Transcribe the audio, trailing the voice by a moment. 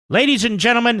Ladies and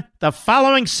gentlemen, the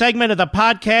following segment of the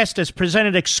podcast is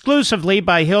presented exclusively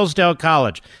by Hillsdale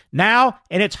College, now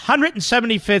in its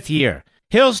 175th year.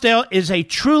 Hillsdale is a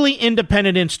truly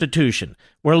independent institution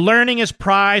where learning is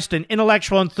prized and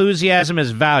intellectual enthusiasm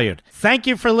is valued. Thank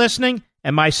you for listening,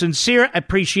 and my sincere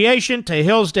appreciation to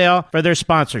Hillsdale for their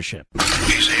sponsorship.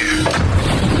 He's here.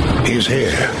 He's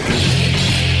here.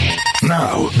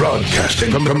 Now,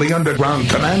 broadcasting from the underground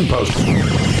command post,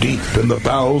 deep in the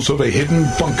bowels of a hidden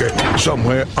bunker,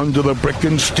 somewhere under the brick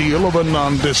and steel of a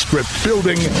nondescript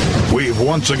building, we've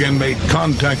once again made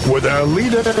contact with our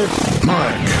leader,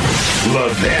 Mark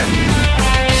Levin.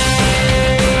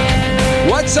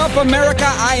 What's up, America?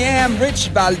 I am Rich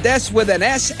Valdez with an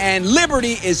S, and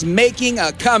Liberty is making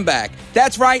a comeback.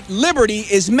 That's right, Liberty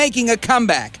is making a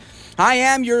comeback. I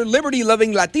am your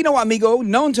liberty-loving Latino amigo,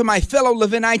 known to my fellow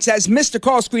Levinites as Mr.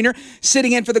 Call Screener,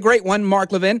 sitting in for the great one,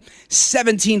 Mark Levin,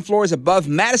 17 floors above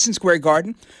Madison Square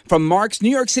Garden, from Mark's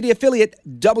New York City affiliate,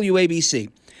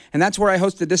 WABC. And that's where I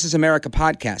host the This Is America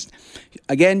podcast.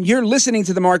 Again, you're listening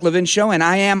to The Mark Levin Show, and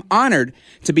I am honored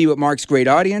to be with Mark's great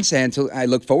audience, and I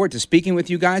look forward to speaking with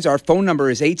you guys. Our phone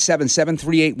number is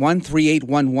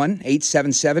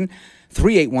 877-381-3811,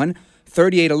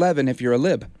 877-381-3811 if you're a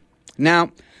lib.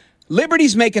 Now,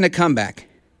 Liberty's making a comeback.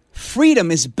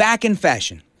 Freedom is back in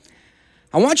fashion.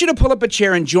 I want you to pull up a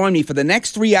chair and join me for the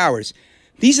next 3 hours.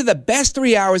 These are the best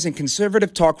 3 hours in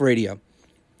conservative talk radio.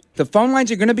 The phone lines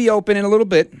are going to be open in a little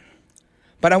bit,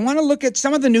 but I want to look at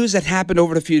some of the news that happened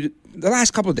over the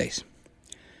last couple of days.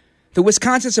 The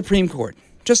Wisconsin Supreme Court,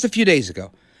 just a few days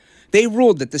ago, they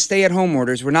ruled that the stay-at-home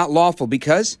orders were not lawful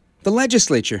because the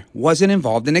legislature wasn't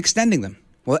involved in extending them.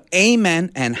 Well, amen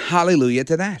and hallelujah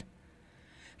to that.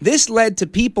 This led to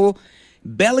people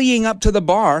bellying up to the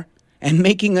bar and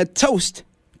making a toast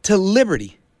to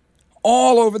liberty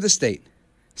all over the state.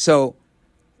 So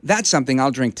that's something I'll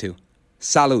drink to.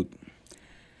 Salud.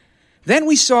 Then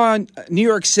we saw New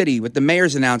York City with the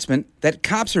mayor's announcement that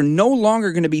cops are no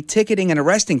longer going to be ticketing and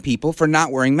arresting people for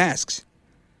not wearing masks.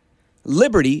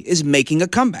 Liberty is making a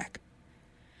comeback.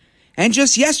 And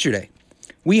just yesterday,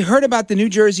 we heard about the New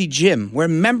Jersey gym where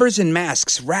members in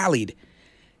masks rallied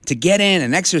to get in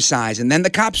and exercise, and then the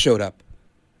cops showed up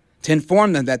to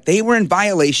inform them that they were in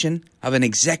violation of an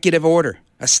executive order,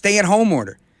 a stay-at-home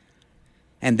order.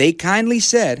 And they kindly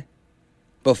said,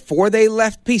 before they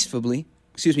left peacefully,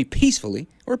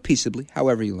 or peaceably,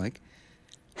 however you like,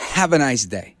 have a nice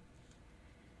day.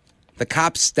 The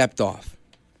cops stepped off.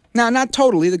 Now, not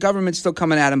totally, the government's still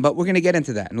coming at them, but we're going to get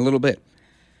into that in a little bit.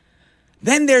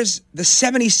 Then there's the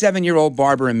 77-year-old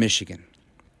barber in Michigan.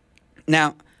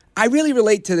 Now, I really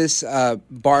relate to this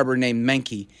barber named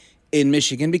Menke in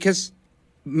Michigan because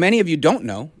many of you don't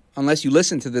know, unless you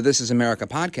listen to the This Is America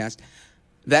podcast,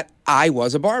 that I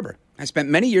was a barber. I spent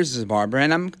many years as a barber,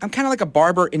 and I'm kind of like a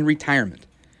barber in retirement.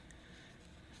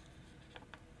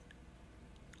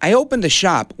 I opened a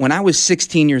shop when I was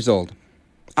 16 years old.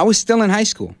 I was still in high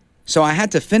school, so I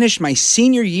had to finish my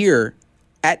senior year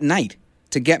at night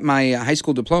to get my high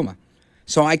school diploma.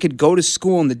 So I could go to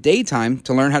school in the daytime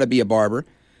to learn how to be a barber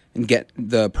and get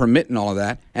the permit and all of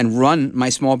that, and run my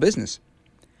small business.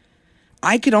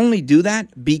 I could only do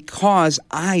that because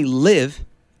I live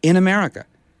in America.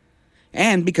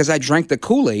 And because I drank the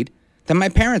Kool-Aid that my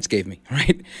parents gave me,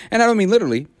 right? And I don't mean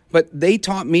literally, but they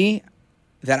taught me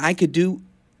that I could do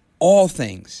all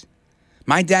things.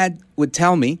 My dad would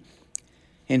tell me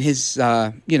in his,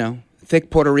 thick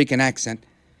Puerto Rican accent,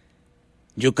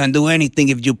 "You can do anything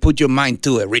if you put your mind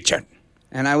to it, Richard."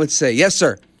 And I would say, "Yes,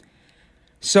 sir."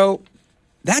 So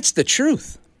that's the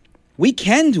truth. We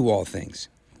can do all things.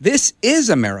 This is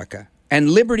America,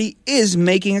 and liberty is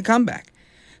making a comeback.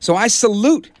 So I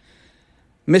salute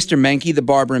Mr. Menke, the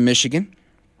barber in Michigan.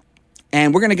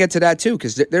 And we're going to get to that too,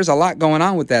 because there's a lot going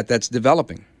on with that's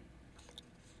developing.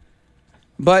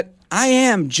 But I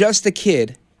am just a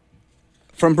kid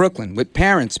from Brooklyn with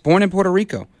parents born in Puerto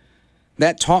Rico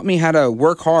that taught me how to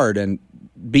work hard and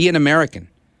be an American.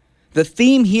 The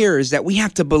theme here is that we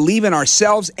have to believe in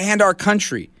ourselves and our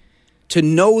country, to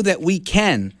know that we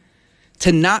can,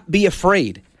 to not be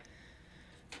afraid.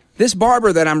 This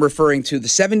barber that I'm referring to, the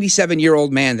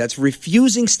 77-year-old man that's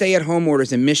refusing stay-at-home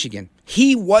orders in Michigan,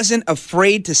 he wasn't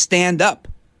afraid to stand up.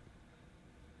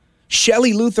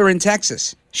 Shelley Luther in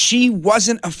Texas, she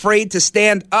wasn't afraid to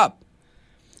stand up.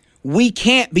 We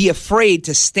can't be afraid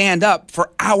to stand up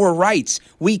for our rights.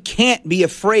 We can't be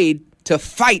afraid to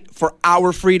fight for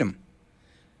our freedom.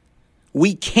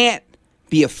 We can't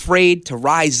be afraid to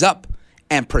rise up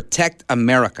and protect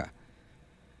America,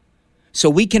 so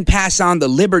we can pass on the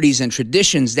liberties and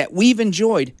traditions that we've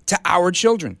enjoyed to our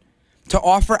children, to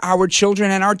offer our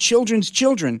children and our children's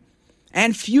children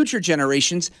and future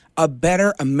generations a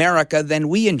better America than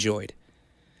we enjoyed.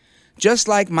 Just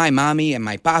like my mommy and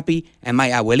my papi and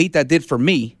my abuelita did for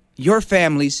me, your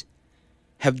families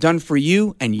have done for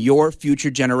you and your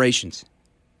future generations.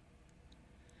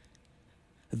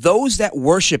 Those that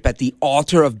worship at the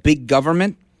altar of big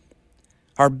government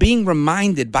are being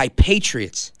reminded by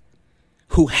patriots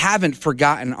who haven't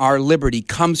forgotten our liberty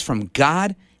comes from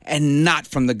God and not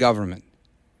from the government.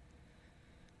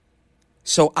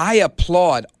 So I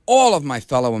applaud all of my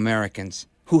fellow Americans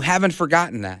who haven't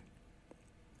forgotten that.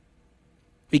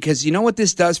 Because you know what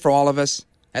this does for all of us?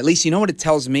 At least you know what it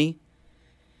tells me?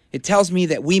 It tells me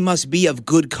that we must be of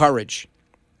good courage.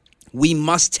 We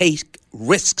must take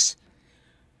risks.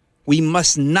 We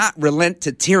must not relent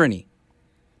to tyranny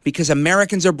because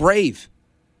Americans are brave.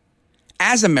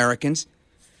 As Americans,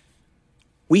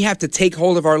 we have to take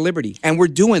hold of our liberty, and we're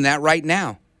doing that right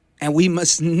now. And we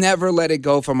must never let it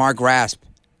go from our grasp,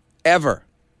 ever.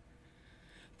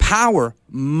 Power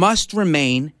must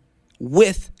remain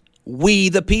with we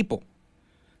the people.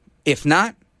 If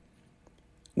not,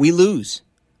 we lose.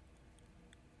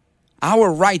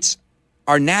 Our rights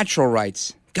are natural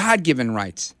rights, God-given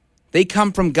rights. They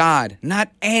come from God,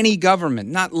 not any government,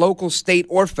 not local, state,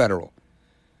 or federal.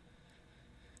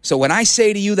 So when I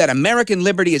say to you that American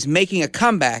liberty is making a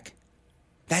comeback,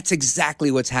 that's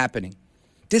exactly what's happening.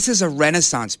 This is a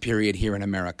renaissance period here in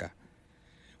America.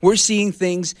 We're seeing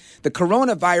things. The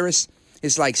coronavirus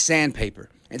is like sandpaper.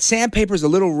 And sandpaper is a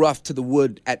little rough to the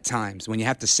wood at times when you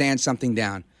have to sand something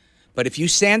down. But if you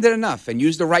sand it enough and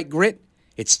use the right grit,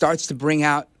 it starts to bring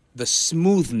out the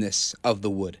smoothness of the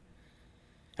wood.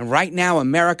 And right now,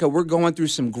 America, we're going through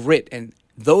some grit. And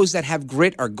those that have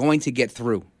grit are going to get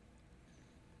through.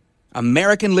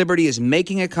 American liberty is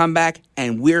making a comeback,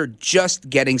 and we're just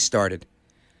getting started.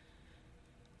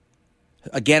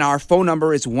 Again, our phone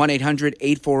number is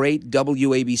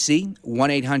 1-800-848-WABC,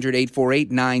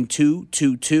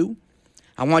 1-800-848-9222.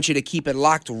 I want you to keep it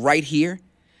locked right here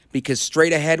because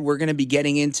straight ahead we're going to be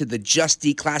getting into the just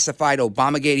declassified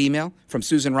Obamagate email from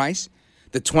Susan Rice,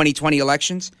 the 2020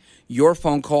 elections, your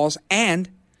phone calls, and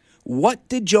what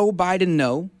did Joe Biden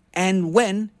know and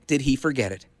when did he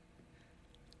forget it?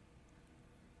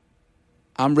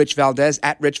 I'm Rich Valdez,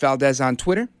 at Rich Valdez on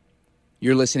Twitter.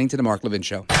 You're listening to The Mark Levin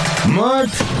Show. Mark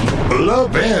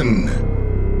Levin.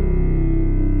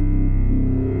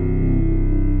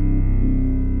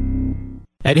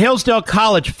 At Hillsdale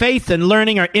College, faith and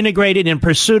learning are integrated in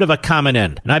pursuit of a common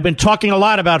end. And I've been talking a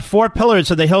lot about 4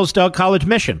 pillars of the Hillsdale College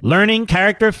mission: learning,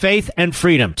 character, faith, and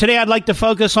freedom. Today, I'd like to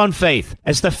focus on faith.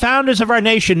 As the founders of our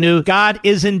nation knew, God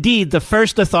is indeed the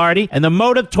first authority and the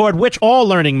motive toward which all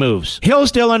learning moves.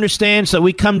 Hillsdale understands that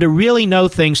we come to really know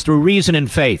things through reason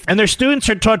and faith, and their students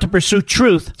are taught to pursue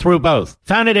truth through both.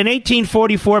 Founded in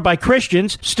 1844 by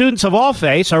Christians, students of all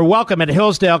faiths are welcome at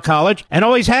Hillsdale College and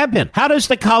always have been. How does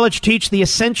the college teach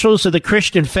the essentials of the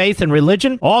Christian faith and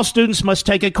religion? All students must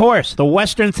take a course, the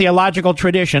Western Theological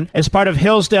Tradition, as part of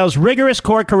Hillsdale's rigorous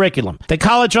core curriculum. The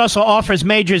college also offers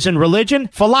majors in religion,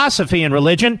 philosophy in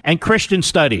religion, and Christian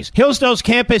studies. Hillsdale's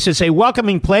campus is a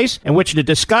welcoming place in which to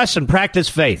discuss and practice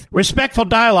faith. Respectful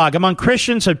dialogue among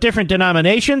Christians of different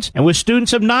denominations and with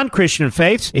students of non-Christian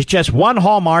faiths is just one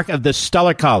hallmark of this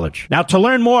stellar college. Now, to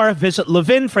learn more, visit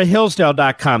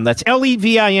levinforhillsdale.com. That's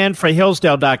Levin for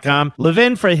Hillsdale.com,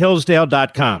 levinforhillsdale.com. All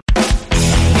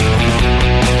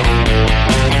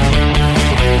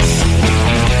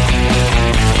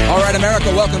right, America,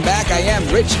 welcome back. I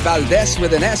am Rich Valdez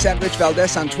with an S, at Rich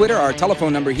Valdez on Twitter. Our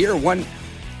telephone number here,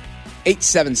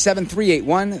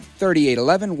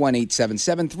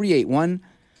 1-877-381-3811,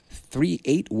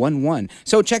 1-877-381-3811.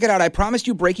 So check it out. I promised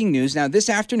you breaking news. Now,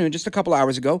 this afternoon, just a couple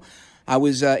hours ago, I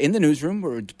was in the newsroom. We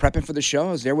were prepping for the show.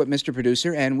 I was there with Mr.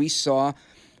 Producer, and we saw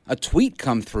a tweet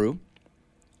come through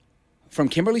from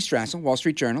Kimberly Strassel, Wall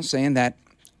Street Journal, saying that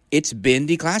it's been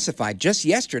declassified. Just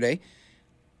yesterday,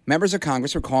 members of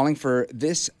Congress were calling for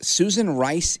this Susan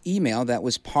Rice email that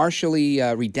was partially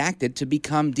redacted to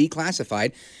become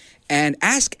declassified. And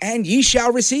ask and ye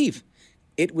shall receive.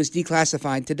 It was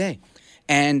declassified today.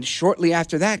 And shortly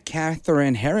after that,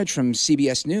 Catherine Herridge from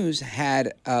CBS News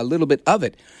had a little bit of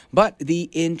it. But the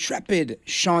intrepid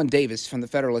Sean Davis from The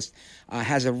Federalist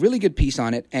has a really good piece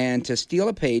on it. And to steal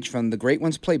a page from the Great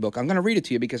Ones playbook, I'm going to read it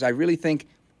to you because I really think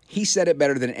he said it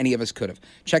better than any of us could have.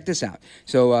 Check this out.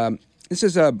 So this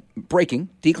is a breaking.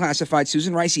 Declassified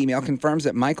Susan Rice email confirms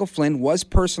that Michael Flynn was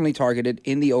personally targeted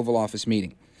in the Oval Office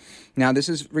meeting. Now, this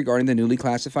is regarding the newly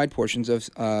classified portions of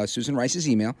Susan Rice's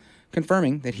email,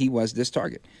 confirming that he was this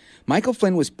target. Michael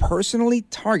Flynn was personally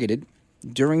targeted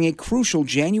during a crucial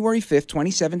January 5th,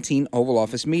 2017 Oval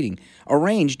Office meeting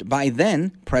arranged by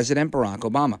then President Barack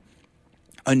Obama.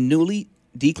 A newly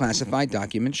declassified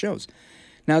document shows.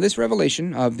 Now, this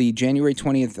revelation of the January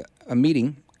 20th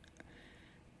meeting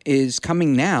is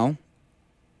coming now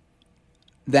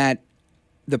that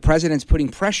the president's putting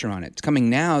pressure on it. It's coming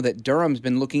now that Durham's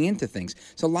been looking into things.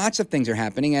 So lots of things are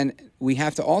happening, and we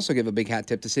have to also give a big hat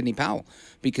tip to Sidney Powell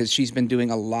because she's been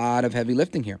doing a lot of heavy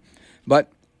lifting here.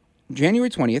 But January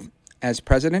 20th, as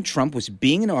President Trump was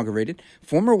being inaugurated,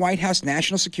 former White House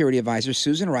National Security Advisor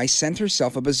Susan Rice sent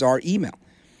herself a bizarre email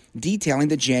detailing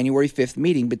the January 5th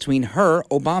meeting between her,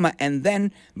 Obama, and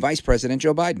then Vice President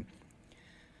Joe Biden.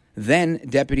 Then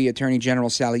Deputy Attorney General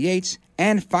Sally Yates,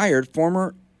 and fired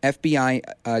former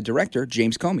FBI Director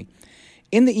James Comey.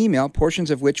 In the email,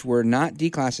 portions of which were not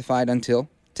declassified until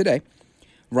today,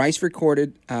 Rice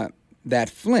recorded that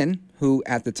Flynn, who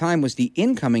at the time was the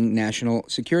incoming National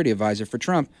Security Advisor for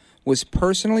Trump, was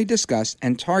personally discussed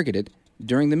and targeted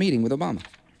during the meeting with Obama.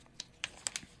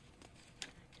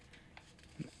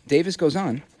 Davis goes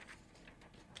on.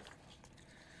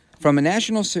 From a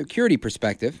national security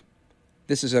perspective,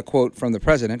 this is a quote from the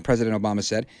president. President Obama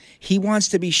said, he wants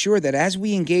to be sure that as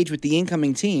we engage with the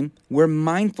incoming team, we're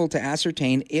mindful to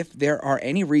ascertain if there are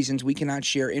any reasons we cannot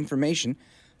share information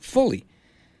fully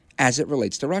as it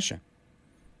relates to Russia.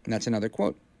 And that's another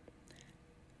quote.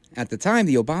 At the time,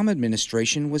 the Obama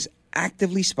administration was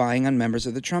actively spying on members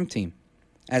of the Trump team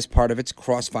as part of its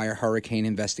crossfire hurricane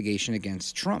investigation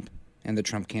against Trump and the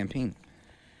Trump campaign.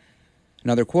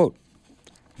 Another quote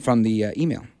from the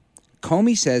email.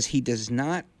 Comey says he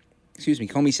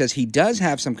does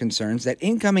have some concerns that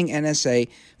incoming NSA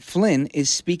Flynn is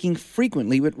speaking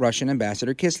frequently with Russian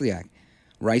Ambassador Kislyak,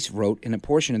 Rice wrote in a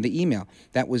portion of the email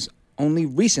that was only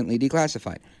recently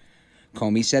declassified.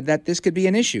 Comey said that this could be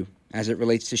an issue as it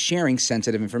relates to sharing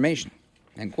sensitive information.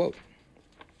 End quote.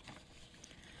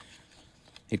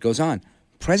 It goes on.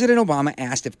 President Obama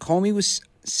asked if Comey was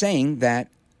saying that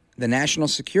the National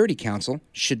Security Council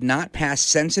should not pass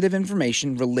sensitive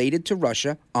information related to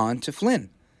Russia on to Flynn.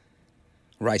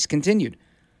 Rice continued.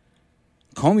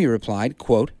 Comey replied,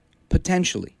 quote,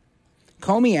 potentially.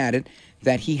 Comey added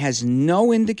that he has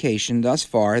no indication thus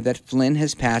far that Flynn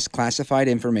has passed classified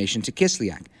information to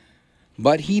Kislyak,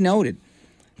 but he noted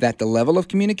that the level of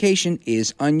communication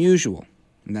is unusual.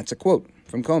 And that's a quote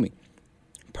from Comey,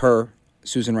 per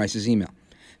Susan Rice's email.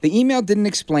 The email didn't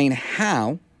explain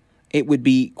how it would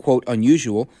be, quote,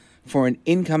 unusual for an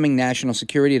incoming national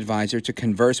security advisor to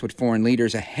converse with foreign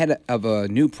leaders ahead of a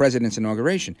new president's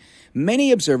inauguration.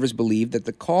 Many observers believe that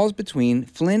the calls between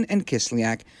Flynn and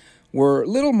Kislyak were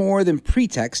little more than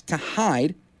pretext to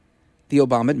hide the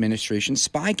Obama administration's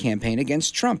spy campaign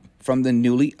against Trump from the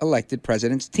newly elected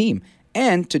president's team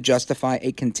and to justify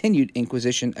a continued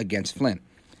inquisition against Flynn.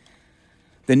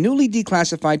 The newly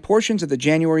declassified portions of the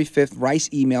January 5th Rice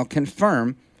email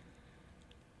confirm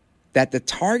that the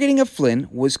targeting of Flynn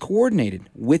was coordinated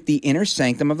with the inner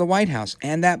sanctum of the White House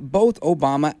and that both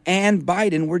Obama and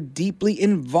Biden were deeply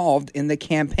involved in the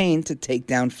campaign to take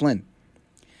down Flynn.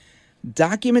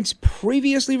 Documents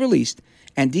previously released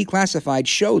and declassified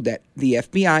showed that the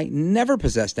FBI never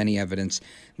possessed any evidence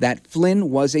that Flynn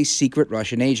was a secret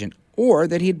Russian agent or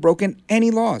that he had broken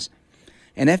any laws.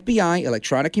 An FBI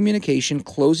electronic communication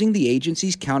closing the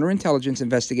agency's counterintelligence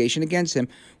investigation against him,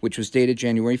 which was dated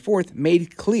January 4th,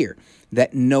 made clear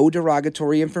that no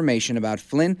derogatory information about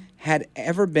Flynn had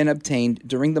ever been obtained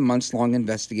during the months-long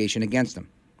investigation against him,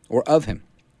 or of him.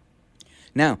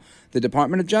 Now, the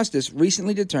Department of Justice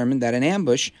recently determined that an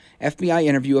ambush FBI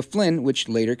interview of Flynn, which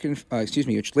later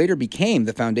became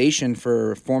the foundation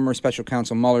for former Special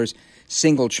Counsel Mueller's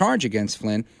single charge against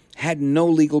Flynn, had no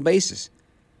legal basis.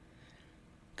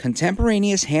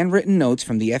 Contemporaneous handwritten notes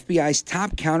from the FBI's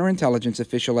top counterintelligence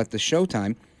official at the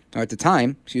time,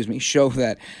 show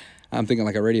that, I'm thinking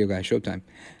like a radio guy, Showtime,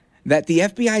 that the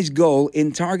FBI's goal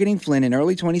in targeting Flynn in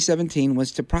early 2017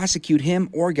 was to prosecute him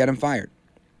or get him fired.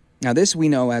 Now, this we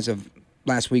know as of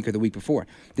last week or the week before.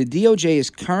 The DOJ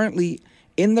is currently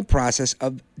in the process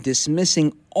of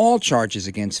dismissing all charges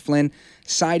against Flynn,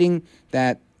 citing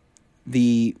that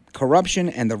the corruption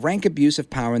and the rank abuse of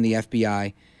power in the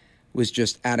FBI was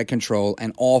just out of control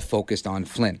and all focused on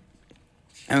Flynn.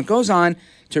 And it goes on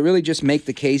to really just make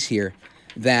the case here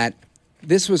that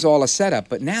this was all a setup,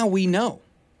 but now we know.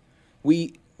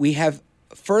 We have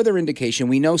further indication.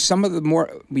 We know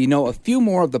a few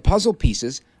more of the puzzle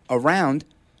pieces around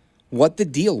what the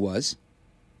deal was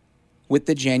with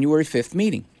the January 5th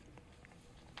meeting.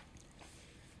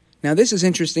 Now, this is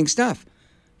interesting stuff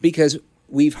because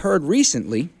we've heard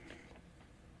recently,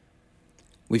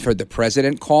 we've heard the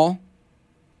president call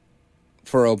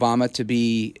for Obama to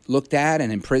be looked at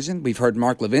and imprisoned. We've heard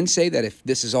Mark Levin say that if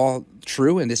this is all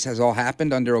true and this has all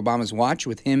happened under Obama's watch,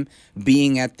 with him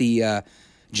being at the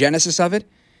genesis of it,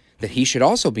 that he should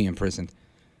also be imprisoned.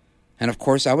 And of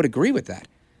course, I would agree with that.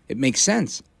 It makes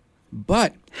sense.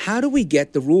 But how do we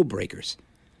get the rule breakers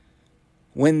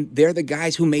when they're the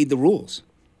guys who made the rules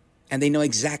and they know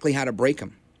exactly how to break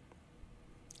them?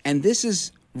 And this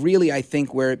is really, I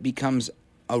think, where it becomes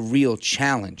a real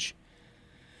challenge,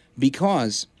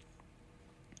 because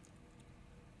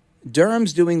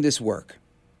Durham's doing this work.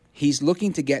 He's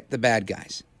looking to get the bad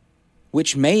guys,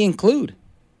 which may include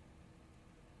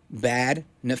bad,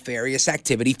 nefarious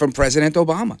activity from President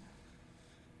Obama.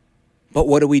 But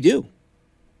what do we do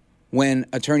when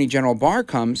Attorney General Barr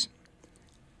comes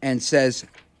and says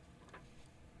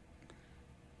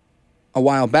a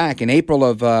while back in April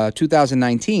of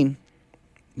 2019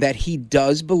 that he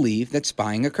does believe that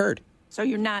spying occurred? So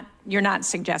you're not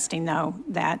suggesting, though,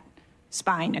 that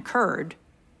spying occurred?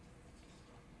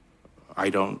 I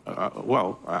don't.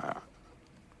 I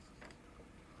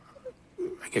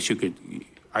guess you could.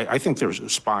 I think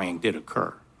spying did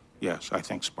occur. Yes, I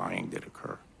think spying did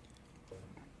occur.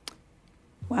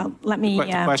 Well, let me. But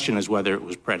the question is whether it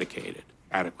was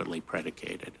adequately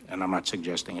predicated, and I'm not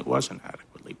suggesting it wasn't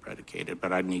adequately predicated,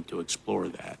 but I'd need to explore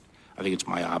that. I think it's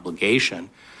my obligation.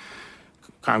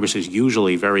 Congress is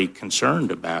usually very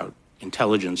concerned about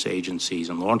intelligence agencies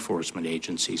and law enforcement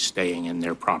agencies staying in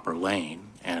their proper lane,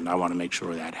 and I want to make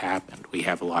sure that happened. We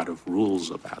have a lot of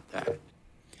rules about that.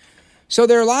 So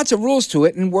there are lots of rules to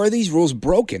it, and were these rules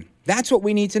broken? That's what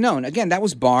we need to know. And again, that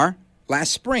was Barr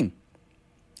last spring,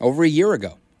 over a year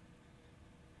ago.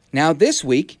 Now this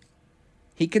week,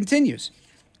 he continues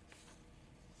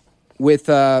with,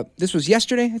 this was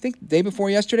yesterday, I think, the day before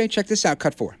yesterday. Check this out,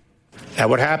 cut 4. Now,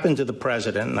 what happened to the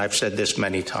president, and I've said this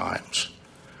many times,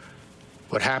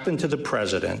 what happened to the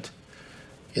president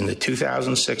in the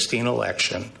 2016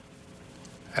 election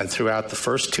and throughout the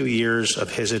first 2 years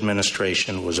of his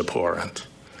administration was abhorrent.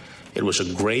 It was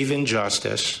a grave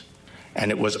injustice,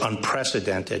 and it was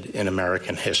unprecedented in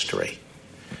American history.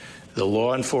 The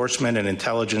law enforcement and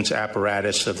intelligence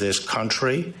apparatus of this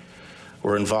country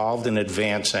were involved in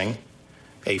advancing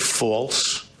a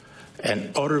false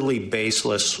and utterly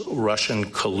baseless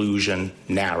Russian collusion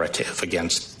narrative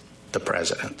against the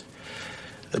president.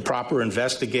 The proper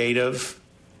investigative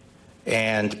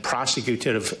and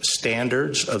prosecutive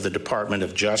standards of the Department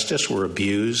of Justice were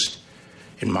abused,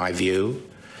 in my view,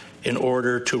 in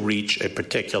order to reach a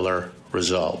particular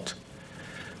result.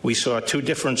 We saw 2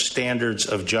 different standards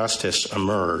of justice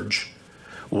emerge,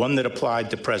 one that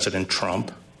applied to President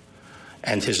Trump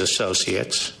and his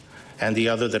associates, and the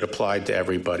other that applied to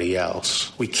everybody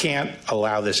else. We can't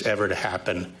allow this ever to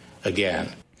happen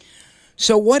again.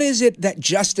 So what is it that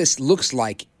justice looks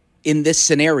like in this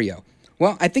scenario?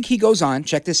 Well, I think he goes on.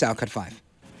 Check this out, cut 5.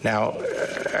 Now,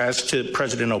 as to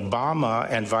President Obama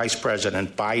and Vice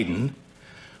President Biden,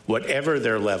 whatever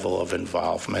their level of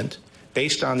involvement,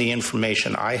 based on the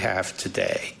information I have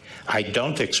today, I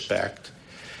don't expect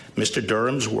Mr.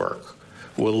 Durham's work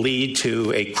will lead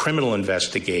to a criminal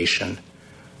investigation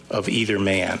of either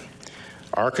man.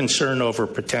 Our concern over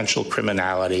potential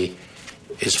criminality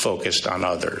is focused on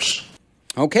others.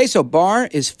 Okay, so Barr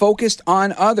is focused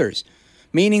on others,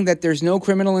 meaning that there's no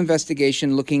criminal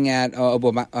investigation looking at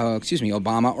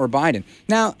Obama or Biden.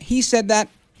 Now, he said that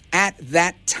at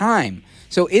that time.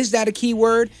 So is that a key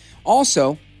word?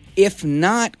 Also, if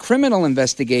not criminal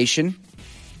investigation,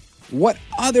 what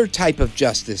other type of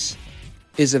justice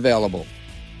is available?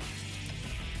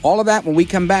 All of that when we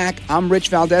come back. I'm Rich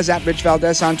Valdez, at Rich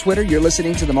Valdez on Twitter. You're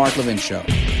listening to The Mark Levin Show.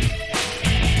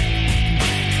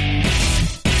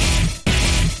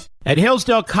 At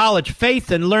Hillsdale College,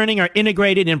 faith and learning are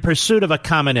integrated in pursuit of a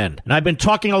common end. And I've been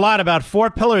talking a lot about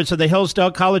 4 pillars of the Hillsdale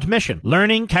College mission: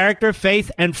 learning, character, faith,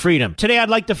 and freedom. Today,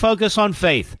 I'd like to focus on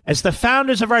faith. As the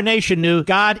founders of our nation knew,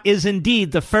 God is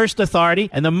indeed the first authority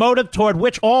and the motive toward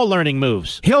which all learning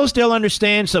moves. Hillsdale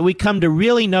understands that we come to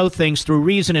really know things through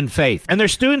reason and faith, and their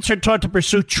students are taught to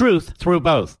pursue truth through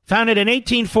both. Founded in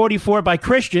 1844 by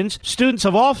Christians, students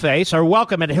of all faiths are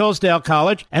welcome at Hillsdale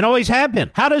College and always have been.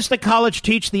 How does the college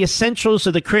teach the essentials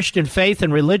of the Christian faith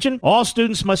and religion? All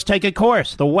students must take a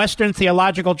course, the Western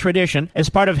Theological Tradition, as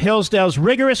part of Hillsdale's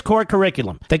rigorous core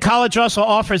curriculum. The college also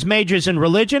offers majors in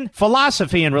religion,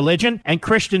 philosophy in religion, and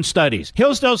Christian studies.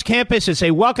 Hillsdale's campus is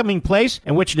a welcoming place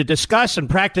in which to discuss and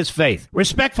practice faith.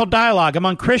 Respectful dialogue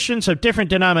among Christians of different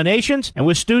denominations and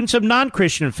with students of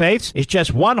non-Christian faiths is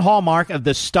just one hallmark of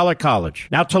this stellar college.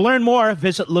 Now, to learn more,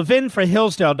 visit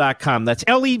levinforhillsdale.com. That's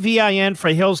Levin for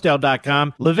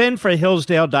Hillsdale.com,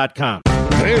 levinforhillsdale.com.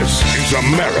 This is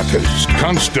America's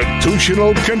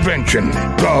Constitutional Convention.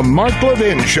 The Mark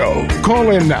Levin Show.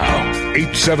 Call in now.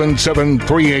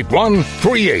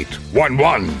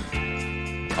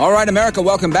 877-381-3811. All right, America,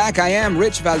 welcome back. I am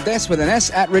Rich Valdez with an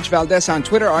S at Rich Valdez on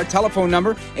Twitter. Our telephone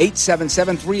number,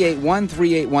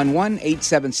 877-381-3811,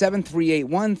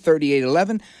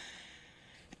 877-381-3811.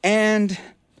 And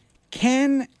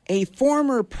can a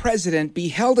former president be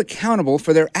held accountable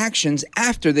for their actions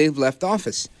after they've left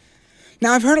office?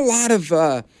 Now, I've heard a lot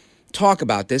of talk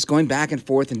about this, going back and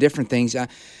forth and different things.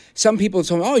 Some people have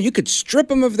told me, you could strip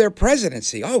them of their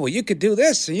presidency. Oh, well, you could do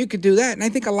this and you could do that. And I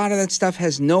think a lot of that stuff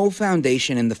has no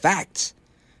foundation in the facts.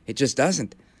 It just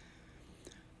doesn't.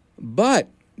 But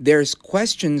there's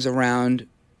questions around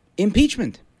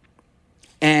impeachment.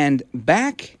 And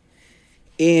back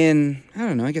in,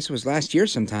 I guess it was last year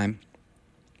sometime,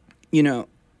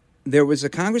 there was a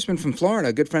congressman from Florida,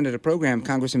 a good friend of the program,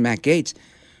 Congressman Matt Gaetz,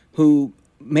 who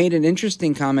made an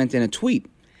interesting comment in a tweet.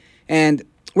 And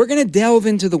we're going to delve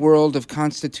into the world of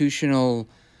constitutional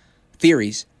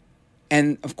theories.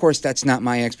 And, of course, that's not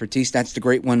my expertise. That's the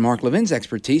great one, Mark Levin's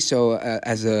expertise. So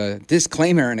as a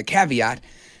disclaimer and a caveat,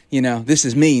 this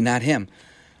is me, not him.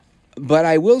 But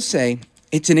I will say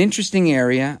it's an interesting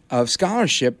area of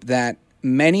scholarship that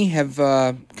many have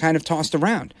kind of tossed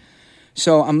around.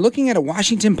 So I'm looking at a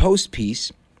Washington Post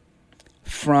piece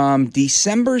from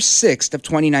December 6th of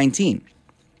 2019.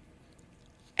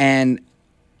 And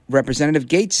Representative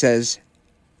Gaetz says,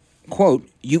 quote,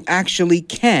 "You actually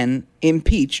can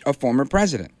impeach a former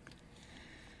president."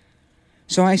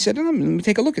 So I said, let me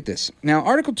take a look at this. Now,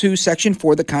 Article 2, Section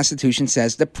 4 of the Constitution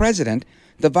says the president,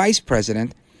 the vice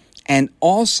president, and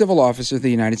all civil officers of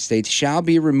the United States shall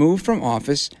be removed from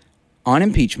office on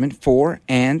impeachment for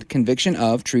and conviction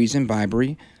of treason,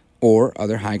 bribery, or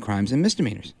other high crimes and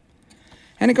misdemeanors.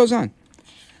 And it goes on.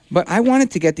 But I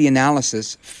wanted to get the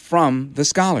analysis from the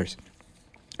scholars.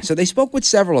 So they spoke with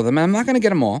several of them. I'm not going to get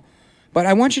them all, but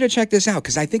I want you to check this out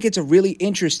because I think it's a really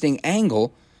interesting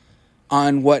angle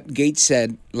on what Gaetz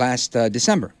said last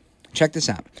December. Check this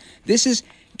out. This is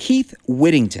Keith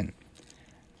Whittington,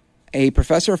 a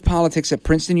professor of politics at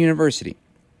Princeton University.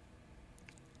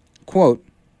 Quote,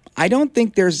 "I don't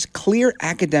think there's clear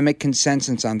academic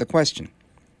consensus on the question.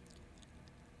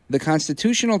 The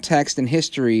constitutional text and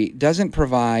history doesn't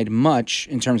provide much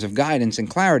in terms of guidance and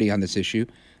clarity on this issue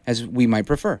as we might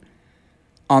prefer.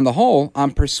 On the whole,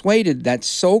 I'm persuaded that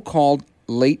so-called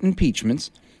late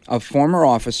impeachments of former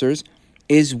officers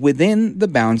is within the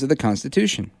bounds of the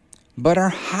Constitution, but are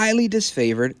highly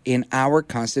disfavored in our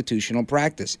constitutional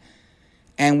practice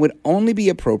and would only be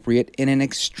appropriate in an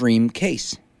extreme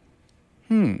case."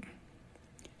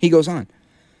 He goes on.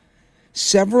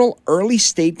 Several early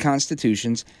state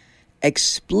constitutions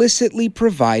explicitly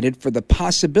provided for the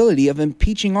possibility of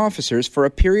impeaching officers for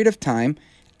a period of time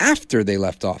after they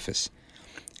left office.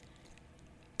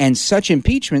 And such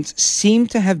impeachments seem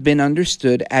to have been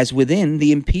understood as within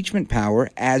the impeachment power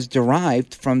as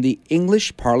derived from the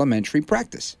English parliamentary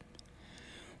practice.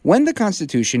 When the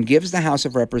Constitution gives the House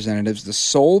of Representatives the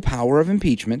sole power of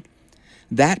impeachment,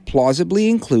 that plausibly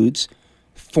includes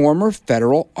former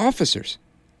federal officers.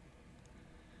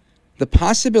 The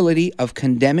possibility of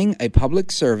condemning a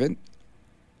public servant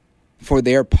for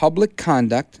their public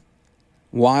conduct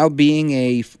while being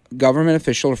a government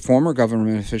official or former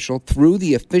government official through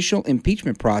the official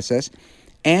impeachment process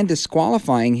and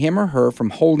disqualifying him or her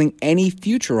from holding any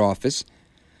future office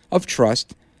of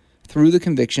trust through the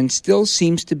conviction still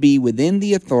seems to be within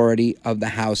the authority of the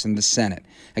House and the Senate.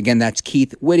 Again, that's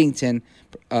Keith Whittington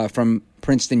from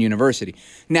Princeton University.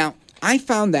 Now, I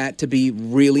found that to be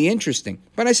really interesting.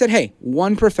 But I said, hey,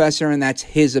 one professor, and that's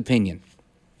his opinion.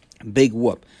 Big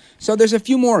whoop. So there's a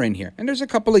few more in here. And there's a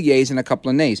couple of yays and a couple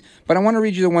of nays. But I want to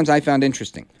read you the ones I found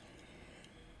interesting.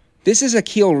 This is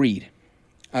Akil Reed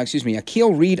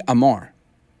Amar,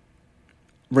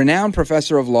 renowned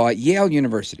professor of law at Yale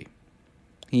University.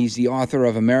 He's the author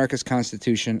of America's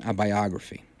Constitution, a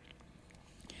Biography.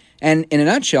 And in a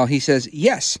nutshell, he says,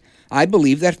 yes, I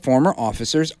believe that former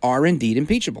officers are indeed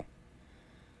impeachable.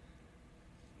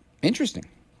 Interesting.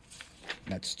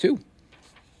 That's two.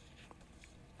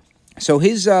 So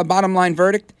his bottom line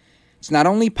verdict, it's not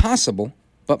only possible,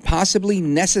 but possibly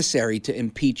necessary to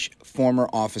impeach former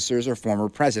officers or former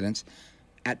presidents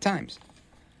at times.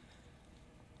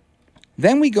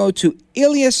 Then we go to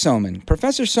Ilya Soman.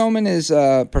 Professor Soman is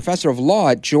a professor of law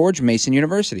at George Mason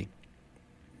University.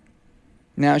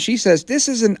 Now, she says this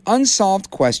is an unsolved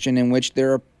question in which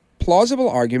there are plausible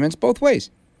arguments both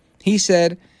ways. He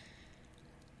said,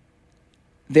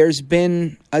 there's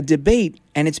been a debate,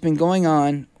 and it's been going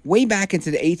on way back into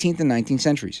the 18th and 19th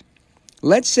centuries.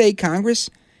 Let's say Congress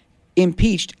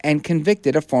impeached and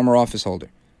convicted a former office holder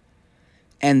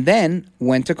and then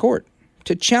went to court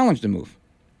to challenge the move.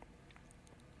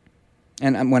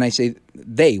 And when I say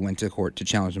they went to court to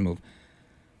challenge the move,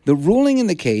 the ruling in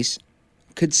the case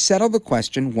could settle the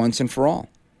question once and for all.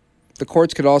 The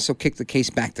courts could also kick the case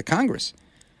back to Congress,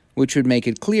 which would make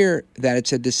it clear that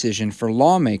it's a decision for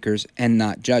lawmakers and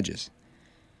not judges.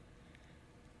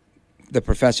 The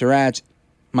professor adds,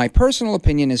 my personal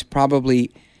opinion is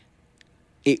probably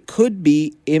it could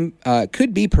be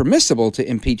permissible to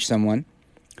impeach someone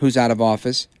who's out of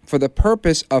office for the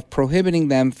purpose of prohibiting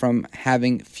them from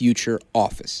having future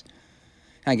office.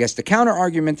 I guess the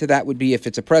counter-argument to that would be if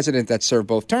it's a president that served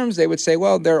both terms, they would say,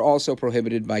 well, they're also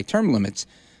prohibited by term limits,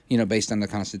 based on the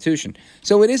Constitution.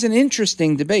 So it is an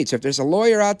interesting debate. So if there's a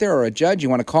lawyer out there or a judge you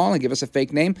want to call and give us a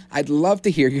fake name, I'd love to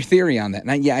hear your theory on that.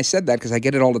 And I said that because I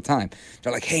get it all the time.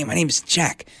 They're like, hey, my name's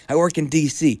Jack. I work in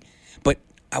D.C., but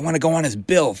I want to go on as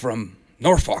Bill from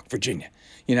Norfolk, Virginia.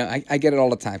 I get it all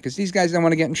the time because these guys don't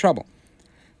want to get in trouble.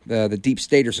 The deep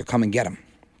staters will come and get them.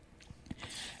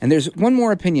 And there's one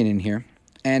more opinion in here,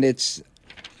 and it's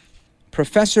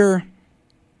Professor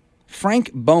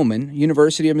Frank Bowman,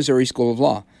 University of Missouri School of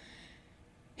Law.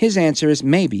 His answer is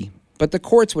maybe, but the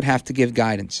courts would have to give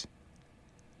guidance.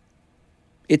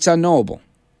 It's unknowable.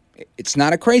 It's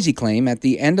not a crazy claim. At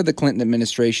the end of the Clinton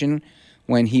administration,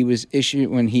 when he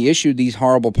issued these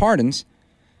horrible pardons,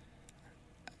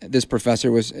 this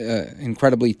professor was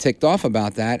incredibly ticked off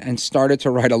about that and started to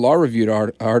write a law review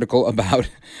article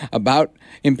about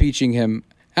impeaching him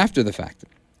after the fact.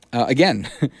 Again,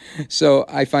 so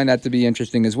I find that to be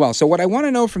interesting as well. So what I want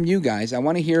to know from you guys, I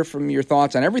want to hear from your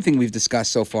thoughts on everything we've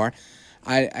discussed so far.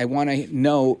 I want to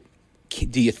know,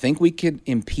 do you think we could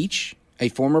impeach a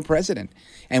former president?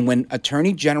 And when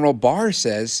Attorney General Barr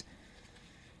says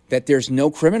that there's no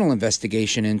criminal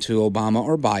investigation into Obama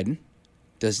or Biden,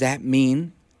 does that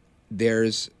mean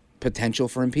there's potential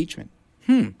for impeachment?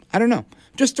 I don't know.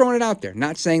 Just throwing it out there.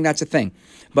 Not saying that's a thing.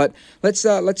 But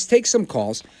let's take some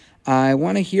calls. I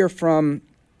want to hear from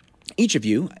each of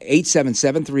you.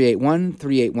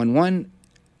 877-381-3811,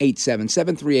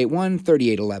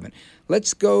 877-381-3811.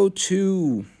 Let's go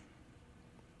to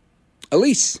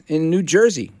Elise in New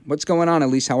Jersey. What's going on,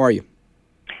 Elise? How are you?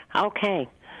 Okay.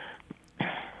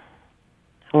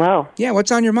 Hello. Yeah,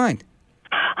 what's on your mind?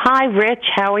 Hi, Rich.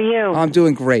 How are you? I'm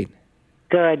doing great.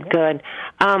 Good.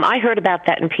 I heard about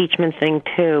that impeachment thing,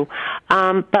 too.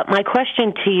 But my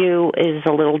question to you is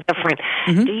a little different.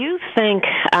 Mm-hmm. Do you think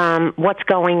what's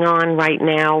going on right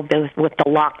now with the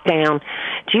lockdown,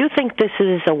 do you think this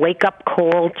is a wake-up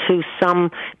call to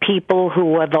some people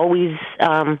who have always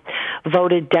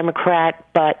voted Democrat,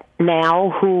 but now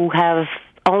who have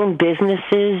owned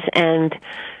businesses, and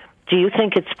do you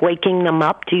think it's waking them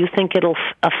up? Do you think it'll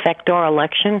affect our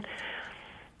election?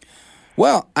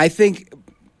 Well, I think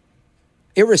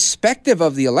irrespective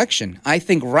of the election, I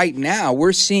think right now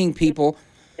we're seeing people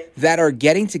that are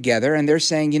getting together and they're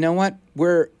saying, you know what,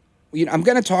 I'm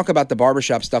going to talk about the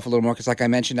barbershop stuff a little more because like I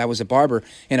mentioned, I was a barber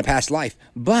in a past life.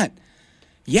 But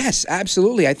yes,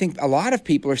 absolutely. I think a lot of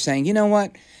people are saying, you know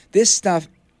what, this stuff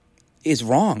is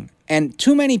wrong. And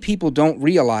too many people don't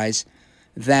realize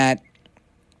that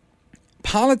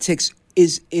politics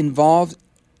is involved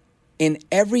in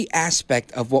every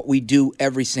aspect of what we do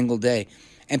every single day.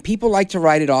 And people like to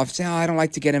write it off and say, I don't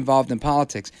like to get involved in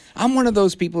politics. I'm one of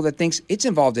those people that thinks it's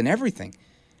involved in everything.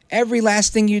 Every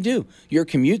last thing you do. Your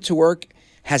commute to work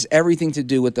has everything to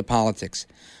do with the politics.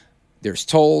 There's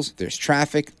tolls, there's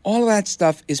traffic. All of that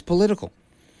stuff is political.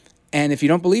 And if you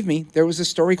don't believe me, there was a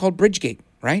story called Bridgegate,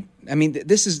 right? I mean,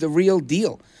 this is the real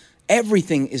deal.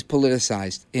 Everything is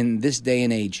politicized in this day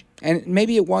and age. And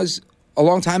maybe it was a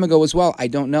long time ago as well. I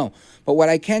don't know. But what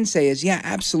I can say is, yeah,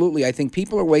 absolutely. I think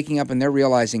people are waking up and they're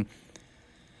realizing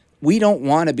we don't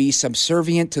want to be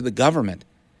subservient to the government.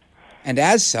 And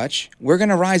as such, we're going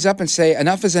to rise up and say,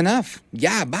 enough is enough.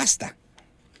 Ya, basta.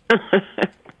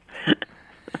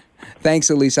 Thanks,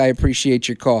 Elise. I appreciate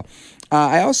your call.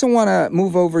 I also want to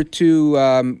move over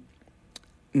to,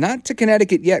 not to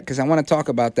Connecticut yet, because I want to talk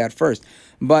about that first.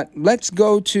 But let's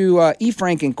go to E.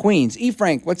 Frank in Queens. E.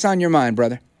 Frank, what's on your mind,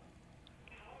 brother?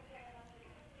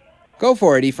 Go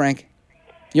for it, E. Frank.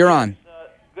 You're on.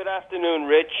 Good afternoon,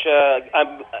 Rich.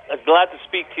 I'm glad to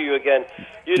speak to you again.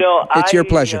 It's your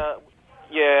pleasure.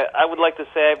 I would like to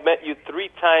say I've met you 3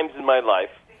 times in my life.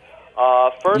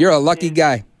 First, you're a lucky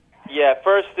guy. Yeah,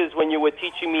 first is when you were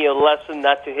teaching me a lesson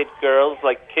not to hit girls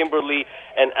like Kimberly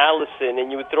and Allison,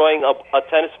 and you were throwing a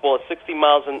tennis ball at 60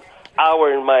 miles an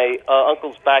hour in my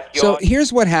uncle's backyard. So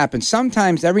here's what happens.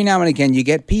 Sometimes, every now and again, you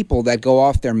get people that go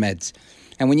off their meds.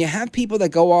 And when you have people that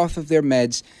go off of their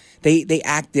meds, they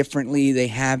act differently. They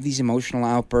have these emotional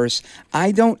outbursts.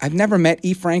 I've never met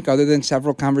E. Frank other than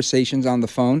several conversations on the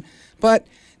phone, but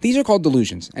these are called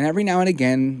delusions. And every now and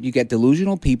again, you get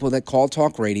delusional people that call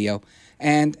talk radio.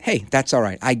 And hey, that's all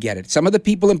right. I get it. Some of the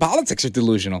people in politics are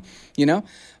delusional,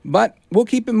 but we'll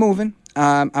keep it moving.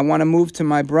 I want to move to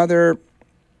my brother,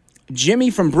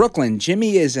 Jimmy from Brooklyn.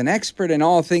 Jimmy is an expert in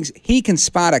all things. He can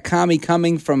spot a commie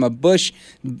coming from a bush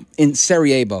in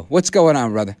Sarajevo. What's going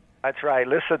on, brother? That's right.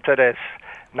 Listen to this.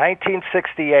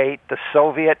 1968, the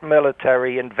Soviet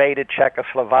military invaded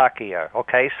Czechoslovakia.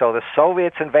 Okay, so the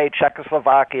Soviets invade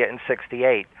Czechoslovakia in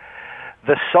 68.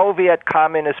 The Soviet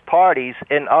Communist parties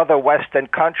in other Western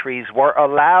countries were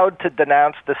allowed to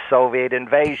denounce the Soviet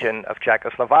invasion of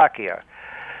Czechoslovakia.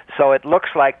 So it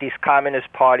looks like these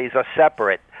communist parties are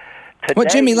separate. Today, well,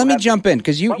 Jimmy, let me jump in,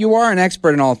 because you are an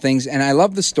expert in all things, and I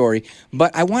love the story,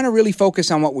 but I want to really focus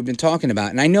on what we've been talking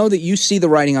about. And I know that you see the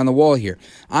writing on the wall here.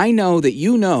 I know that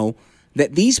you know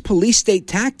that these police state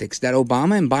tactics that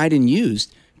Obama and Biden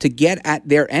used to get at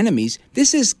their enemies,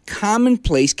 this is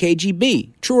commonplace KGB.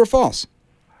 True or false?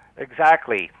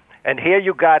 Exactly. And here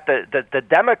you got the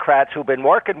Democrats who've been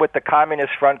working with the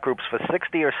Communist front groups for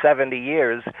 60 or 70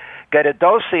 years, get a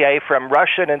dossier from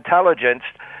Russian intelligence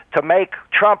to make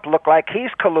Trump look like he's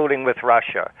colluding with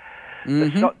Russia.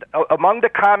 Mm-hmm. Among the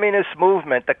communist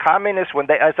movement, the communists, when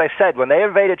they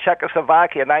invaded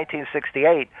Czechoslovakia in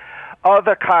 1968,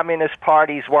 other communist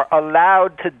parties were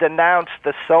allowed to denounce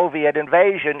the Soviet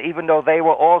invasion, even though they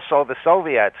were also the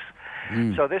Soviets.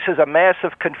 So this is a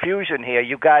massive confusion here.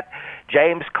 You got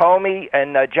James Comey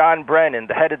and John Brennan,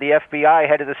 the head of the FBI,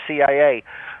 head of the CIA,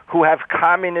 who have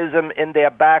communism in their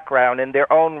background, in their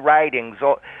own writings.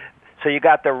 So you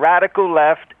got the radical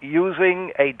left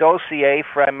using a dossier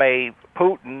from a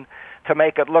Putin to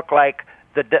make it look like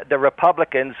the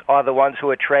Republicans are the ones who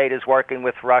are traitors working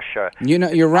with Russia.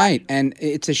 You're right, and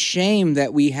it's a shame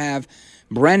that we have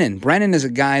Brennan. Brennan is a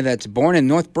guy that's born in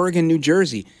North Bergen, New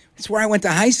Jersey. That's where I went to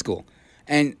high school.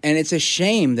 And it's a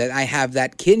shame that I have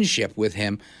that kinship with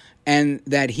him, and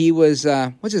that he was,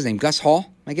 what's his name, Gus Hall?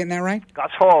 Am I getting that right?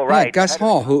 Gus Hall, right. Yeah, Gus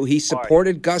Hall, who he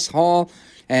supported Gus Hall,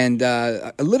 and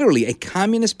literally a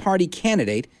Communist Party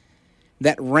candidate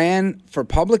that ran for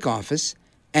public office,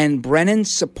 and Brennan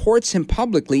supports him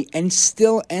publicly and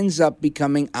still ends up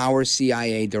becoming our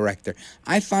CIA director.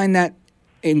 I find that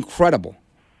incredible.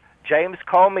 James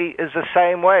Comey is the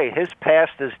same way. His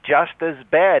past is just as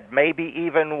bad, maybe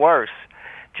even worse.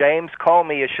 James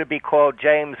Comey, it should be called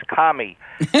James Comey.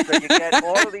 So you get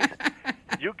all of these.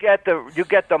 You get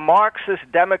the Marxist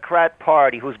Democrat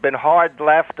Party, who's been hard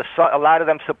left. A lot of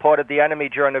them supported the enemy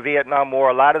during the Vietnam War.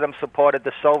 A lot of them supported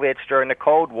the Soviets during the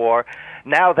Cold War.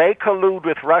 Now they collude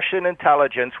with Russian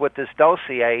intelligence with this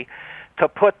dossier to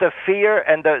put the fear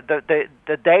and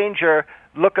the danger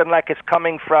looking like it's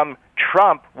coming from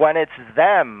Trump when it's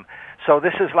them. So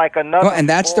this is like another... Well, and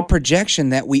that's the projection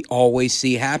that we always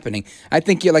see happening. I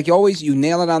think you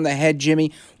nail it on the head,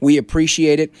 Jimmy. We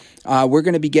appreciate it. We're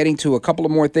going to be getting to a couple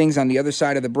of more things on the other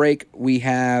side of the break. We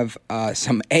have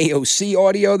some AOC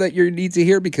audio that you need to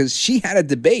hear, because she had a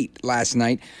debate last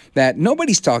night that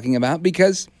nobody's talking about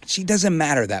because she doesn't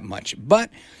matter that much.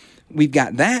 But we've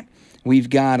got that.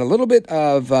 We've got a little bit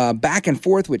of back and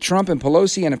forth with Trump and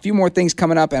Pelosi and a few more things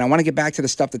coming up. And I want to get back to the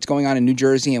stuff that's going on in New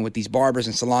Jersey and with these barbers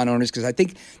and salon owners, because I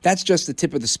think that's just the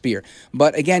tip of the spear.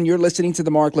 But again, you're listening to The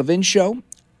Mark Levin Show.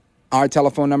 Our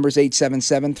telephone number is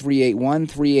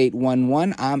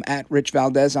 877-381-3811. I'm at Rich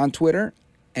Valdez on Twitter,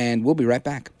 and we'll be right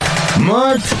back.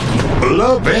 Mark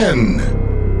Levin.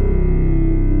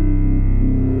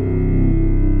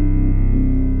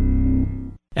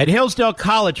 At Hillsdale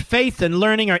College, faith and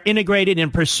learning are integrated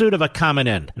in pursuit of a common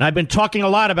end. And I've been talking a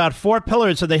lot about 4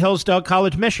 pillars of the Hillsdale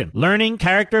College mission: learning,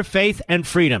 character, faith, and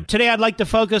freedom. Today, I'd like to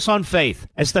focus on faith.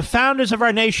 As the founders of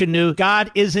our nation knew,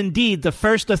 God is indeed the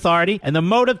first authority and the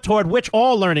motive toward which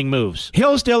all learning moves.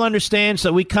 Hillsdale understands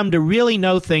that we come to really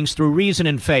know things through reason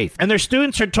and faith, and their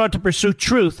students are taught to pursue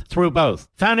truth through both.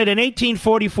 Founded in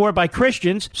 1844 by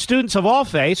Christians, students of all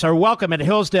faiths are welcome at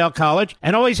Hillsdale College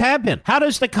and always have been. How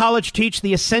does the college teach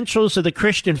the essentials of the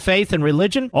Christian faith and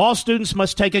religion? All students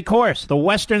must take a course, the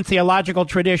Western Theological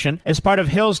Tradition, as part of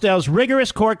Hillsdale's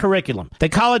rigorous core curriculum. The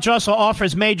college also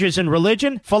offers majors in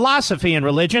religion, philosophy in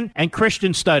religion, and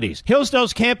Christian studies.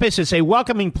 Hillsdale's campus is a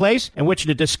welcoming place in which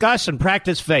to discuss and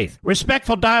practice faith.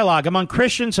 Respectful dialogue among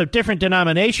Christians of different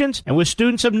denominations and with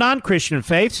students of non-Christian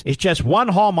faiths is just one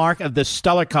hallmark of this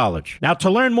stellar college. Now, to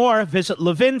learn more, visit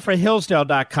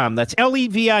levinforhillsdale.com. That's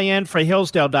Levin for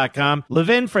Hillsdale.com,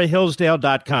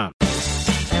 levinforhillsdale.com.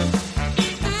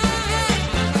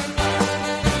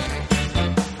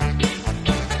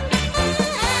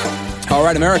 All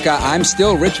right, America, I'm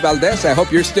still Rich Valdez. I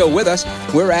hope you're still with us.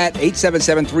 We're at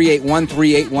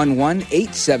 877-381-3811,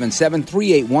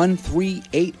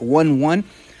 877-381-3811.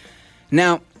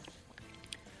 Now,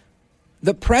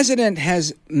 the president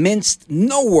has minced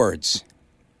no words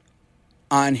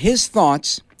on his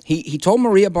thoughts. He told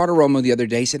Maria Bartiromo the other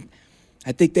day, he said,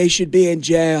 I think they should be in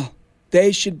jail.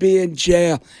 They should be in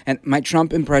jail. And my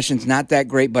Trump impression's not that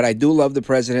great, but I do love the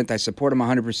president. I support him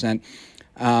 100%.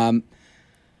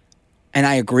 And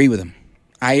I agree with him.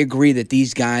 I agree that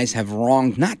these guys have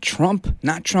wronged, not Trump,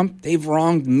 they've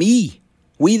wronged me,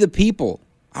 we the people,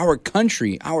 our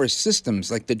country, our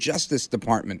systems, like the Justice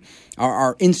Department,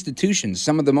 our institutions,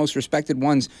 some of the most respected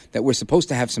ones that we're supposed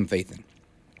to have some faith in.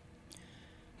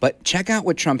 But check out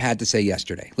what Trump had to say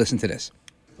yesterday. Listen to this.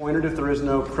 Disappointed if there is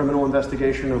no criminal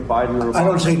investigation of Biden or Obama? I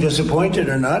don't say disappointed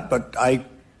or not, but I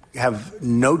have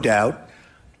no doubt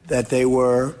that they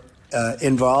were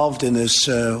involved in this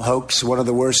hoax, one of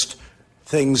the worst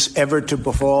things ever to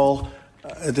befall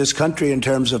this country in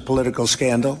terms of political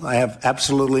scandal. I have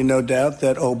absolutely no doubt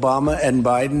that Obama and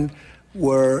Biden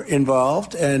were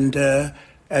involved. And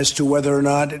as to whether or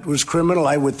not it was criminal,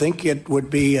 I would think it would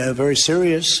be very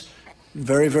serious,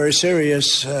 very, very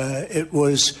serious. It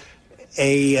was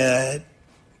a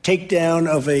takedown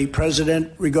of a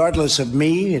president, regardless of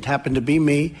me. It happened to be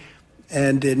me.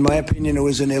 And in my opinion, it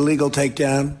was an illegal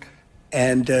takedown.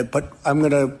 And but I'm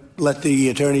going to let the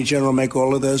Attorney General make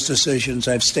all of those decisions.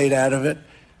 I've stayed out of it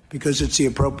because it's the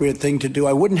appropriate thing to do.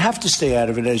 I wouldn't have to stay out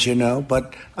of it, as you know,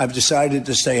 but I've decided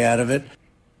to stay out of it.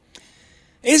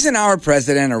 Isn't our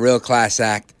president a real class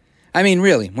act? I mean,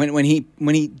 really, when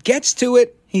he gets to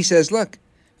it, he says, look,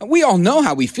 we all know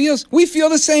how he feels. We feel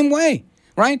the same way,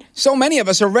 right? So many of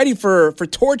us are ready for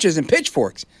torches and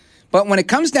pitchforks. But when it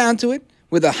comes down to it,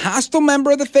 with a hostile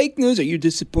member of the fake news, are you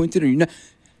disappointed or you're not?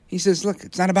 He says, look,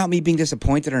 it's not about me being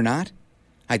disappointed or not.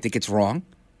 I think it's wrong.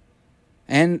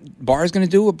 And Barr's going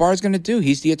to do what Barr's going to do.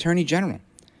 He's the Attorney General.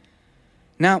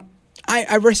 Now,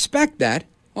 I respect that,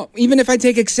 well, even if I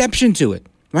take exception to it,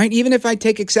 right? Even if I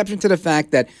take exception to the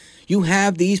fact that you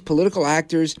have these political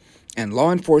actors and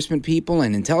law enforcement people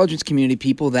and intelligence community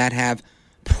people that have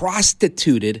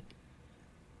prostituted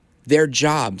their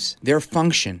jobs, their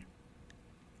function,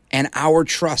 and our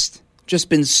trust, just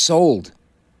been sold.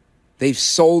 They've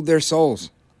sold their souls.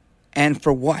 And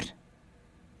for what?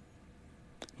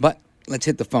 But let's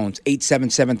hit the phones.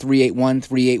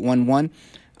 877-381-3811.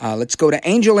 Let's go to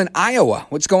Angel in Iowa.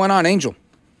 What's going on, Angel?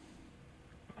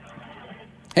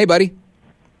 Hey, buddy.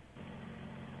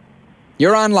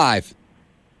 You're on live.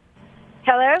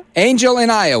 Hello? Angel in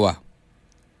Iowa.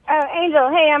 Oh, Angel.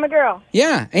 Hey, I'm a girl.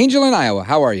 Yeah, Angel in Iowa.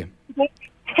 How are you?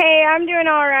 Hey, I'm doing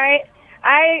all right.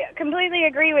 I completely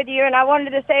agree with you, and I wanted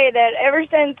to say that ever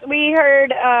since we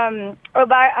heard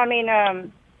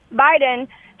Biden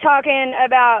talking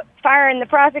about firing the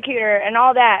prosecutor and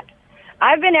all that,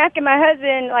 I've been asking my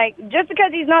husband, like, just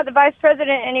because he's not the vice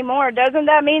president anymore, doesn't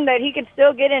that mean that he could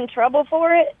still get in trouble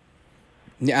for it?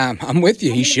 Yeah, I'm with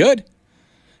you. He should.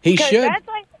 He should.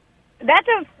 That's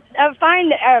a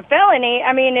fine felony.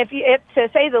 I mean, if to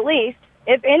say the least,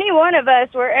 if any one of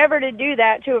us were ever to do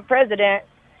that to a president,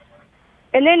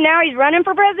 and then now he's running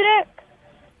for president?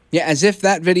 Yeah, as if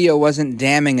that video wasn't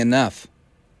damning enough.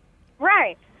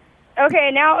 Right.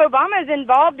 Okay, now Obama's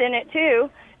involved in it, too.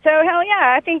 So, hell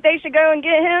yeah, I think they should go and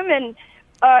get him, and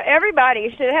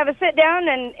everybody should have a sit-down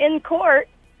and in court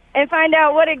and find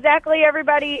out what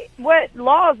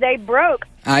laws they broke.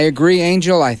 I agree,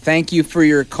 Angel. I thank you for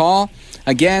your call.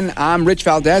 Again, I'm Rich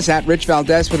Valdez, at Rich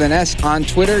Valdez with an S on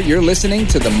Twitter. You're listening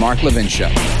to The Mark Levin Show.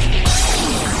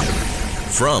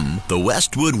 From the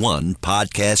Westwood One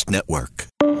Podcast Network.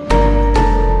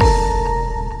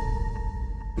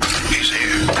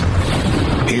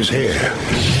 He's here.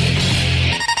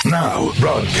 Now,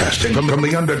 broadcasting from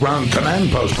the underground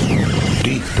command post,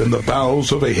 deep in the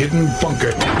bowels of a hidden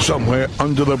bunker, somewhere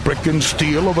under the brick and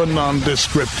steel of a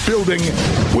nondescript building,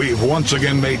 we've once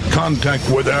again made contact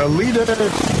with our leader,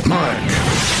 Mark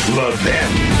Levin.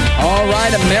 All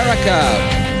right,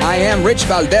 America. I am Rich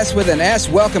Valdez with an S.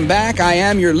 Welcome back. I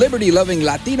am your liberty-loving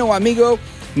Latino amigo,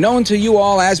 known to you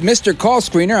all as Mr. Call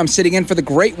Screener. I'm sitting in for the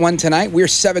great one tonight. We're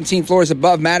 17 floors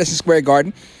above Madison Square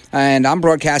Garden, and I'm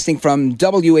broadcasting from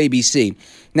WABC.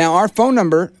 Now, our phone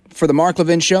number for the Mark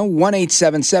Levin Show,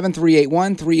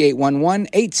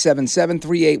 1-877-381-3811,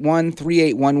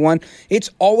 877-381-3811. It's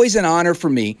always an honor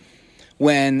for me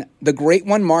when the great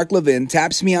one, Mark Levin,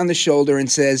 taps me on the shoulder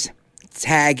and says,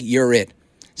 tag, you're it.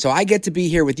 So I get to be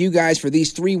here with you guys for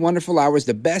these 3 wonderful hours,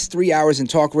 the best 3 hours in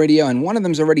talk radio, and one of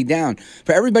them's already down.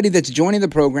 For everybody that's joining the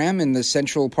program in the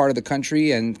central part of the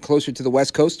country and closer to the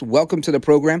West Coast, welcome to the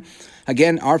program.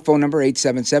 Again, our phone number,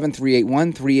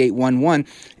 877-381-3811.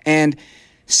 And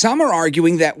some are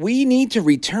arguing that we need to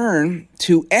return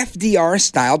to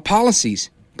FDR-styled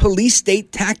policies, police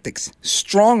state tactics,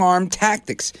 strong-arm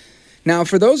tactics. Now,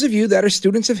 for those of you that are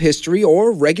students of history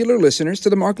or regular listeners to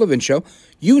the Mark Levin Show,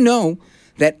 you know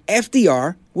that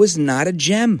FDR was not a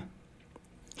gem.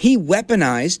 He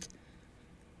weaponized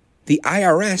the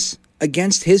IRS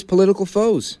against his political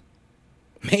foes.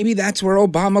 Maybe that's where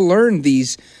Obama learned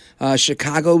these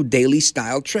Chicago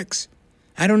Daily-style tricks.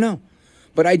 I don't know.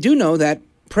 But I do know that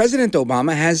President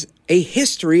Obama has a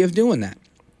history of doing that.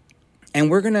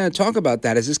 And we're going to talk about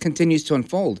that as this continues to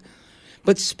unfold.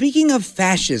 But speaking of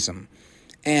fascism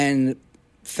and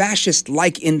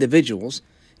fascist-like individuals,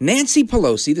 Nancy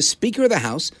Pelosi, the Speaker of the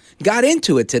House, got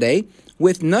into it today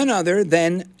with none other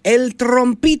than El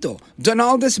Trompito,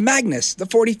 Donaldus Magnus, the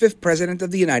 45th President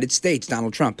of the United States,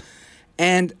 Donald Trump.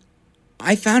 And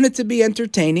I found it to be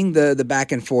entertaining, the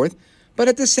back and forth, but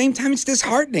at the same time, it's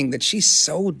disheartening that she's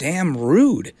so damn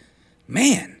rude.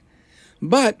 Man.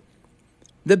 But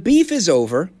the beef is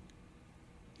over.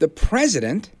 The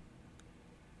president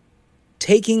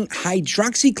taking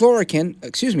hydroxychloroquine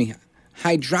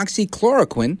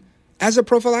as a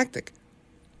prophylactic.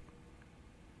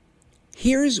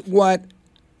 Here's what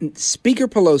Speaker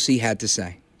Pelosi had to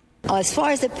say. As far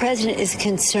as the president is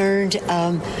concerned,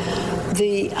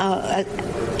 he's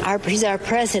our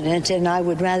president, and I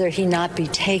would rather he not be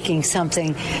taking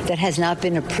something that has not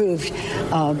been approved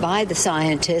by the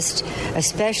scientist,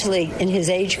 especially in his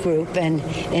age group and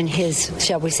in his,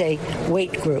 shall we say,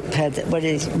 weight group, what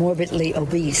is morbidly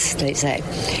obese, they say.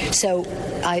 So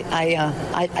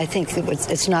I think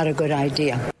it's not a good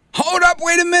idea. Hold up,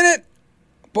 wait a minute.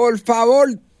 Por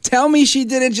favor, tell me she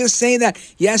didn't just say that.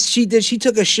 Yes, she did. She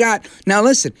took a shot. Now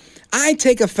listen, I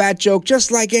take a fat joke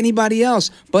just like anybody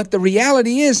else, but the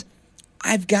reality is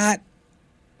I've got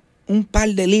un par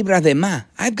de libras de más.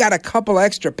 I've got a couple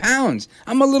extra pounds.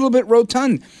 I'm a little bit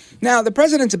rotund. Now, the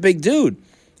president's a big dude.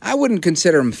 I wouldn't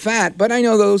consider him fat, but I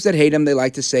know those that hate him, they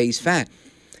like to say he's fat.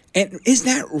 And is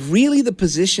that really the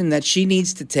position that she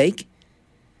needs to take?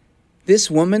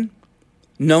 This woman,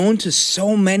 known to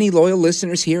so many loyal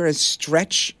listeners here as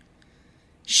Stretch,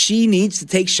 she needs to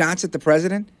take shots at the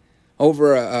president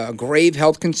over a grave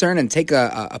health concern and take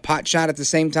a pot shot at the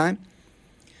same time?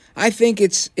 I think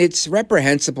it's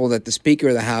reprehensible that the Speaker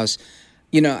of the House,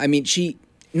 she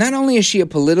not only is she a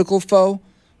political foe,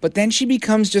 but then she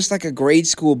becomes just like a grade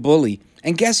school bully.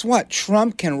 And guess what?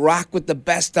 Trump can rock with the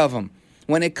best of them.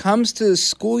 When it comes to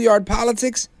schoolyard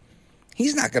politics,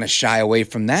 he's not going to shy away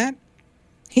from that.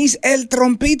 He's El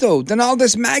Trompito,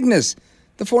 Donaldus Magnus,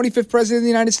 the 45th President of the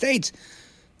United States.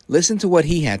 Listen to what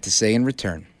he had to say in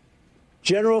return.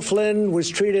 General Flynn was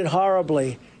treated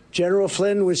horribly. General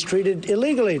Flynn was treated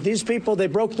illegally. These people, they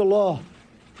broke the law.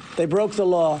 They broke the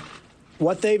law.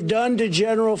 What they've done to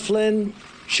General Flynn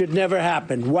should never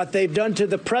happen. What they've done to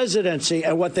the presidency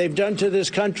and what they've done to this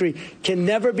country can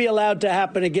never be allowed to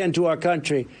happen again to our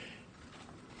country.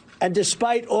 And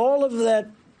despite all of that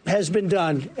has been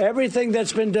done, everything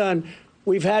that's been done,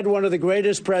 we've had one of the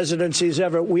greatest presidencies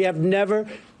ever. We have never,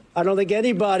 I don't think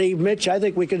anybody, Mitch, I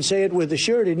think we can say it with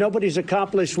surety, nobody's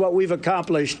accomplished what we've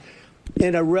accomplished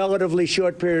in a relatively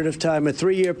short period of time, a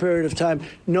 3-year period of time.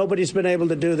 Nobody's been able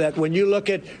to do that. When you look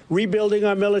at rebuilding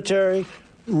our military,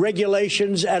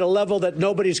 regulations at a level that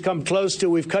nobody's come close to,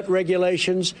 we've cut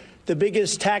regulations, the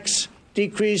biggest tax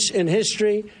decrease in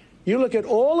history. You look at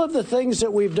all of the things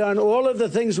that we've done, all of the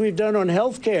things we've done on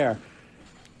health care,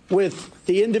 with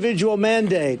the individual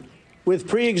mandate, with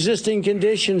pre-existing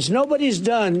conditions. Nobody's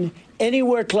done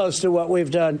anywhere close to what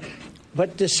we've done.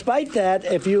 But despite that,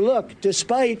 if you look,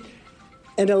 despite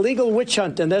an illegal witch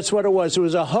hunt, and that's what it was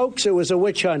a hoax, it was a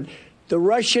witch hunt. The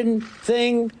Russian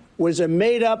thing was a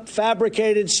made-up,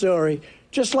 fabricated story.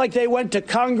 Just like they went to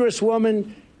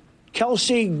Congresswoman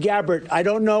Kelsey Gabbard. I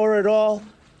don't know her at all.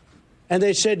 And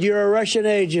they said, you're a Russian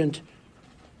agent.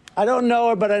 I don't know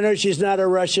her, but I know she's not a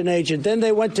Russian agent. Then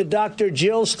they went to Dr.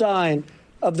 Jill Stein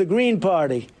of the Green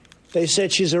Party. They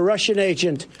said she's a Russian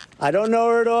agent. I don't know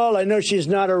her at all. I know she's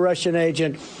not a Russian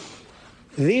agent.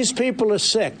 These people are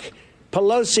sick.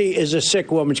 Pelosi is a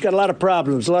sick woman. She's got a lot of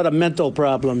problems, a lot of mental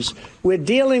problems. We're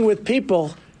dealing with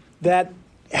people that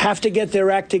have to get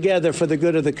their act together for the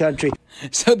good of the country.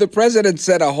 So the president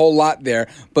said a whole lot there,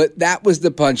 but that was the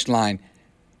punchline.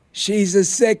 She's a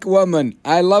sick woman.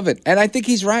 I love it. And I think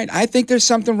he's right. I think there's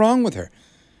something wrong with her.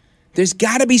 There's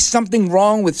got to be something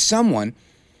wrong with someone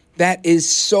that is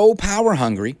so power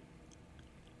hungry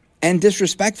and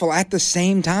disrespectful at the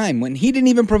same time when he didn't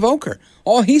even provoke her.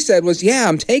 All he said was, yeah,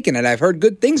 I'm taking it. I've heard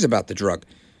good things about the drug.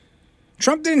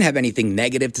 Trump didn't have anything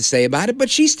negative to say about it, but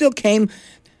she still came.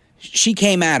 She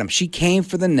came at him. She came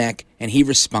for the neck, and he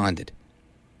responded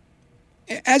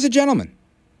as a gentleman.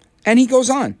 And he goes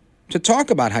on to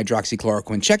talk about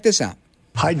hydroxychloroquine. Check this out.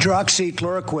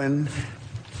 Hydroxychloroquine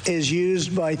is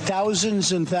used by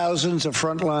thousands and thousands of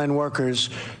frontline workers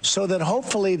so that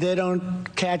hopefully they don't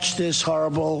catch this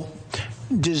horrible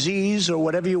disease or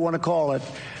whatever you want to call it.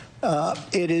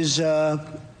 It is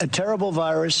a terrible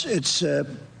virus. It's a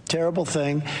terrible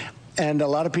thing. And a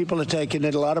lot of people are taking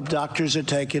it. A lot of doctors are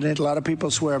taking it. A lot of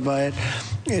people swear by it.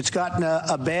 It's gotten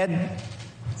a bad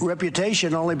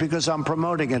reputation only because I'm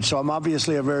promoting it. So I'm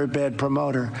obviously a very bad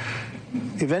promoter.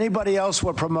 If anybody else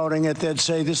were promoting it, they'd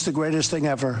say this is the greatest thing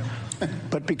ever,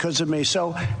 but because of me.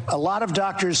 So a lot of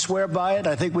doctors swear by it.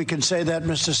 I think we can say that,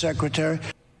 Mr. Secretary.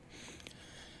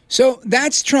 So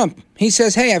that's Trump. He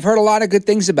says, hey, I've heard a lot of good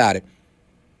things about it.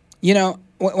 You know,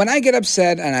 when I get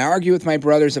upset and I argue with my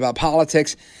brothers about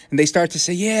politics and they start to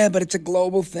say, yeah, but it's a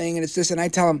global thing and it's this, and I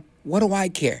tell them, what do I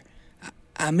care?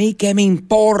 A mí que me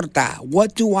importa.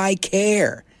 What do I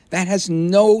care? That has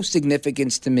no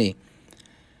significance to me.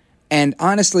 And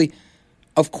honestly,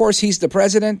 of course, he's the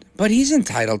president, but he's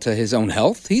entitled to his own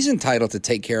health. He's entitled to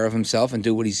take care of himself and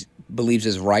do what he believes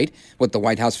is right, what the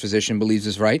White House physician believes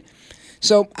is right.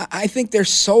 So I think they're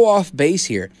so off base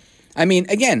here. I mean,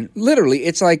 again, literally,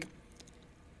 it's like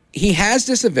he has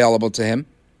this available to him.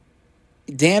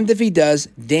 Damned if he does,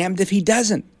 damned if he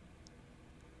doesn't.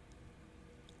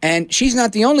 And she's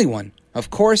not the only one. Of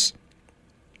course,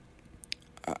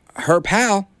 her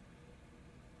pal,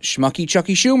 Schmucky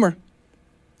Chucky Schumer.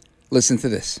 Listen to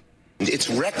this.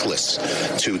 It's reckless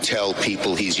to tell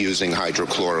people he's using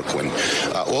hydrochloroquine.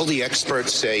 All the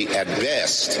experts say, at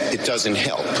best, it doesn't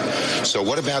help. So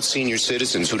what about senior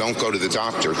citizens who don't go to the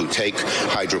doctor, who take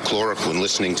hydrochloroquine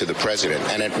listening to the president?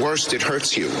 And at worst, it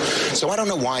hurts you. So I don't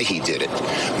know why he did it.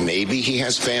 Maybe he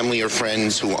has family or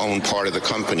friends who own part of the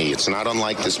company. It's not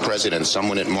unlike this president.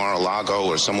 Someone at Mar-a-Lago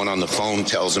or someone on the phone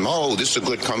tells him, oh, this is a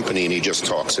good company, and he just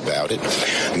talks about it.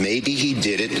 Maybe he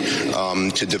did it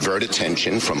to divert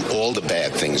attention from all the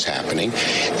bad things happening,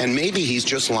 and maybe he's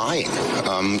just lying.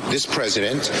 This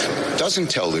president doesn't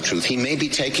tell the truth. He may be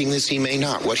taking this, he may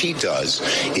not. What he does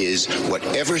is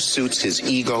whatever suits his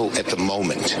ego at the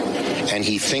moment and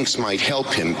he thinks might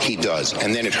help him, he does.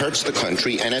 And then it hurts the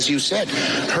country, and as you said,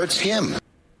 hurts him.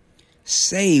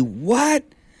 Say what?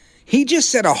 He just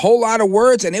said a whole lot of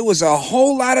words, and it was a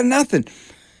whole lot of nothing.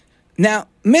 Now,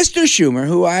 Mr. Schumer,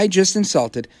 who I just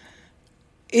insulted,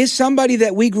 is somebody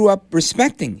that we grew up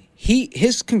respecting.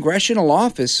 His congressional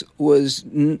office was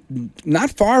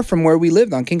not far from where we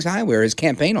lived on Kings Highway, or his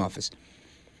campaign office.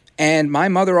 And my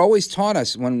mother always taught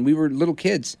us when we were little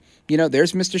kids, you know,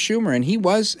 there's Mr. Schumer, and he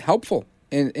was helpful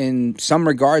in some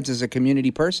regards as a community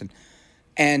person.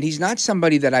 And he's not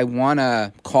somebody that I want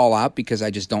to call out because I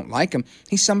just don't like him.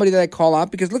 He's somebody that I call out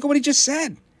because look at what he just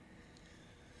said.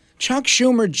 Chuck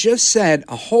Schumer just said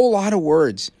a whole lot of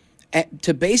words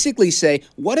to basically say,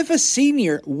 what if a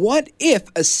senior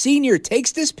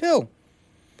takes this pill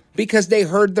because they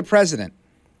heard the president?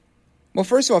 Well,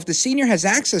 first of all, if the senior has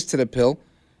access to the pill,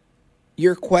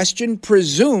 your question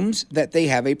presumes that they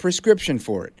have a prescription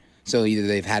for it. So either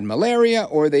they've had malaria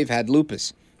or they've had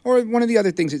lupus or one of the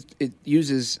other things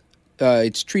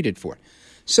it's treated for.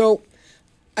 So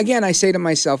again, I say to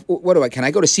myself, can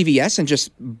I go to CVS and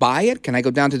just buy it? Can I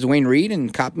go down to Duane Reade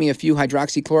and cop me a few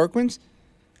hydroxychloroquines?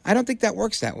 I don't think that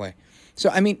works that way. So,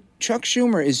 I mean, Chuck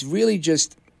Schumer is really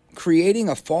just creating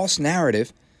a false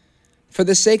narrative for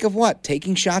the sake of what?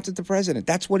 Taking shots at the president.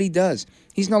 That's what he does.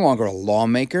 He's no longer a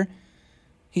lawmaker.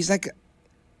 He's like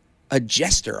a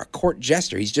jester, a court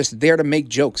jester. He's just there to make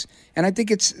jokes. And I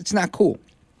think it's not cool.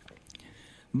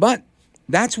 But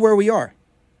that's where we are.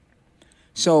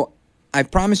 So I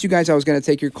promised you guys I was going to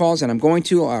take your calls, and I'm going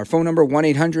to. Our phone number,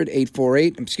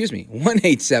 1-877-381-3811,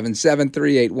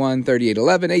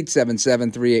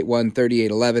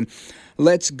 877-381-3811.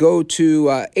 Let's go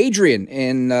to Adrian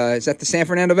is that the San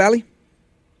Fernando Valley?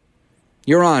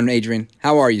 You're on, Adrian.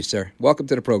 How are you, sir? Welcome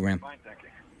to the program. Fine, thank you.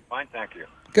 Fine, thank you.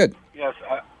 Good. Yes,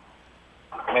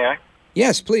 may I?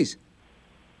 Yes, please.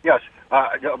 Yes,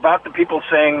 about the people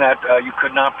saying that you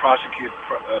could not prosecute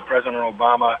President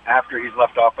Obama after he's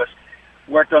left office.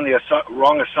 Worked on the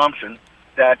wrong assumption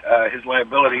that his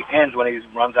liability ends when he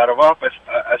runs out of office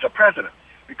as a president,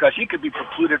 because he could be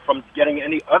precluded from getting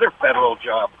any other federal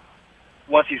job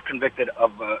once he's convicted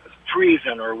of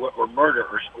treason or murder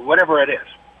or whatever it is.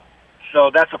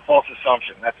 So that's a false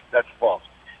assumption. That's false.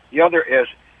 The other is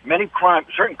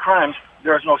certain crimes,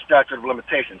 there is no statute of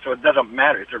limitation, so it doesn't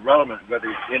matter. It's irrelevant whether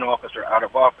he's in office or out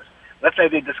of office. Let's say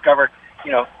they discover,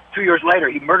 2 years later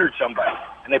he murdered somebody,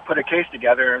 and they put a case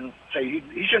together and say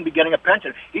he shouldn't be getting a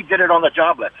pension. He did it on the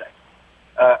job, let's say.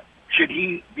 Should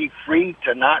he be free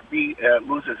to not be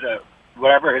lose his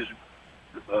whatever his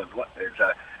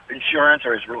insurance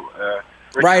or his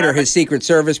right, or his Secret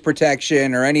Service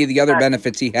protection or any of the other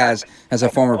benefits he has as a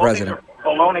former president?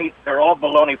 Baloney. They're all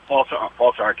baloney,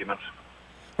 false arguments.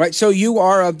 Right, so you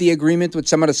are of the agreement with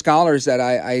some of the scholars that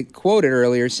I quoted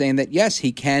earlier saying that, yes,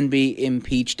 he can be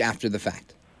impeached after the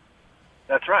fact.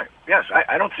 That's right. Yes,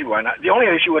 I don't see why not. The only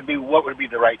issue would be what would be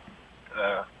the right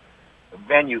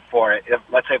venue for it.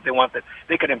 Let's say if they want that,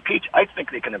 they could impeach. I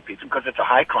think they can impeach him because it's a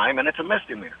high crime and it's a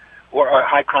misdemeanor, or a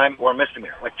high crime or a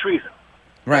misdemeanor, like treason.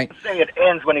 Right. Let's say it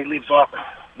ends when he leaves office.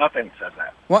 Nothing says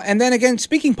that. Well, and then again,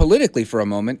 speaking politically for a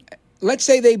moment, let's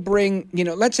say they bring,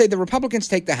 let's say the Republicans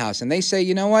take the House and they say,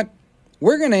 you know what,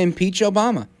 we're going to impeach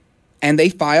Obama. And they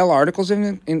file articles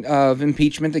of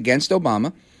impeachment against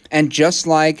Obama. And just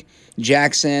like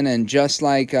Jackson and just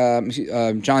like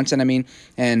Johnson,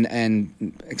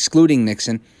 and excluding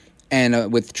Nixon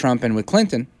and with Trump and with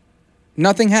Clinton,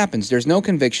 nothing happens. There's no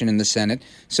conviction in the Senate.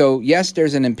 So, yes,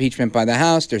 there's an impeachment by the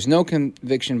House. There's no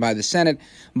conviction by the Senate.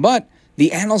 But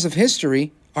the annals of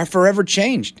history are forever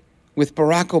changed with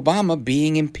Barack Obama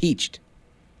being impeached.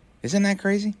 Isn't that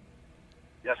crazy?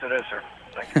 Yes, it is, sir.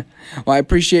 Thank you. Well, I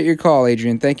appreciate your call,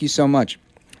 Adrian. Thank you so much.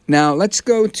 Now, let's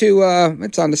go to,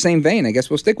 it's on the same vein. I guess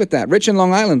we'll stick with that. Rich in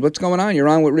Long Island, what's going on? You're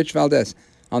on with Rich Valdez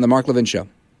on the Mark Levin Show.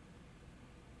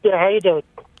 Yeah, how you doing?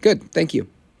 Good, thank you.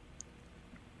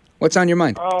 What's on your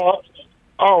mind? I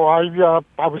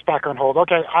was back on hold.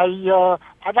 Okay,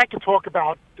 I'd like to talk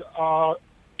about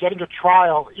getting a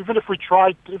trial, even if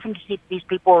these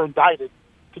people are indicted.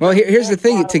 Well, here's the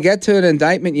thing. To get to an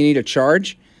indictment, you need a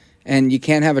charge, and you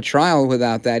can't have a trial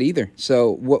without that either.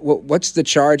 So what's the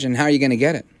charge, and how are you going to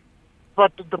get it?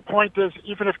 But the point is,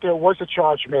 even if there was a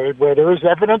charge made where there is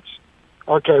evidence,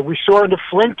 okay, we saw in the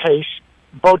Flynn case,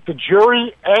 both the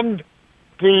jury and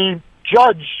the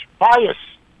judge bias.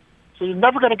 So you're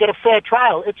never going to get a fair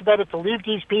trial. It's better to leave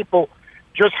these people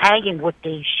just hanging with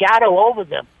the shadow over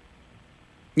them.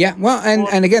 Yeah, well,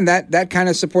 and again, that kind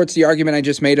of supports the argument I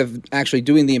just made of actually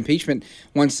doing the impeachment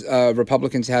once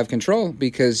Republicans have control,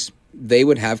 because they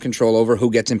would have control over who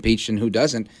gets impeached and who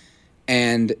doesn't.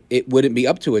 And it wouldn't be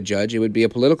up to a judge. It would be a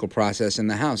political process in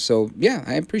the House. So, yeah,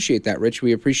 I appreciate that, Rich.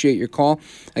 We appreciate your call.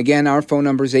 Again, our phone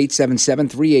number is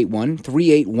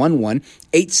 877-381-3811,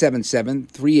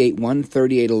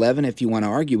 877-381-3811 if you want to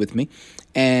argue with me.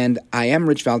 And I am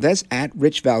Rich Valdez, at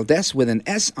Rich Valdez with an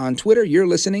S on Twitter. You're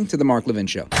listening to The Mark Levin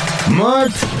Show.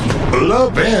 Mark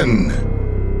Levin.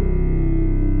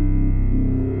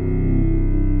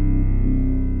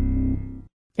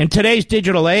 In today's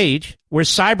digital age, where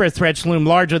cyber threats loom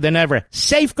larger than ever,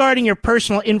 safeguarding your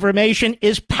personal information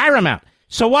is paramount.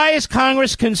 So why is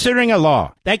Congress considering a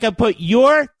law that could put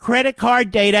your credit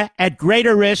card data at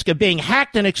greater risk of being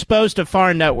hacked and exposed to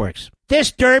foreign networks?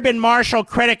 This Durbin-Marshall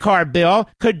credit card bill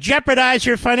could jeopardize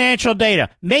your financial data,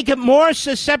 make it more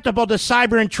susceptible to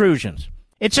cyber intrusions.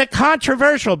 It's a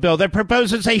controversial bill that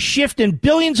proposes a shift in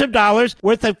billions of dollars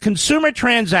worth of consumer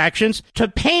transactions to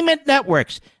payment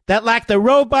networks that lack the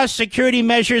robust security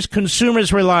measures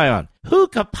consumers rely on. Who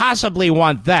could possibly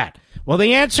want that? Well,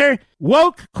 the answer?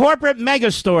 Woke corporate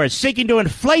megastores seeking to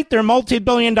inflate their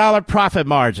multi-billion-dollar profit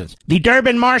margins. The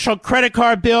Durbin-Marshall credit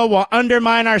card bill will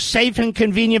undermine our safe and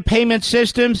convenient payment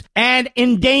systems and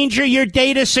endanger your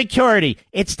data security.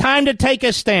 It's time to take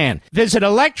a stand. Visit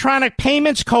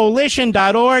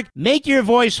electronicpaymentscoalition.org. Make your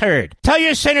voice heard. Tell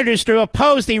your senators to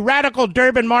oppose the radical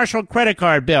Durbin-Marshall credit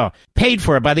card bill, paid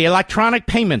for by the Electronic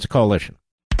Payments Coalition.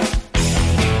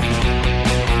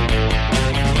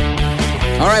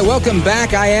 All right, welcome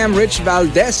back. I am Rich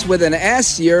Valdez with an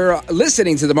S. You're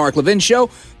listening to The Mark Levin Show.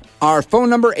 Our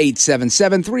phone number,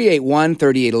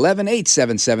 877-381-3811,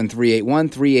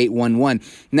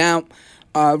 877-381-3811. Now,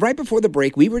 right before the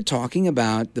break, we were talking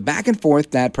about the back and forth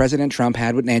that President Trump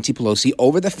had with Nancy Pelosi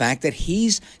over the fact that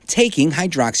he's taking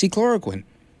hydroxychloroquine.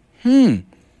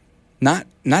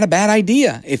 Not a bad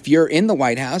idea if you're in the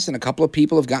White House and a couple of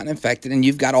people have gotten infected and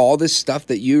you've got all this stuff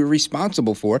that you're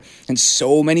responsible for and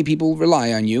so many people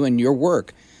rely on you and your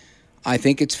work. I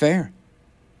think it's fair.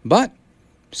 But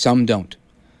some don't.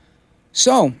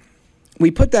 So we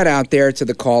put that out there to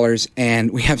the callers and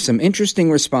we have some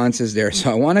interesting responses there. So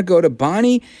I want to go to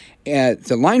Bonnie,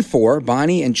 to line 4,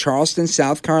 Bonnie in Charleston,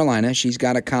 South Carolina. She's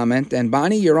got a comment. And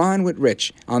Bonnie, you're on with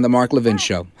Rich on the Mark Levin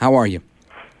Show. How are you?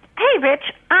 Hey, Rich.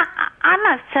 I'm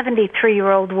a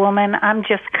 73-year-old woman. I'm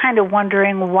just kind of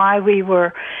wondering why we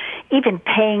were even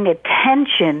paying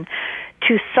attention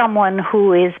to someone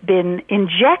who has been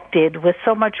injected with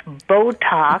so much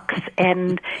Botox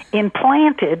and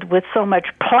implanted with so much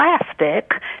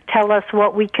plastic, tell us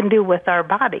what we can do with our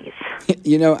bodies.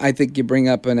 You know, I think you bring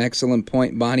up an excellent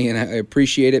point, Bonnie, and I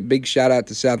appreciate it. Big shout out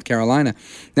to South Carolina.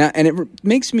 Now, and it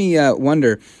makes me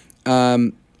wonder,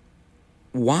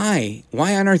 why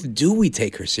on earth do we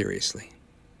take her seriously?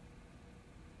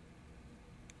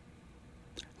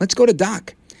 Let's go to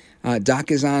Doc. Doc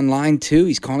is on line 2.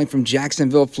 He's calling from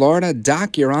Jacksonville, Florida.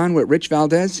 Doc, you're on with Rich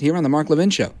Valdez here on the Mark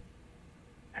Levin Show.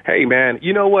 Hey, man,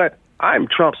 you know what? I'm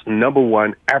Trump's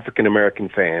 #1 African-American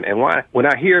fan. And when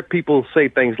I hear people say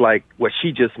things like what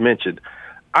she just mentioned,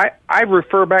 I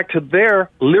refer back to their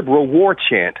liberal war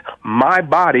chant, my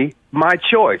body, my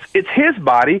choice. It's his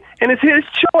body, and it's his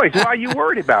choice. Why are you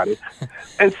worried about it?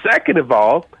 And second of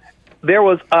all, there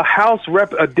was a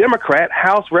Democrat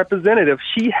House representative.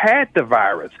 She had the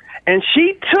virus, and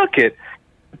she took it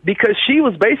because she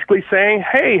was basically saying,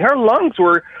 hey, her lungs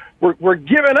were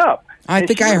giving up. I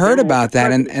think I heard about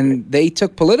that, and they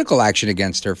took political action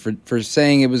against her for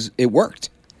saying it worked.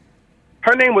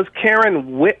 Her name was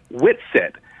Karen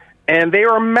Whitsett, and they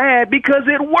were mad because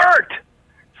it worked.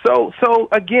 So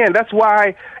again, that's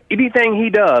why anything he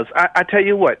does, I tell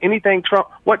you what,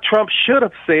 what Trump should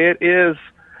have said is,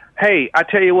 hey, I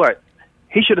tell you what,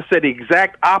 he should have said the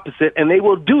exact opposite, and they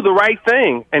will do the right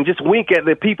thing and just wink at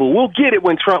the people. We'll get it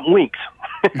when Trump winks.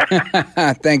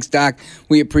 Thanks, Doc.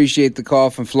 We appreciate the call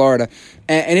from Florida.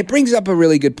 And it brings up a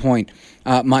really good point,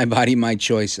 my body, my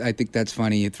choice. I think that's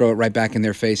funny. You throw it right back in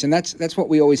their face, and that's what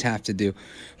we always have to do.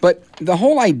 But the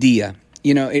whole idea,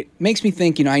 it makes me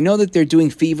think, I know that they're doing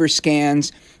fever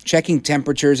scans, checking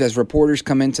temperatures as reporters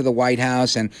come into the White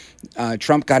House, and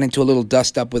Trump got into a little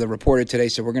dust-up with a reporter today,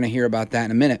 so we're going to hear about that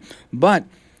in a minute. But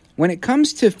when it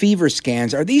comes to fever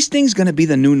scans, are these things going to be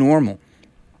the new normal?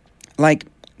 Like,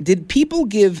 did people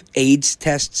give AIDS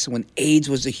tests when AIDS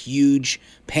was a huge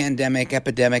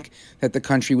epidemic that the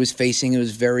country was facing? It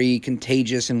was very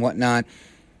contagious and whatnot.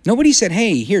 Nobody said,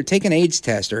 hey, here, take an AIDS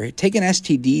test or take an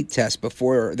STD test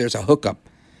before there's a hookup.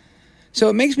 So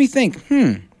it makes me think,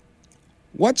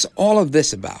 what's all of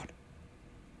this about?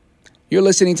 You're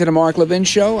listening to The Mark Levin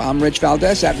Show. I'm Rich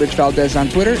Valdez, at Rich Valdez on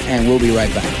Twitter, and we'll be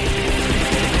right back.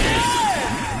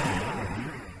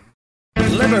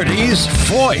 Liberty's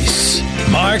voice,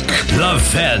 Mark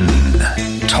Levin.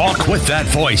 Talk with that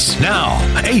voice now.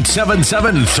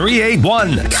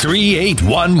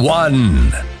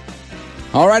 877-381-3811.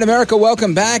 All right, America,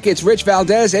 welcome back. It's Rich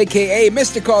Valdez, a.k.a.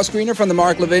 Mr. Call Screener from The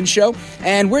Mark Levin Show.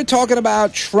 And we're talking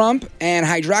about Trump and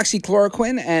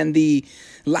hydroxychloroquine and the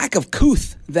lack of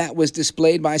couth that was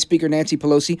displayed by Speaker Nancy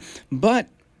Pelosi. But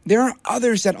there are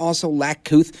others that also lack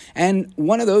couth, and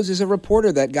one of those is a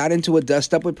reporter that got into a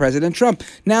dust-up with President Trump.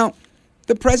 Now,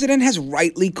 the president has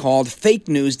rightly called fake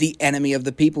news the enemy of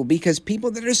the people because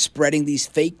people that are spreading these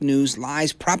fake news,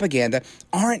 lies, propaganda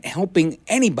aren't helping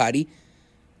anybody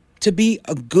to be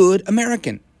a good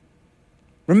American.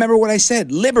 Remember what I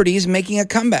said, liberty is making a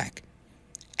comeback,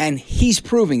 and he's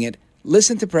proving it.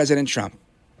 Listen to President Trump.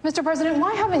 Mr. President,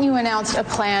 why haven't you announced a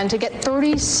plan to get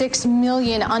 36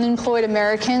 million unemployed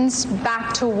Americans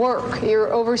back to work?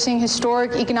 You're overseeing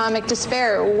historic economic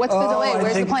despair. What's the delay?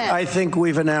 Where's the plan? I think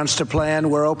we've announced a plan.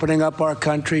 We're opening up our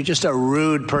country. Just a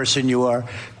rude person you are.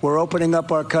 We're opening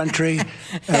up our country.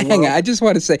 Hang on. I just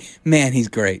want to say, man, he's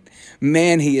great.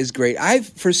 Man, he is great.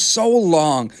 For so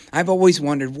long, I've always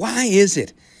wondered, why is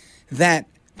it that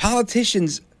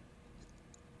politicians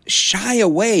shy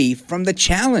away from the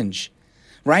challenge?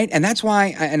 Right? And that's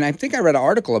why, and I think I read an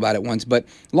article about it once, but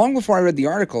long before I read the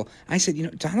article, I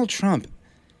said, Donald Trump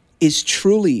is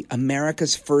truly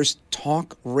America's first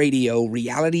talk radio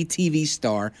reality TV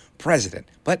star president.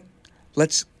 But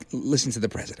let's listen to the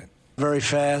president. Very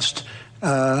fast.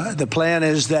 The plan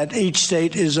is that each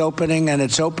state is opening, and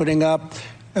it's opening up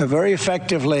very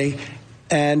effectively.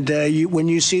 And when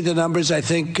you see the numbers, I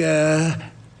think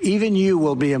even you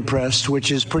will be impressed,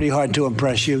 which is pretty hard to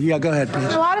impress you. Yeah, go ahead,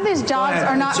 please. A lot of these jobs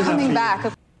are not coming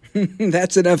back.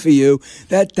 That's enough for you.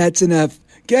 That's enough.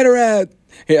 Get her out.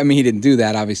 I mean, he didn't do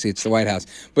that. Obviously, it's the White House.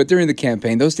 But during the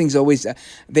campaign, those things always,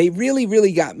 they really,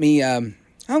 really got me, I'm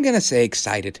going to say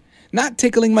excited. Not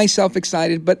tickling myself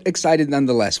excited, but excited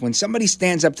nonetheless. When somebody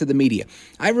stands up to the media.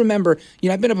 I remember,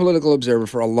 I've been a political observer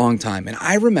for a long time, and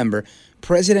I remember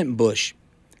President Bush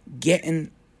getting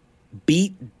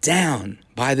beat down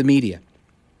by the media.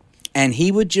 And he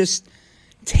would just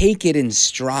take it in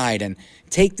stride and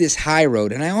take this high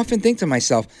road. And I often think to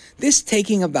myself, this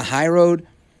taking of the high road,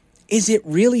 is it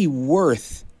really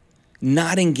worth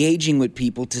not engaging with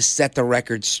people to set the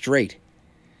record straight.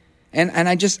 And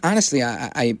I just, honestly,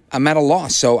 I'm at a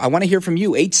loss. So I want to hear from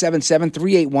you,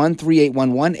 877-381-3811,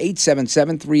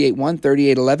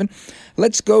 877-381-3811.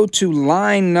 Let's go to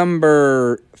line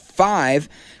number 5,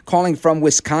 calling from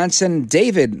Wisconsin.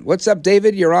 David, what's up,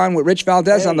 David? You're on with Rich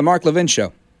Valdez on the Mark Levin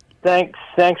Show. Thanks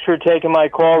for taking my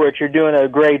call, Rich. You're doing a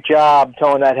great job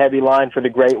towing that heavy line for the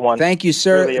great one. Thank you,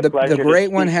 sir. Really the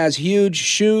great one has huge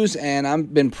shoes, and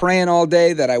I've been praying all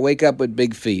day that I wake up with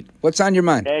big feet. What's on your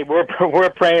mind? Hey, we're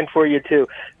praying for you too.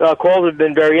 Calls have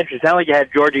been very interesting. Sound like you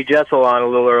had Georgie Jessel on a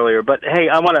little earlier, but hey,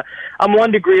 I'm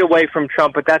 1 degree away from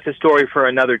Trump, but that's a story for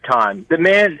another time. The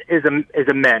man is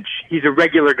a mensch. He's a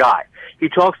regular guy. He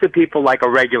talks to people like a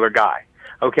regular guy.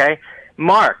 Okay,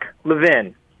 Mark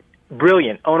Levin.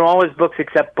 Brilliant. Own all his books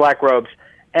except Black Robes.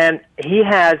 And he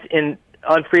has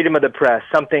on Freedom of the Press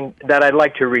something that I'd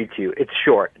like to read to you. It's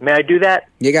short. May I do that?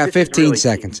 You got 15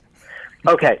 seconds.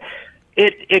 Okay.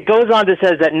 It goes on to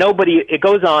says that it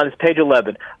goes on, it's page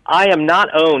 11. I am not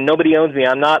owned. Nobody owns me.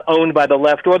 I'm not owned by the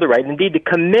left or the right. Indeed, the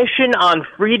Commission on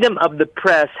Freedom of the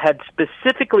Press had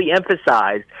specifically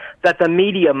emphasized that the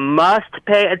media must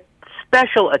pay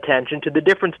special attention to the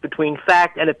difference between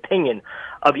fact and opinion.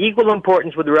 Of equal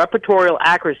importance with repertorial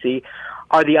accuracy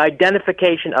are the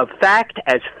identification of fact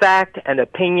as fact and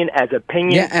opinion as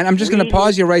opinion. Yeah, and I'm just going to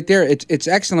pause you right there. It's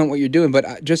excellent what you're doing,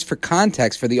 but just for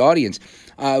context for the audience,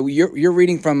 you're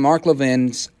reading from Mark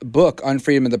Levin's book on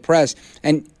Freedom of the Press,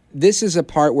 and this is a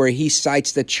part where he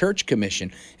cites the Church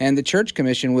Commission, and the Church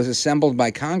Commission was assembled by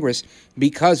Congress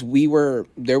because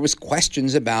there was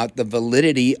questions about the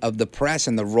validity of the press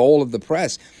and the role of the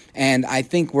press. And I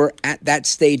think we're at that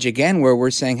stage again where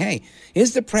we're saying, hey,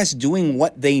 is the press doing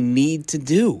what they need to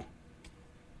do?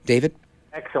 David?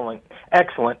 Excellent.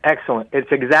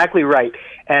 It's exactly right.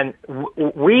 And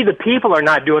we, the people, are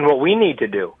not doing what we need to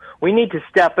do. We need to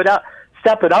step it up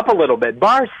a little bit.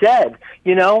 Barr said,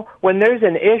 when there's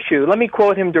an issue, let me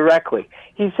quote him directly.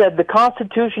 He said, the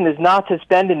Constitution is not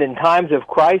suspended in times of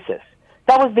crisis.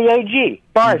 That was the AG.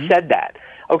 Barr said that.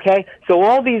 Okay? So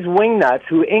all these wingnuts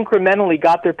who incrementally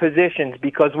got their positions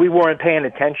because we weren't paying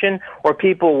attention or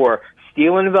people were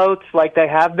stealing votes like they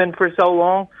have been for so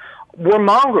long were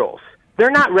mongrels.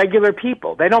 They're not regular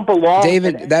people. They don't belong.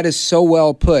 David, that is so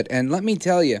well put. And let me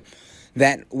tell you,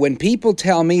 that when people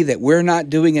tell me that we're not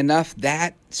doing enough,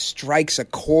 that strikes a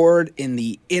chord in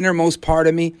the innermost part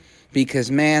of me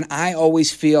because, man, I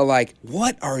always feel like,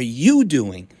 what are you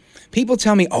doing? People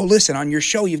tell me, oh, listen, on your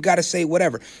show, you've got to say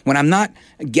whatever. When I'm not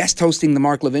guest hosting the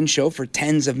Mark Levin Show for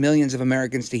tens of millions of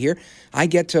Americans to hear, I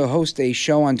get to host a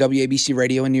show on WABC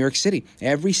Radio in New York City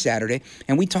every Saturday,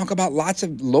 and we talk about lots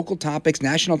of local topics,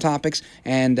 national topics,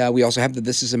 and we also have the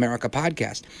This Is America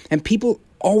podcast. And people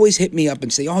always hit me up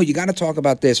and say, oh, you got to talk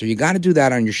about this or you got to do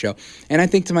that on your show. And I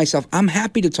think to myself, I'm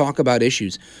happy to talk about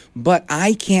issues, but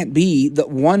I can't be the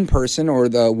one person or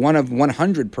the one of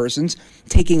 100 persons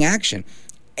taking action.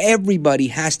 Everybody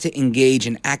has to engage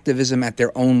in activism at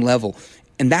their own level.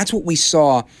 And that's what we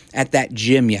saw at that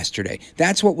gym yesterday.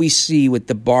 That's what we see with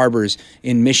the barbers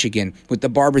in Michigan, with the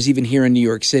barbers even here in New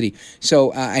York City.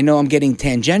 So I know I'm getting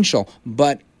tangential,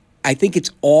 but I think it's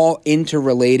all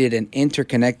interrelated and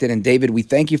interconnected. And David, we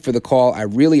thank you for the call. I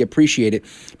really appreciate it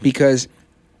because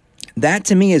that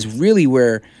to me is really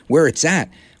where it's at.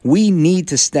 We need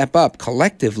to step up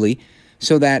collectively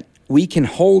so that we can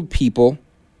hold people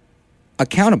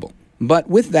accountable. But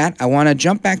with that, I want to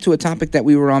jump back to a topic that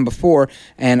we were on before,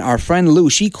 and our friend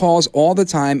Lou, she calls all the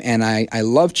time, and I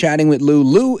love chatting with Lou.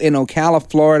 Lou in Ocala,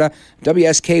 Florida,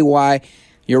 WSKY.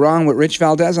 You're on with Rich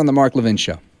Valdez on the Mark Levin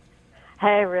Show.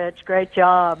 Hey, Rich, great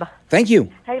job. Thank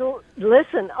you. Hey,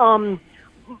 listen,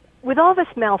 with all this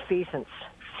malfeasance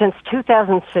since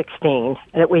 2016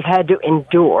 that we've had to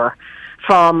endure,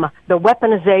 from the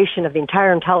weaponization of the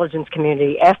entire intelligence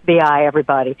community, FBI,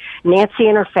 everybody, Nancy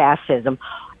and her fascism,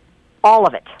 all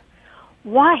of it.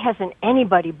 Why hasn't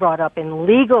anybody brought up in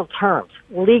legal terms,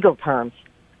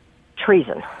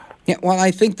 treason? Yeah, well, I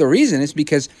think the reason is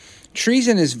because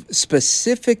treason is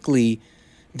specifically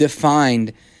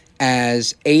defined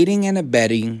as aiding and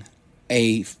abetting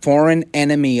a foreign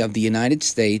enemy of the United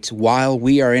States while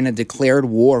we are in a declared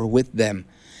war with them.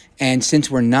 And since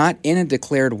we're not in a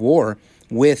declared war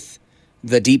with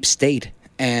the deep state,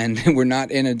 and we're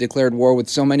not in a declared war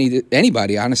with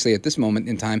anybody, honestly, at this moment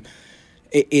in time,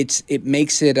 it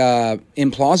makes it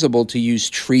implausible to use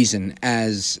treason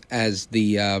as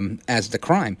the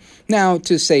crime. Now,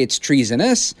 to say it's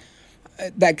treasonous,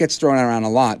 that gets thrown around a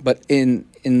lot, but in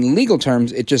legal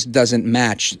terms, it just doesn't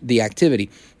match the activity.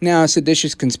 Now,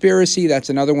 seditious conspiracy, that's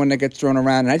another one that gets thrown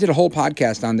around, and I did a whole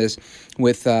podcast on this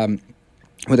with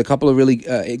with a couple of really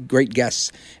great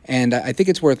guests. And I think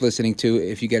it's worth listening to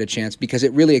if you get a chance, because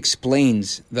it really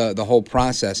explains the whole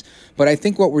process. But I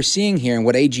think what we're seeing here, and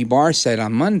what A.G. Barr said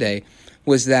on Monday,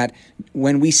 was that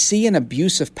when we see an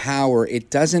abuse of power,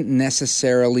 it doesn't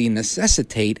necessarily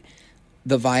necessitate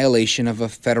the violation of a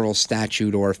federal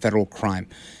statute or a federal crime.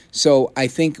 So I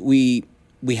think we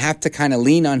have to kind of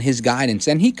lean on his guidance,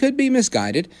 and he could be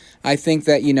misguided. I think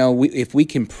that, if we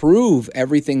can prove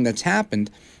everything that's happened,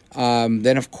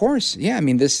 then of course, yeah. I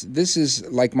mean, this is,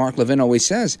 like Mark Levin always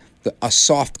says, a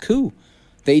soft coup.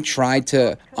 They tried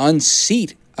to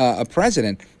unseat a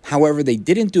president. However, they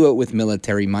didn't do it with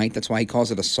military might. That's why he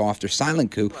calls it a soft or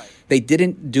silent coup. Right. They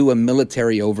didn't do a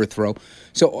military overthrow.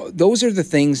 So those are the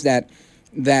things that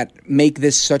make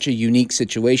this such a unique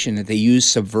situation, that they use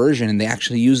subversion and they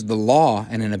actually use the law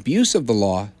and an abuse of the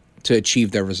law to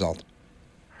achieve their result.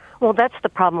 Well, that's the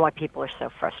problem why people are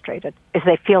so frustrated, is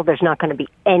they feel there's not going to be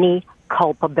any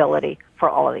culpability for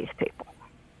all of these people.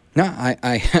 No,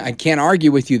 I can't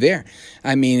argue with you there.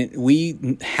 I mean,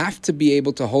 we have to be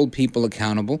able to hold people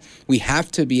accountable. We have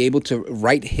to be able to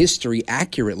write history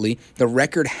accurately. The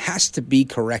record has to be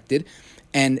corrected.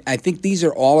 And I think these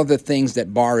are all of the things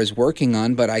that Barr is working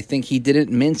on, but I think he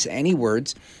didn't mince any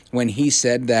words when he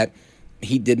said that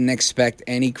he didn't expect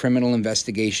any criminal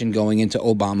investigation going into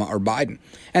Obama or Biden.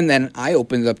 And then I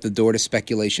opened up the door to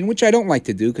speculation, which I don't like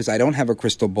to do because I don't have a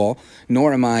crystal ball,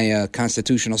 nor am I a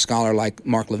constitutional scholar like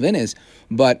Mark Levin is.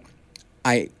 But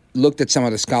I looked at some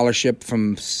of the scholarship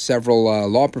from several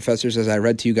law professors, as I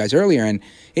read to you guys earlier, and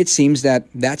it seems that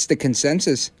that's the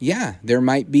consensus. Yeah, there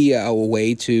might be a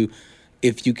way to,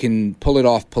 if you can pull it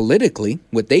off politically.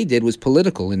 What they did was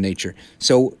political in nature.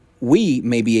 So we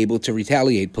may be able to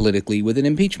retaliate politically with an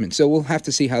impeachment. So we'll have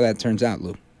to see how that turns out,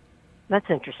 Lou. That's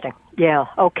interesting. Yeah,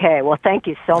 okay. Well, thank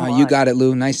you so much. You got it,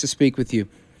 Lou. Nice to speak with you.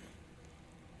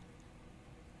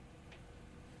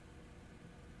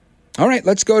 All right,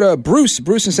 let's go to Bruce.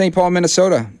 Bruce in St. Paul,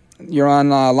 Minnesota. You're on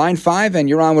line 5, and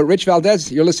you're on with Rich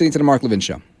Valdez. You're listening to The Mark Levin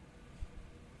Show.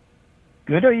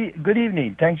 Good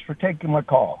evening. Thanks for taking my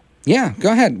call. Yeah,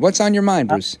 go ahead. What's on your mind,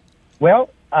 Bruce?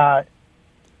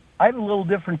 I have a little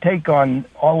different take on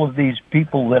all of these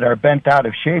people that are bent out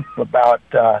of shape about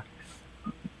the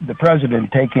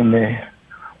president taking the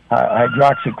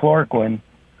hydroxychloroquine.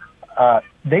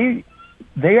 They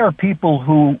are people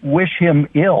who wish him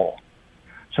ill.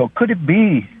 So could it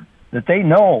be that they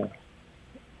know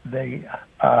this?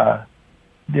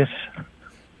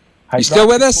 You still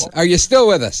with us? Are you still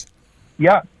with us?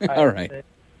 Yeah. All right.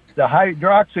 The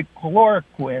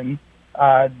hydroxychloroquine,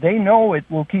 they know it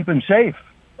will keep him safe.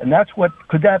 And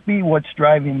could that be what's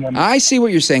driving them? I see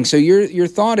what you're saying. So your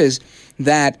thought is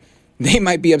that they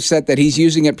might be upset that he's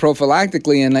using it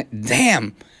prophylactically and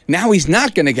damn, now he's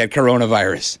not going to get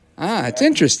coronavirus. It's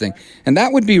interesting. And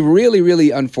that would be really, really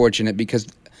unfortunate because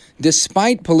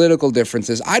despite political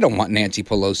differences, I don't want Nancy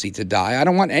Pelosi to die. I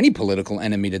don't want any political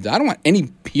enemy to die. I don't want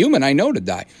any human I know to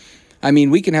die. I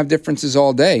mean, we can have differences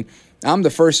all day. I'm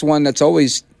the first one that's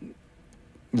always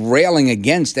railing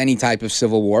against any type of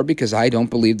civil war because I don't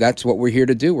believe that's what we're here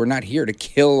to do. We're not here to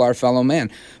kill our fellow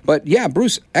man. But yeah,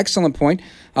 Bruce, excellent point.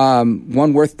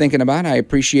 One worth thinking about. I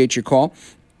appreciate your call.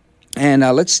 And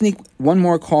let's sneak one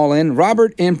more call in.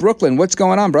 Robert in Brooklyn. What's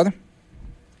going on, brother?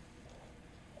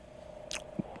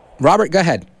 Robert, go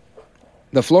ahead.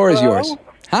 The floor is yours.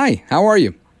 Hi, how are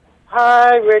you?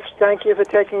 Hi, Rich. Thank you for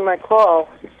taking my call.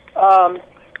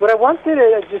 What I wanted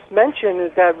to just mention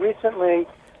is that recently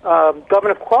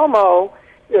Governor Cuomo,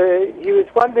 he was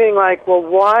wondering,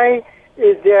 why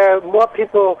is there more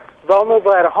people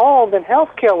vulnerable at home than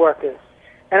healthcare workers?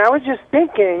 And I was just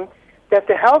thinking that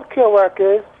the healthcare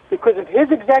workers, because of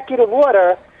his executive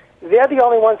order, they're the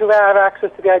only ones who have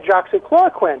access to the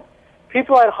hydroxychloroquine.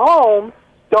 People at home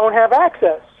don't have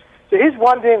access. So he's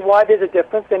wondering why there's a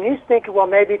difference, and he's thinking, well,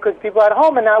 maybe because people at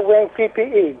home are not wearing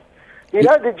PPE.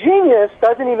 The genius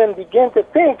doesn't even begin to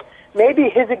think maybe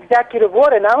his executive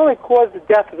order not only caused the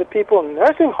death of the people in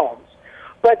nursing homes,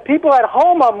 but people at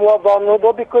home are more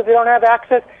vulnerable because they don't have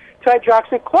access to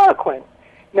hydroxychloroquine.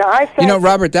 Now,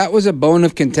 Robert, that was a bone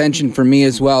of contention for me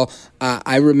as well.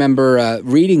 I remember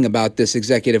reading about this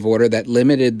executive order that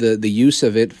limited the use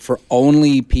of it for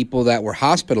only people that were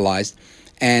hospitalized,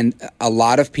 and a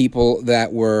lot of people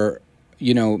that were,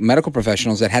 medical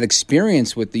professionals that had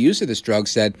experience with the use of this drug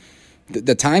said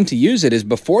the time to use it is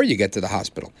before you get to the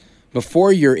hospital,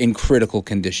 before you're in critical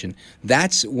condition.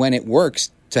 That's when it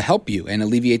works to help you and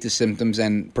alleviate the symptoms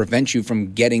and prevent you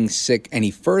from getting sick any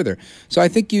further. So I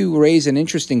think you raise an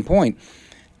interesting point.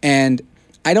 And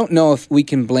I don't know if we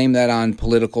can blame that on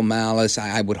political malice.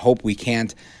 I would hope we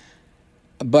can't.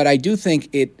 But I do think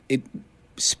it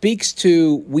speaks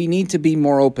to we need to be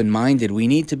more open-minded. We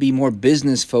need to be more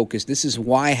business-focused. This is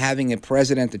why having a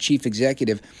president, the chief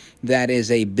executive, that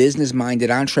is a business-minded,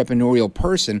 entrepreneurial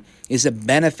person is a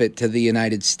benefit to the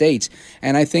United States.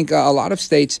 And I think a lot of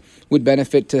states would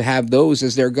benefit to have those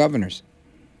as their governors.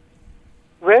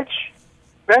 Rich?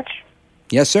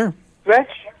 Yes, sir. Rich?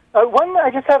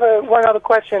 I just have one other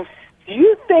question. Do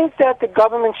you think that the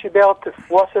government should be able to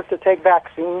force us to take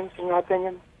vaccines, in your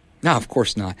opinion? No, of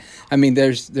course not. I mean,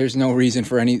 there's no reason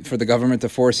for the government to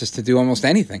force us to do almost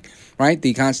anything, right?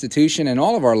 The Constitution and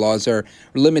all of our laws are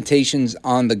limitations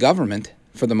on the government,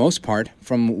 for the most part,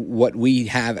 from what we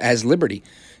have as liberty.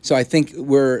 So I think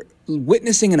we're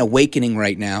witnessing an awakening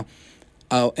right now,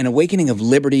 an awakening of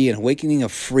liberty, an awakening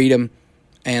of freedom.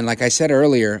 And like I said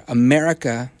earlier,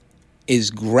 America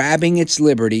is grabbing its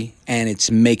liberty and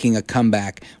it's making a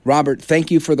comeback. Robert,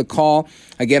 thank you for the call.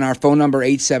 Again, our phone number,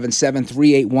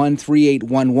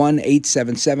 877-381-3811,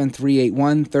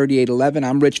 877-381-3811.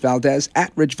 I'm Rich Valdez,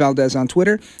 at Rich Valdez on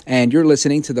Twitter, and you're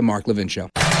listening to The Mark Levin Show.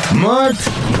 Mark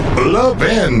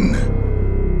Levin.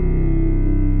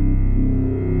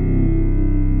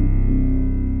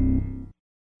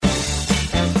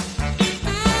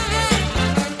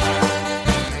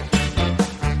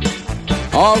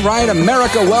 All right,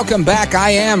 America, welcome back.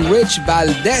 I am Rich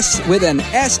Valdez with an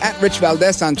S, at Rich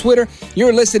Valdez on Twitter.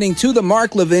 You're listening to The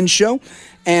Mark Levin Show.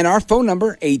 And our phone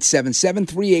number,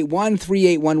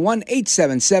 877-381-3811,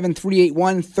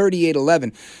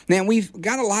 877-381-3811. Now, we've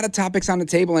got a lot of topics on the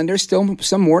table, and there's still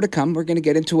some more to come. We're going to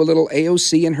get into a little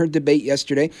AOC and her debate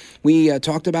yesterday. We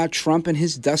talked about Trump and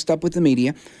his dust-up with the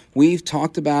media. We've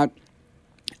talked about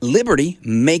liberty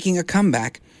making a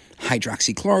comeback,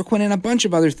 hydroxychloroquine, and a bunch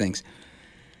of other things.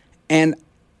 And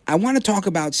I want to talk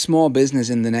about small business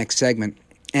in the next segment.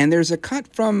 And there's a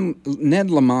cut from Ned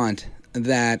Lamont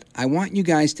that I want you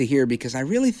guys to hear because I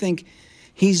really think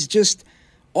he's just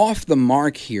off the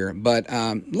mark here. But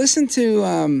listen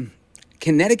to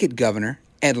Connecticut Governor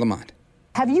Ed Lamont.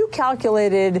 Have you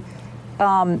calculated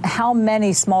how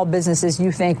many small businesses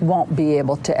you think won't be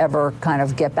able to ever kind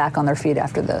of get back on their feet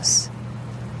after this?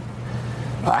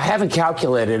 I haven't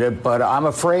calculated it, but I'm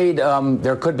afraid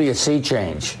there could be a sea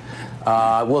change.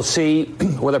 We'll see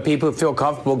whether people feel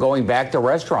comfortable going back to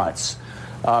restaurants.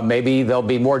 Maybe there'll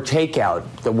be more takeout.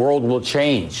 The world will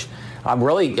change. I'm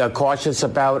really cautious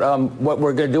about what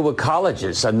we're going to do with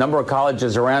colleges. A number of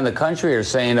colleges around the country are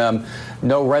saying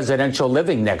no residential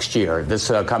living next year,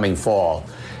 this coming fall.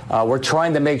 We're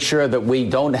trying to make sure that we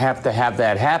don't have to have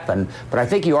that happen, but I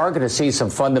think you are going to see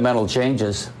some fundamental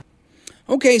changes.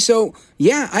 Okay, so,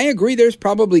 yeah, I agree there's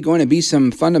probably going to be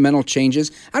some fundamental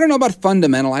changes. I don't know about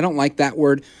fundamental. I don't like that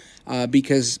word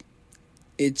because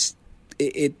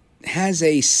it has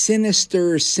a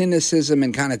sinister cynicism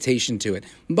and connotation to it.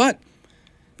 But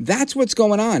that's what's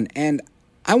going on, and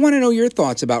I want to know your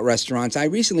thoughts about restaurants. I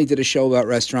recently did a show about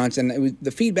restaurants, and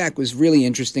the feedback was really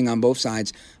interesting on both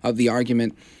sides of the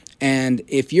argument. And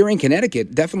if you're in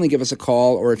Connecticut, definitely give us a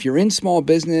call. Or if you're in small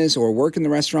business or work in the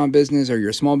restaurant business or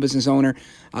you're a small business owner,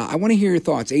 I want to hear your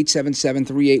thoughts,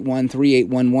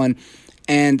 877-381-3811.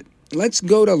 And let's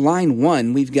go to line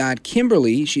one. We've got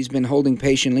Kimberly. She's been holding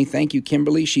patiently. Thank you,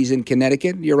 Kimberly. She's in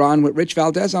Connecticut. You're on with Rich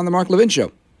Valdez on The Mark Levin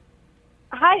Show.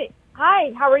 Hi.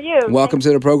 How are you? Welcome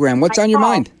to the program. What's on your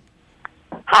mind?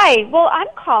 Hi. Well, I'm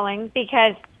calling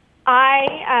because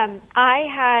I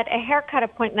had a haircut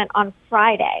appointment on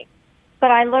Friday, but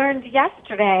I learned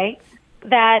yesterday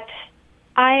that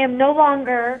I am no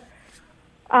longer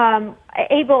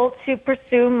able to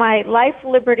pursue my life,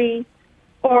 liberty,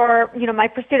 or my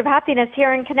pursuit of happiness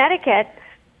here in Connecticut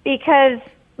because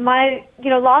my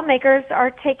lawmakers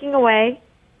are taking away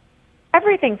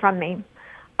everything from me.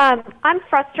 I'm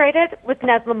frustrated with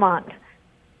Ned Lamont.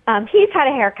 He's had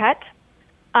a haircut.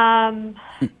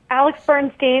 Alex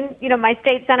Bernstein, my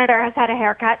state senator, has had a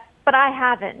haircut, but I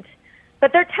haven't.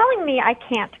 But they're telling me I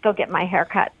can't go get my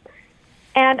haircut.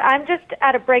 And I'm just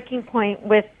at a breaking point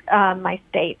with my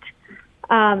state.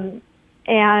 And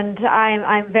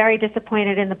I'm very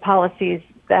disappointed in the policies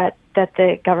that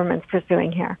the government's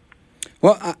pursuing here.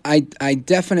 Well, I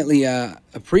definitely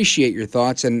appreciate your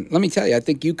thoughts. And let me tell you, I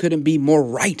think you couldn't be more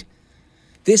right.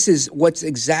 This is what's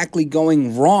exactly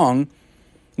going wrong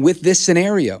with this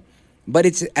scenario. But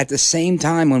it's at the same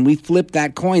time, when we flip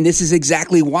that coin, this is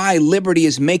exactly why liberty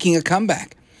is making a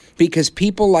comeback. Because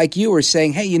people like you are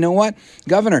saying, hey, you know what,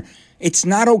 Governor, it's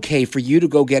not okay for you to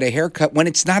go get a haircut when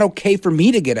it's not okay for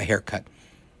me to get a haircut.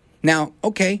 Now,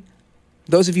 okay,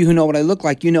 those of you who know what I look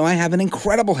like, I have an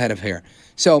incredible head of hair.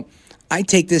 So I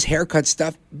take this haircut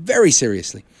stuff very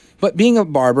seriously. But being a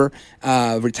barber,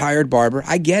 retired barber,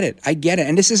 I get it.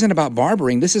 And this isn't about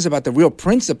barbering. This is about the real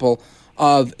principle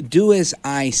of do as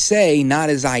I say, not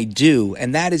as I do.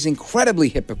 And that is incredibly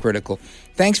hypocritical.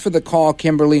 Thanks for the call,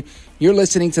 Kimberly. You're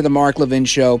listening to The Mark Levin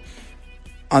Show.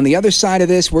 On the other side of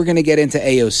this, we're going to get into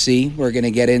AOC. We're going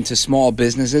to get into small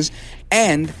businesses.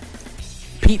 And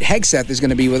Pete Hegseth is going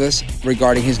to be with us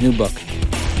regarding his new book.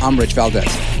 I'm Rich Valdez.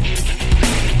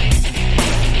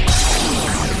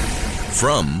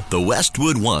 From the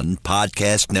Westwood One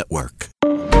Podcast Network.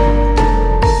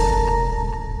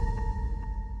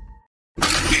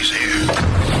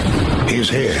 He's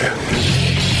here.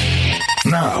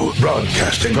 Now,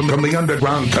 broadcasting from the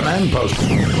underground command post,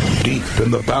 deep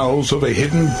in the bowels of a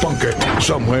hidden bunker,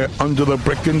 somewhere under the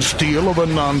brick and steel of a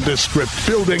nondescript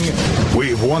building,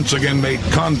 we've once again made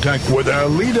contact with our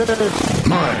leader,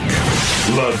 Mark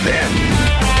Levin.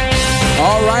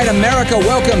 All right, America,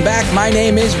 welcome back. My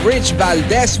name is Rich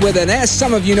Valdez with an S.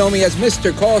 Some of you know me as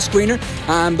Mr. Call Screener.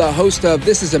 I'm the host of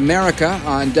This is America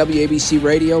on WABC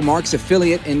Radio, Mark's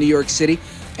affiliate in New York City.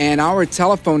 And our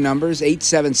telephone number is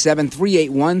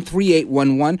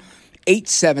 877-381-3811,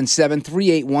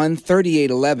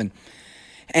 877-381-3811.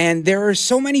 And there are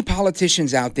so many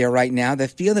politicians out there right now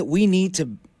that feel that we need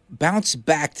to bounce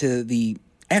back to the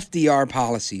FDR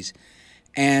policies.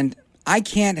 And I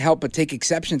can't help but take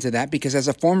exception to that because as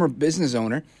a former business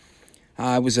owner,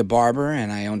 I was a barber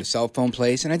and I owned a cell phone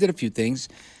place and I did a few things.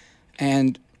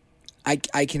 And I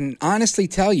can honestly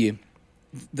tell you,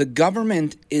 the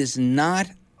government is not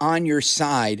on your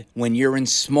side when you're in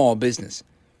small business.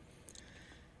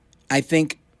 I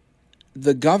think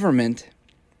the government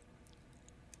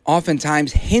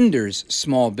oftentimes hinders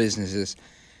small businesses.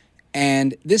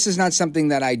 And this is not something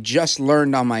that I just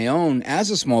learned on my own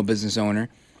as a small business owner,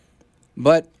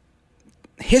 but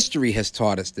history has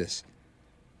taught us this,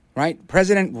 right?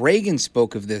 President Reagan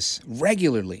spoke of this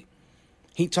regularly.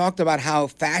 He talked about how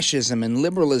fascism and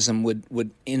liberalism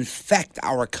would infect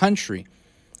our country.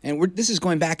 And this is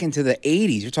going back into the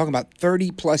 80s. You're talking about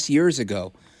 30 plus years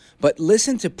ago. But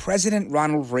listen to President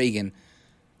Ronald Reagan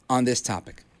on this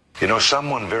topic. You know,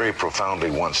 someone very profoundly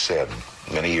once said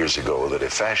many years ago that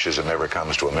if fascism ever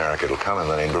comes to America, it'll come in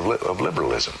the name of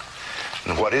liberalism.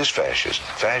 And what is fascism?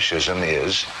 Fascism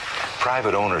is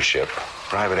private ownership,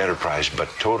 private enterprise, but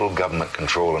total government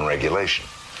control and regulation.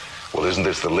 Well, isn't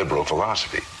this the liberal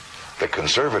philosophy? The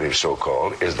conservative,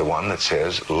 so-called, is the one that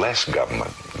says less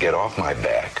government, get off my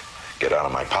back, get out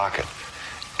of my pocket,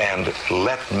 and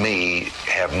let me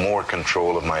have more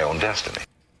control of my own destiny.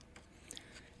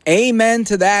 Amen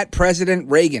to that, President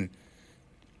Reagan.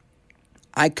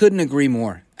 I couldn't agree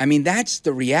more. I mean, that's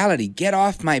the reality. Get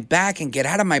off my back and get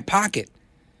out of my pocket.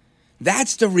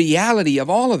 That's the reality of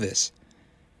all of this.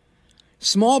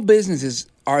 Small businesses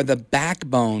are the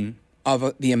backbone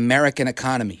of the American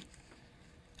economy.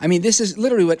 I mean, this is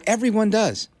literally what everyone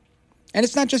does. And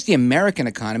it's not just the American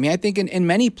economy. I think in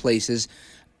many places,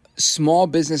 small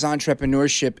business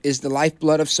entrepreneurship is the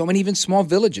lifeblood of so many even small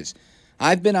villages.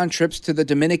 I've been on trips to the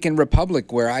Dominican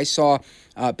Republic where I saw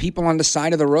people on the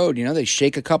side of the road. You know, they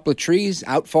shake a couple of trees,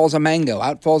 out falls a mango,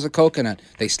 out falls a coconut.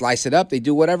 They slice it up, they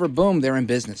do whatever, boom, they're in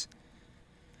business.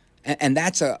 And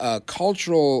that's a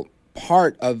cultural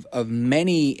part of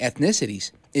many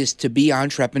ethnicities is to be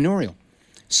entrepreneurial.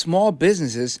 Small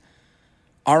businesses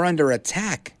are under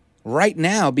attack right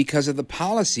now because of the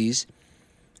policies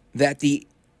that the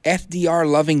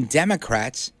FDR-loving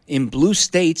Democrats in blue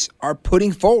states are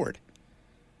putting forward.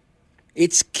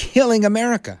 It's killing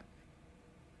America.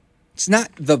 It's not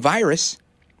the virus.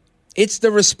 It's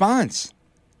the response.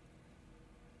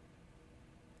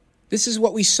 This is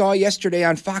what we saw yesterday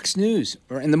on Fox News,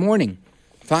 or in the morning,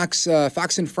 Fox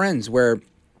and Friends, where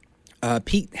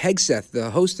Pete Hegseth,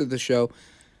 the host of the show,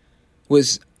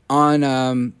 was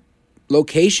on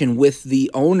location with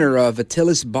the owner of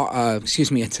Attila's Bar.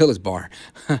 Attila's Bar.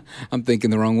 I'm thinking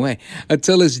the wrong way.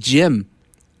 Attila's Gym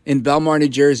in Belmar, New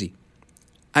Jersey.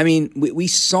 I mean, we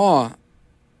saw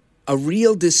a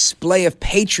real display of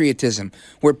patriotism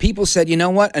where people said, you know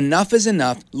what? Enough is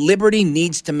enough. Liberty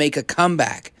needs to make a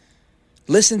comeback.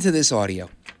 Listen to this audio.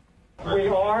 We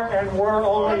are and we're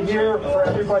only here for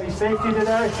everybody's safety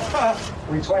today.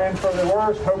 We plan for the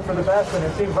worst, hope for the best, and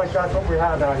it seems like that's what we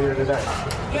have out here today.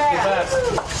 Yes.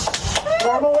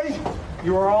 Formally,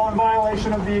 you are all in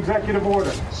violation of the executive order.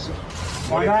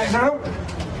 On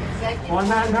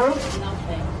that note,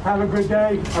 have a good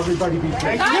day. Everybody be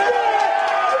safe.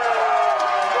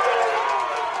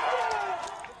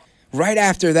 Right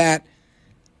after that,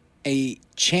 a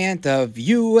chant of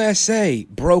USA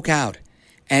broke out.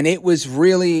 And it was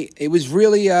really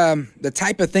the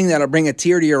type of thing that'll bring a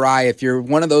tear to your eye if you're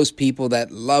one of those people that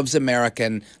loves America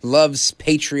and loves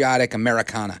patriotic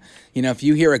Americana. You know, if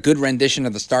you hear a good rendition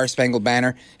of the Star Spangled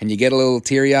Banner and you get a little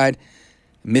teary-eyed,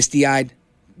 misty-eyed,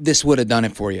 this would have done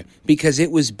it for you because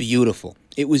it was beautiful.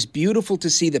 It was beautiful to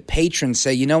see the patrons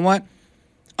say, you know what?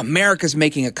 America's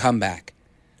making a comeback.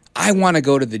 I want to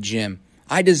go to the gym.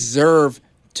 I deserve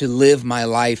to live my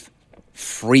life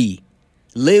free.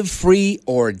 Live free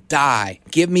or die.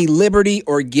 Give me liberty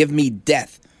or give me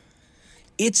death.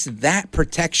 It's that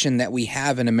protection that we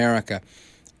have in America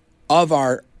of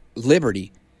our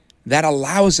liberty that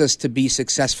allows us to be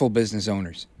successful business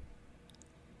owners.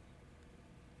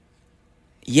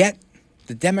 Yet,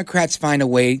 the Democrats find a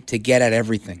way to get at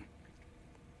everything.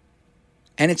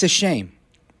 And it's a shame.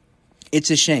 It's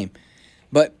a shame.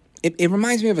 But it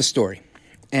reminds me of a story.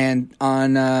 And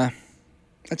on...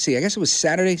 let's see, I guess it was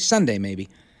Sunday maybe.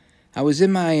 I was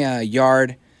in my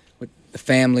yard with the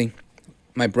family,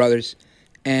 my brothers,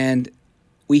 and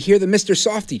we hear the Mr.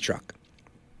 Softy truck.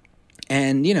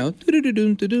 And, you know,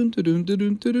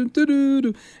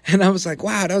 and I was like,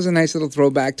 wow, that was a nice little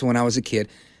throwback to when I was a kid.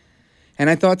 And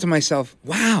I thought to myself,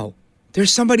 wow,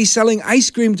 there's somebody selling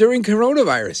ice cream during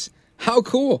coronavirus. How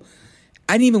cool.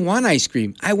 I didn't even want ice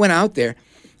cream. I went out there,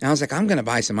 and I was like, I'm going to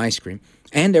buy some ice cream.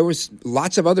 And there was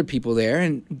lots of other people there,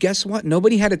 and guess what?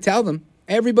 Nobody had to tell them.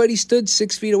 Everybody stood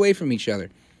 6 feet away from each other.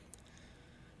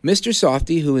 Mr.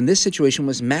 Softy, who in this situation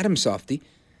was Madam Softy,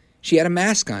 she had a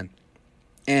mask on,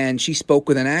 and she spoke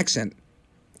with an accent.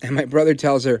 And my brother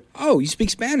tells her, oh, you speak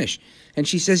Spanish? And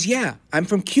she says, yeah, I'm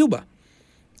from Cuba.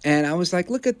 And I was like,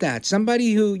 look at that.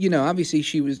 Somebody who, you know, obviously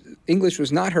English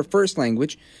was not her first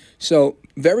language, so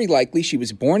very likely she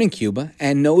was born in Cuba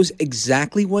and knows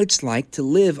exactly what it's like to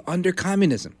live under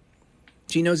communism.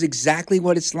 She knows exactly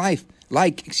what it's like,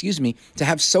 to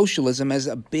have socialism as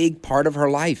a big part of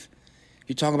her life.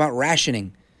 You talk about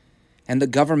rationing and the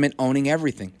government owning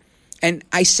everything. And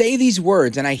I say these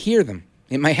words and I hear them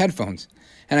in my headphones.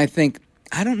 And I think,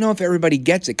 I don't know if everybody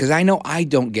gets it because I know I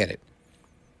don't get it.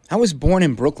 I was born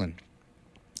in Brooklyn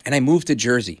and I moved to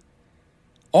Jersey.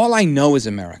 All I know is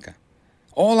America.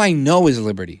 All I know is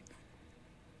liberty.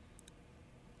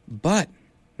 But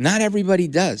not everybody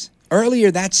does.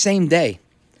 Earlier that same day,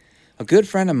 a good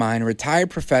friend of mine, a retired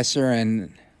professor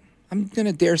and I'm going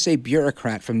to dare say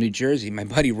bureaucrat from New Jersey, my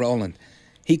buddy Roland,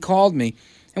 he called me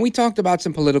and we talked about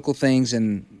some political things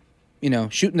and, you know,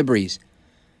 shooting the breeze.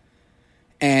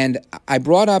 And I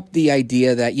brought up the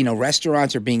idea that, you know,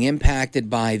 restaurants are being impacted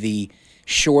by the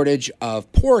shortage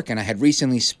of pork. And I had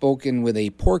recently spoken with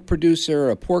a pork producer,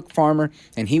 a pork farmer,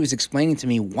 and he was explaining to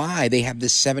me why they have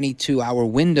this 72-hour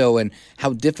window and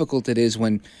how difficult it is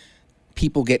when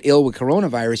people get ill with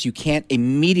coronavirus. You can't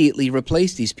immediately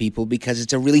replace these people because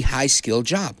it's a really high-skilled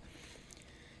job.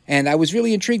 And I was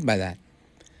really intrigued by that.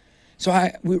 So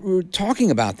we were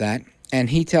talking about that, and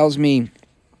he tells me,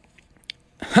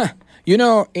 you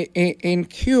know, in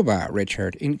Cuba,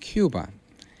 Richard, in Cuba,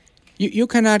 you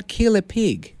cannot kill a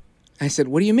pig. I said,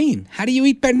 what do you mean? How do you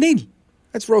eat pernil?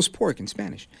 That's roast pork in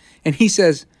Spanish. And he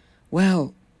says,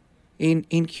 well, in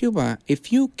Cuba,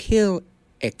 if you kill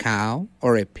a cow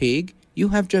or a pig, you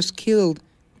have just killed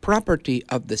property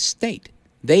of the state.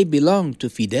 They belong to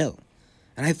Fidel.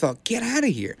 And I thought, get out of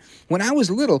here. When I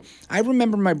was little, I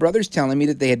remember my brothers telling me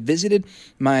that they had visited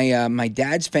my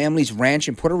dad's family's ranch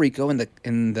in Puerto Rico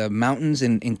in the mountains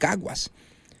in Caguas,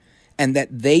 and that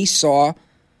they saw,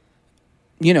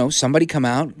 you know, somebody come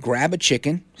out, grab a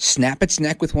chicken, snap its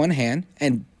neck with one hand,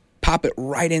 and pop it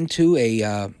right into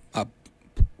a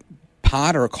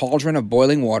pot or a cauldron of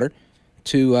boiling water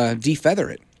to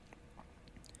defeather it.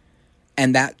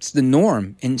 And that's the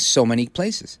norm in so many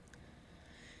places.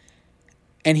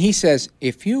 And he says,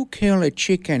 if you kill a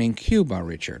chicken in Cuba,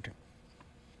 Richard,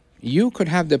 you could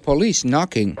have the police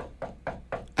knocking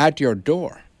at your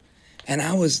door. And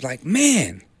I was like,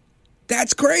 man,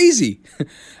 that's crazy.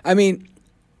 I mean,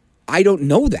 I don't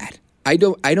know that. I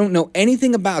don't know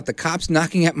anything about the cops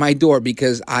knocking at my door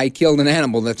because I killed an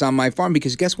animal that's on my farm.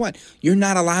 Because guess what? You're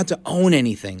not allowed to own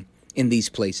anything in these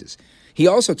places. He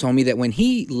also told me that when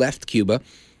he left Cuba,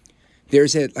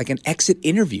 there's an exit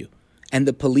interview. And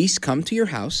the police come to your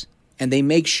house and they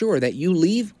make sure that you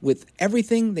leave with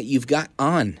everything that you've got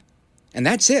on. And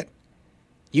that's it.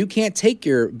 You can't take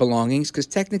your belongings because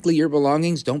technically your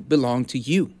belongings don't belong to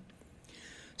you.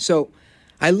 So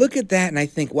I look at that and I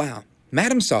think, wow,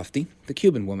 Madam Softy, the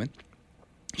Cuban woman,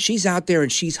 she's out there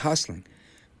and she's hustling.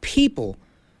 People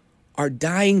are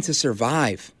dying to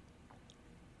survive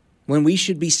when we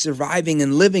should be surviving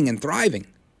and living and thriving.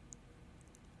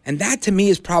 And that to me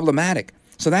is problematic.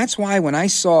 So that's why when I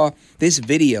saw this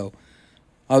video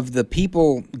of the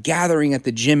people gathering at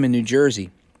the gym in New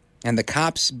Jersey and the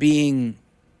cops being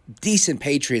decent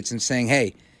patriots and saying,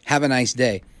 hey, have a nice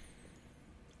day,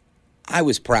 I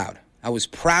was proud. I was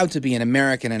proud to be an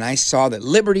American, and I saw that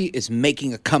liberty is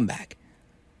making a comeback.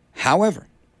 However,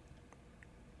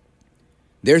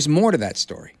 there's more to that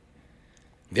story.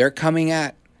 They're coming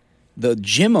at the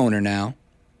gym owner now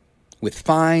with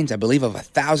fines, I believe, of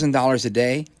 $1,000 a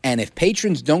day. And if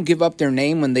patrons don't give up their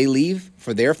name when they leave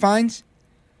for their fines,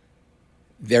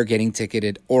 they're getting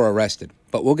ticketed or arrested.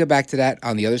 But we'll get back to that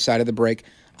on the other side of the break.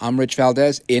 I'm Rich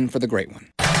Valdez, in for the great one.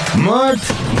 Mark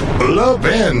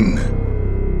Levin.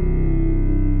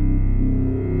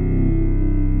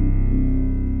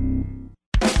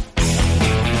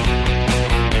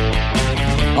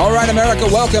 All right, America,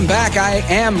 welcome back. I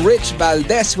am Rich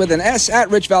Valdez with an S, at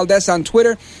Rich Valdez on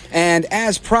Twitter. And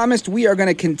as promised, we are going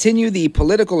to continue the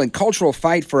political and cultural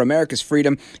fight for America's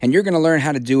freedom. And you're going to learn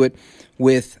how to do it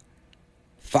with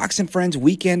Fox and Friends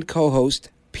weekend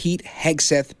co-host Pete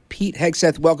Hegseth. Pete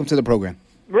Hegseth, welcome to the program.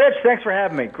 Rich, thanks for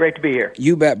having me. Great to be here.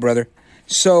 You bet, brother.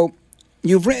 So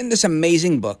you've written this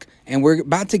amazing book, and we're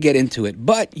about to get into it.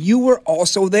 But you were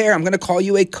also there. I'm going to call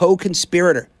you a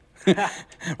co-conspirator.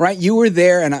 Right? You were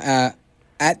there and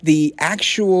at the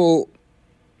actual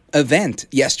event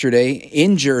yesterday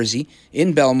in Jersey,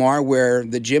 in Belmar, where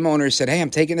the gym owner said, hey,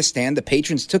 I'm taking a stand. The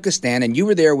patrons took a stand, and you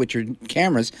were there with your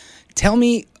cameras. Tell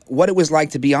me what it was like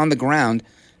to be on the ground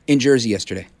in Jersey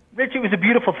yesterday. Rich, it was a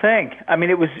beautiful thing. I mean,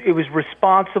 it was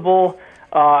responsible,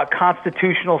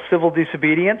 constitutional civil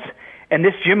disobedience. And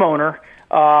this gym owner,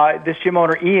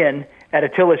 Ian, at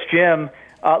Attila's Gym,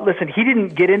 listen, he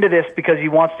didn't get into this because he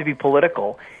wants to be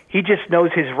political. He just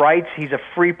knows his rights. He's a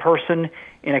free person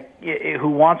who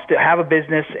wants to have a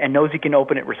business and knows he can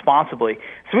open it responsibly.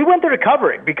 So we went there to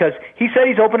cover it because he said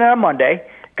he's opening on Monday.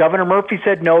 Governor Murphy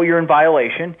said, no, you're in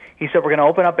violation. He said, we're going to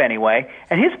open up anyway.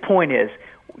 And his point is,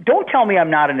 don't tell me I'm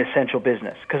not an essential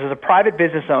business, because as a private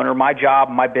business owner, my job,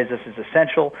 my business is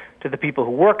essential to the people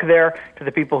who work there, to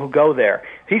the people who go there.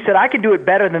 He said, I can do it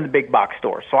better than the big box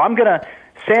stores. So I'm going to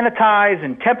sanitize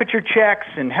and temperature checks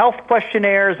and health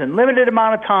questionnaires and limited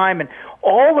amount of time and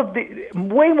all of the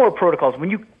way more protocols. When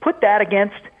you put that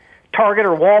against Target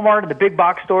or Walmart and the big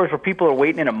box stores where people are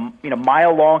waiting in a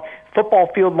mile long,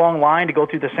 football field long line to go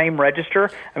through the same register,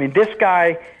 I mean, this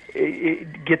guy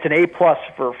gets an A+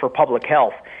 for public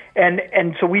health.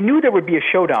 And so we knew there would be a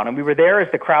showdown, and we were there as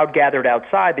the crowd gathered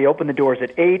outside. They opened the doors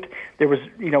at 8. There was,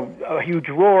 a huge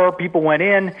roar. People went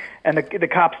in, and the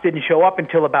cops didn't show up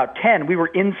until about 10. We were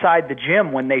inside the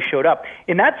gym when they showed up.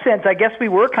 In that sense, I guess we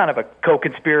were kind of a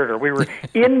co-conspirator. We were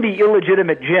in the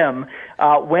illegitimate gym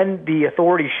when the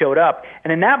authorities showed up.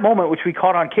 And in that moment, which we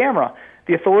caught on camera,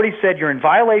 the authorities said, you're in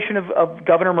violation of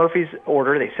Governor Murphy's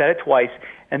order. They said it twice.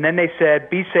 And then they said,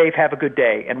 be safe, have a good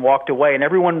day, and walked away. And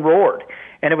everyone roared.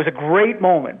 And it was a great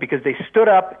moment because they stood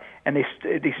up and they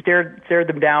stared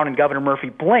them down, and Governor Murphy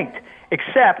blinked.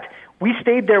 Except we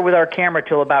stayed there with our camera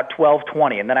till about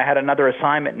 12:20, and then I had another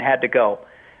assignment and had to go.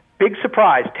 Big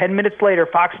surprise! 10 minutes later,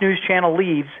 Fox News Channel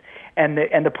leaves, and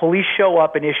the police show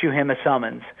up and issue him a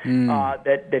summons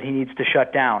that he needs to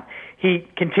shut down. He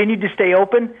continued to stay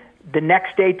open. The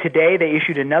next day, today, they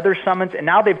issued another summons, and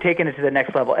now they've taken it to the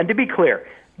next level. And to be clear,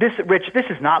 this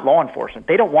is not law enforcement.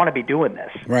 They don't want to be doing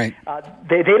this. Right.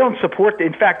 They don't support.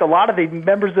 In fact, a lot of the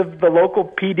members of the local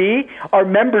PD are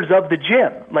members of the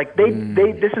gym. Like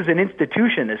this is an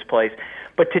institution. This place.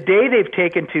 But today they've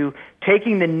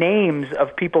taking the names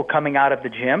of people coming out of the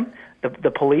gym,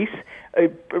 the police,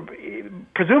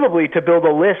 presumably to build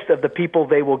a list of the people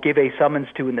they will give a summons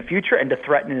to in the future and to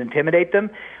threaten and intimidate them.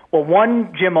 Well,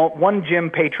 one gym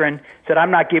patron said,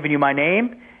 "I'm not giving you my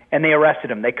name," and they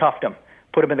arrested him. They cuffed him,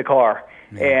 put him in the car,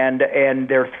 and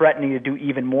they're threatening to do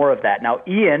even more of that. Now,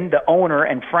 Ian, the owner,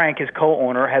 and Frank, his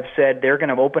co-owner, have said they're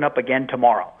going to open up again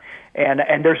tomorrow,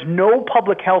 and there's no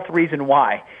public health reason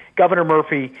why Governor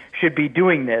Murphy should be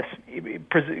doing this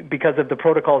because of the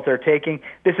protocols they're taking.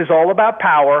 This is all about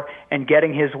power and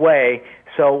getting his way.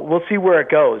 So we'll see where it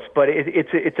goes, but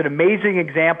it's an amazing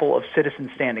example of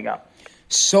citizens standing up.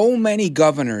 So many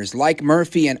governors, like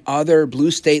Murphy and other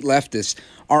blue state leftists,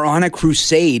 are on a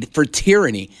crusade for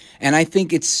tyranny. And I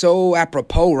think it's so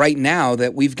apropos right now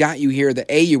that we've got you here, that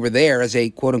A, you were there as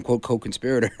a quote-unquote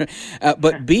co-conspirator,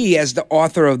 but B, as the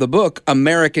author of the book,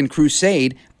 American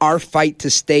Crusade, Our Fight to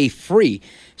Stay Free.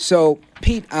 So,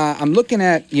 Pete, I'm looking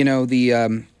at,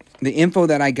 the info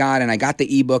that I got, and I got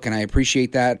the ebook, and I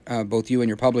appreciate that, both you and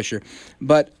your publisher.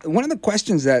 But one of the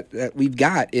questions that we've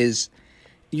got is,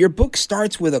 your book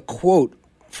starts with a quote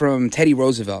from Teddy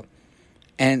Roosevelt,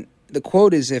 and the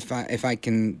quote is, if I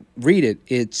can read it,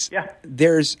 it's,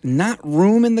 there's not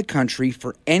room in the country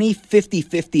for any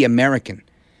 50-50 American,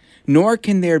 nor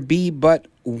can there be but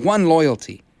one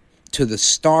loyalty, to the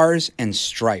stars and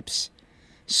stripes.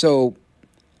 So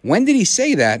when did he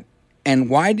say that, and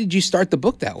why did you start the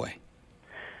book that way?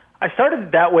 I started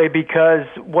it that way because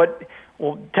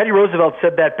Teddy Roosevelt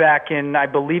said that back in, I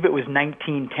believe it was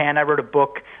 1910. I wrote a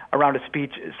book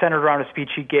centered around a speech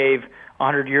he gave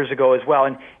 100 years ago as well.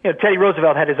 And Teddy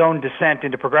Roosevelt had his own descent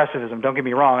into progressivism. Don't get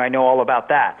me wrong, I know all about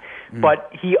that.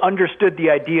 But he understood the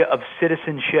idea of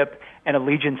citizenship and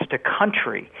allegiance to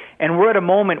country. And we're at a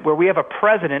moment where we have a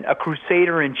president, a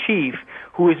crusader-in-chief,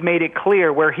 who has made it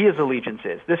clear where his allegiance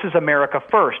is. This is America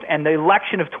first. And the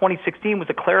election of 2016 was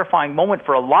a clarifying moment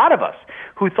for a lot of us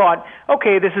who thought,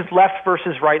 okay, this is left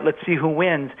versus right, let's see who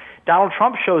wins. Donald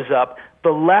Trump shows up. The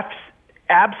left's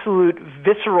absolute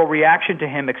visceral reaction to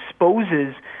him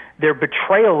exposes their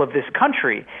betrayal of this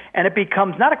country. And it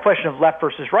becomes not a question of left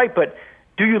versus right, but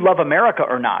do you love America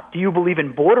or not? Do you believe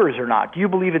in borders or not? Do you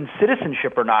believe in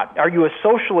citizenship or not? Are you a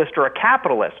socialist or a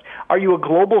capitalist? Are you a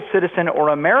global citizen or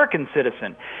American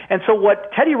citizen? And so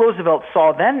what Teddy Roosevelt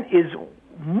saw then is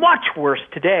much worse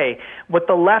today. What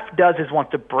the left does is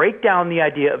wants to break down the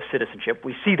idea of citizenship.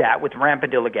 We see that with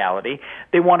rampant illegality.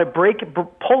 They want to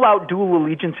pull out dual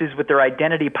allegiances with their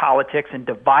identity politics and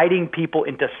dividing people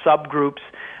into subgroups.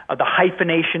 The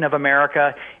hyphenation of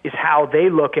America is how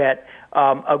they look at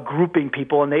grouping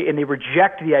people, and they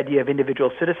reject the idea of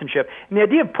individual citizenship. And the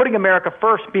idea of putting America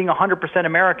first, being 100%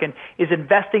 American, is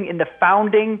investing in the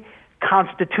founding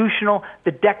constitutional,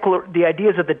 the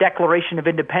ideas of the Declaration of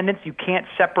Independence. You can't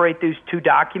separate those two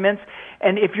documents.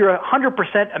 And if you're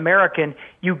 100% American,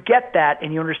 you get that,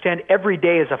 and you understand every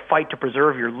day is a fight to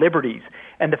preserve your liberties.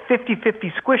 And the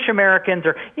 50-50 squish Americans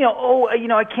are,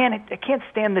 I can't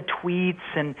stand the tweets,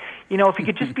 and if you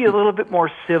could just be a little bit more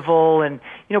civil, and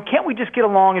can't we just get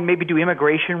along and maybe do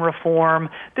immigration reform?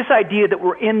 This idea that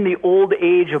we're in the old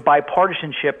age of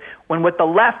bipartisanship, when what the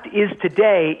left is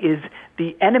today is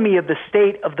the enemy of the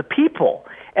state of the people.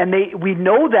 And we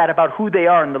know that about who they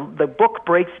are, and the book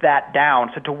breaks that down.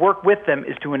 So to work with them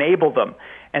is to enable them,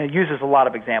 and it uses a lot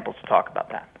of examples to talk about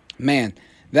that. Man,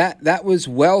 that was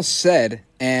well said,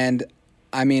 and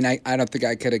I mean, I don't think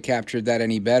I could have captured that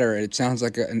any better. It sounds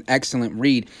like an excellent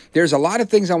read. There's a lot of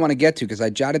things I want to get to because I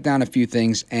jotted down a few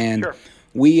things, and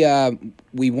we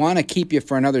want to keep you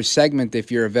for another segment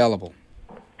if you're available.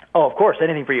 Oh, of course.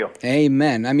 Anything for you.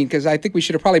 Amen. I mean, because I think we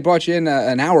should have probably brought you in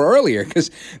an hour earlier because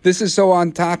this is so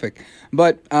on topic.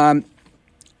 But I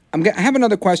have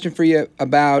another question for you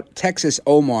about Texas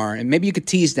Omar, and maybe you could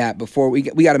tease that before we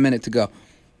got a minute to go.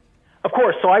 Of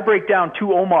course. So I break down two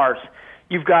Omars.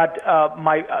 You've got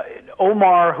my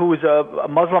Omar, who was a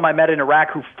Muslim I met in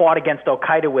Iraq who fought against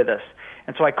Al-Qaeda with us.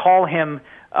 And so I call him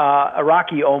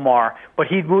Iraqi Omar. But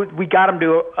we got him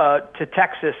to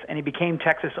Texas, and he became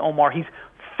Texas Omar. He's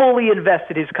fully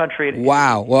invested his country.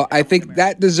 Wow. Well, I think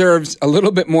that deserves a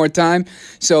little bit more time.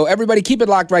 So everybody keep it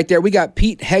locked right there. We got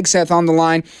Pete Hegseth on the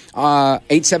line,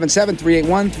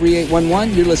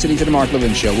 877-381-3811. You're listening to The Mark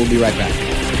Levin Show. We'll be right back.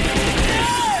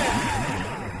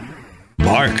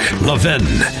 Mark Levin,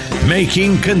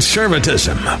 making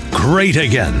conservatism great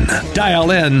again.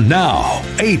 Dial in now,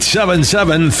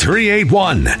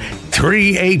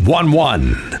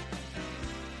 877-381-3811.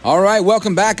 All right,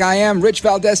 welcome back. I am Rich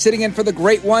Valdez, sitting in for the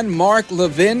great one, Mark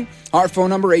Levin. Our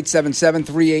phone number,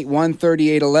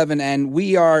 877-381-3811. And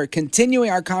we are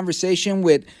continuing our conversation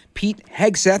with Pete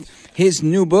Hegseth, his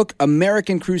new book,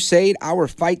 American Crusade, Our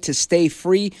Fight to Stay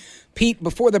Free. Pete,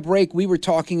 before the break, we were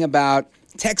talking about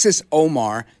Texas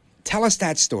Omar. Tell us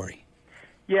that story.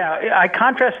 Yeah, I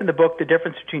contrast in the book the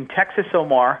difference between Texas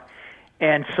Omar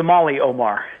and Somali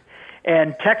Omar.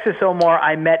 And Texas Omar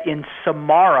I met in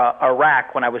Samarra,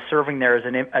 Iraq, when I was serving there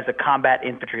as a combat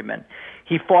infantryman.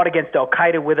 He fought against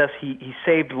Al-Qaeda with us. He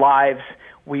saved lives.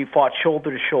 We fought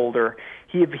shoulder to shoulder.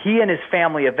 He and his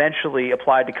family eventually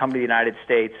applied to come to the United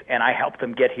States, and I helped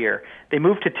them get here. They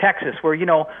moved to Texas, where,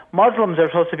 Muslims are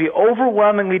supposed to be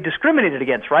overwhelmingly discriminated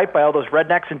against, right, by all those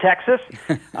rednecks in Texas.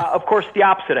 Of course, the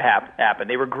opposite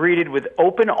happened. They were greeted with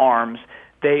open arms.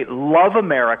 They love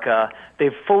America.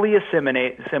 They've fully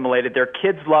assimilated. Their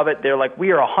kids love it. They're like,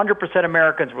 we are 100%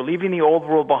 Americans. We're leaving the old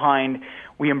world behind.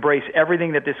 We embrace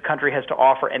everything that this country has to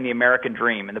offer and the American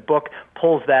dream. And the book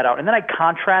pulls that out. And then I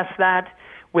contrast that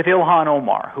with Ilhan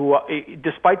Omar, who,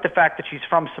 despite the fact that she's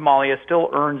from Somalia,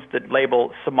 still earns the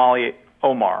label Somali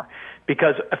Omar.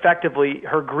 because effectively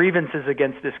her grievances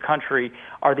against this country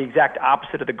are the exact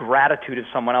opposite of the gratitude of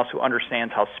someone else who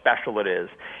understands how special it is.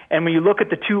 And when you look at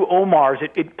the two Omars,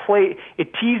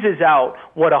 it teases out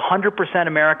what 100%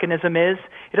 Americanism is.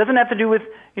 It doesn't have to do with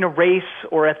race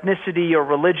or ethnicity or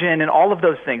religion and all of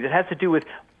those things. It has to do with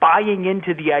buying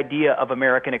into the idea of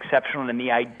American exceptional and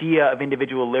the idea of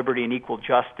individual liberty and equal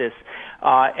justice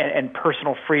and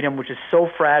personal freedom, which is so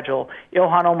fragile.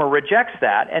 Ilhan Omar rejects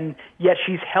that, and yet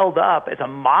she's held up as a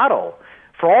model,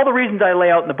 for all the reasons I lay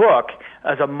out in the book,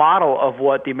 as a model of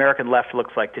what the American left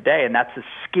looks like today, and that's a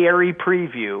scary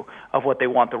preview of what they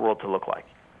want the world to look like.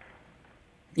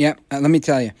 Yeah, let me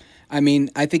tell you. I mean,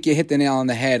 I think you hit the nail on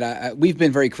the head. We've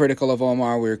been very critical of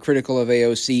Omar. We were critical of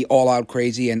AOC, all out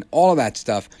crazy, and all of that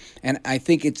stuff. And I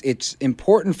think it's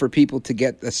important for people to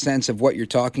get a sense of what you're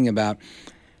talking about.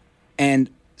 And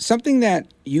something that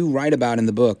you write about in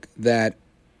the book that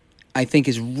I think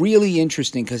is really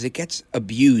interesting because it gets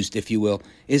abused, if you will,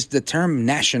 is the term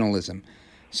nationalism.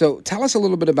 So tell us a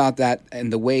little bit about that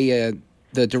and the way,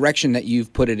 the direction that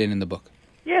you've put it in the book.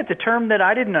 Yeah, it's a term that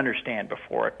I didn't understand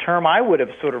before, a term I would have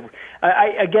sort of...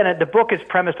 Again, the book is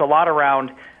premised a lot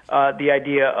around the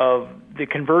idea of the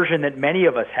conversion that many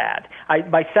of us had.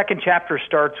 My second chapter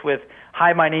starts with,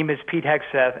 "Hi, my name is Pete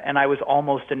Hegseth, and I was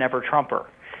almost a never-Trumper."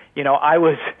 I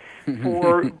was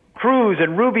for Cruz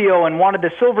and Rubio and wanted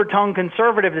the silver-tongued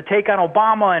conservative to take on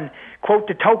Obama and quote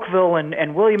de Tocqueville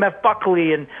and William F.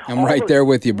 Buckley. And I'm right there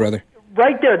with you, brother.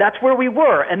 Right there, that's where we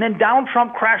were. And then Donald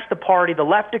Trump crashed the party. The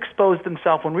left exposed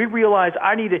themselves when we realized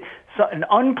I needed an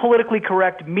unpolitically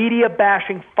correct,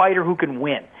 media-bashing fighter who can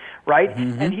win, right?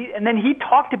 Mm-hmm. And then he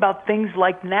talked about things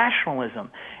like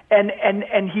nationalism.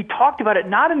 And he talked about it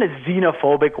not in a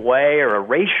xenophobic way or a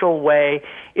racial way.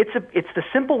 It's the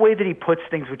simple way that he puts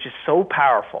things, which is so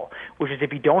powerful, which is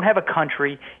if you don't have a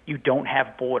country, you don't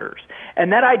have borders.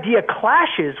 And that idea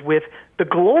clashes with the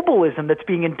globalism that's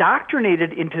being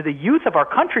indoctrinated into the youth of our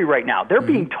country right now. They're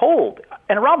being told,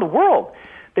 and around the world,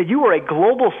 that you are a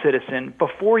global citizen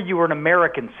before you are an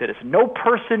American citizen. No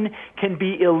person can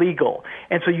be illegal.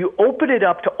 And so you open it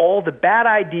up to all the bad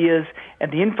ideas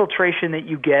and the infiltration that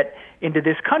you get into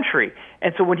this country.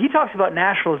 And so when he talks about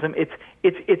nationalism, it's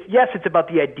yes, it's about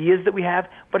the ideas that we have,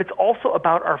 but it's also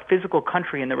about our physical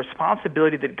country and the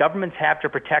responsibility that governments have to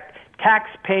protect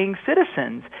tax-paying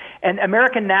citizens. And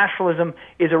American nationalism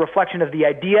is a reflection of the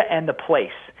idea and the place.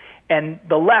 And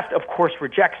the left, of course,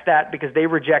 rejects that because they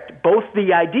reject both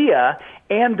the idea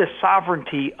and the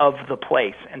sovereignty of the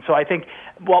place. And so I think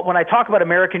when I talk about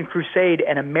American Crusade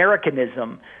and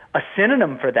Americanism, a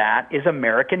synonym for that is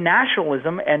American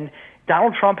nationalism. And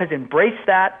Donald Trump has embraced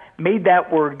that, made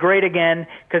that word great again,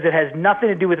 because it has nothing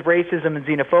to do with racism and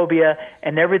xenophobia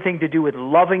and everything to do with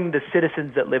loving the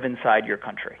citizens that live inside your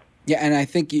country. Yeah, and I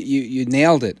think you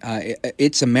nailed it.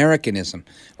 It's Americanism,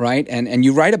 right? And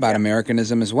you write about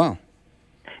Americanism as well.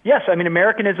 Yes, I mean,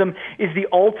 Americanism is the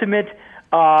ultimate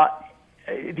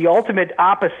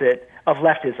opposite of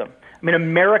leftism. I mean,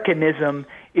 Americanism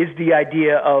is the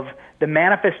idea of the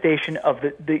manifestation of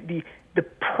the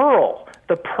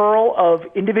pearl of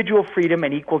individual freedom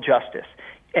and equal justice.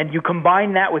 And you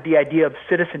combine that with the idea of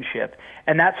citizenship,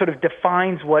 and that sort of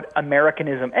defines what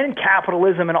Americanism and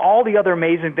capitalism and all the other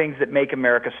amazing things that make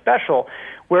America special,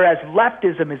 whereas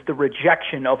leftism is the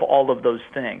rejection of all of those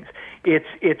things. It's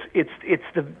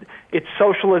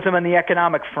socialism on the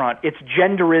economic front. It's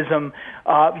genderism,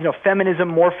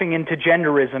 feminism morphing into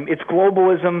genderism. It's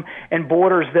globalism and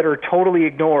borders that are totally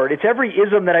ignored. It's every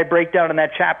ism that I break down in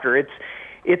that chapter. It's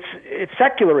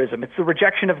secularism. It's the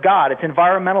rejection of God. It's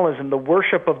environmentalism, the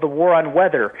worship of the war on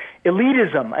weather.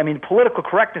 Elitism, I mean, political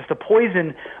correctness, the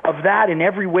poison of that in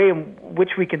every way in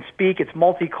which we can speak. It's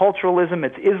multiculturalism.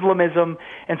 It's Islamism.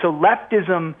 And so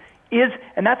leftism is,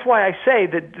 and that's why I say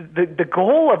that the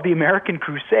goal of the American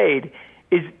Crusade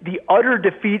is the utter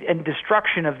defeat and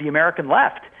destruction of the American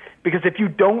left. Because if you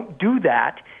don't do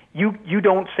that, you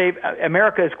don't save,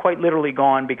 America is quite literally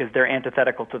gone because they're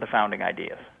antithetical to the founding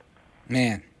ideas.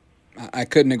 Man, I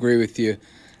couldn't agree with you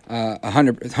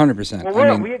 100%.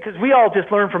 Well, because we all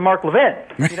just learned from Mark Levin.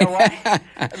 You know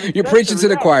what? You're preaching to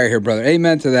the choir here, brother.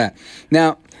 Amen to that.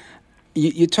 Now,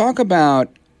 you talk about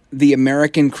the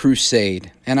American Crusade,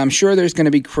 and I'm sure there's going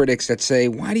to be critics that say,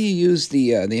 why do you use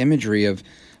the imagery of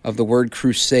the word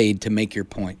crusade to make your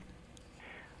point?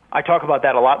 I talk about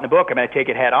that a lot in the book, and I take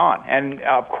it head on. And,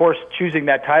 of course, choosing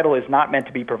that title is not meant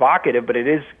to be provocative, but it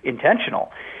is intentional.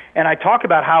 And I talk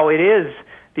about how it is,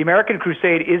 the American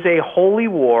Crusade is a holy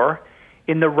war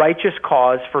in the righteous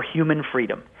cause for human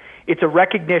freedom. It's a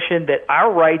recognition that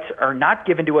our rights are not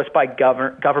given to us by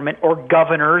government or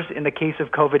governors in the case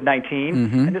of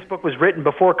COVID-19. And this book was written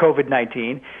before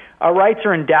COVID-19. Our rights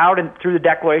are endowed through the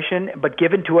Declaration, but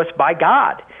given to us by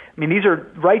God. I mean, these are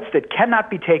rights that cannot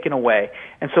be taken away.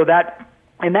 And so that,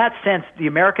 in that sense, the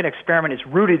American experiment is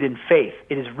rooted in faith.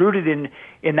 It is rooted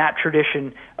in that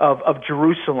tradition of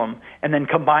Jerusalem and then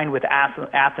combined with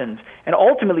Athens. And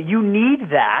ultimately, you need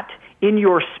that in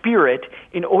your spirit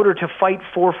in order to fight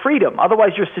for freedom.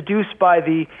 Otherwise, you're seduced by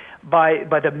the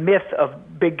myth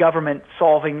of big government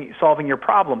solving your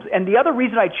problems. And the other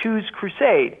reason I choose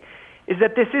Crusade is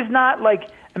that this is not like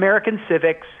American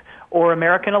civics or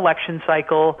American election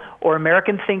cycle or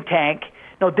American think tank.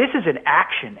 No, this is an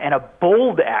action, and a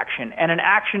bold action, and an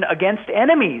action against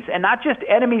enemies, and not just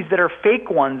enemies that are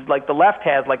fake ones like the left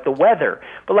has, like the weather,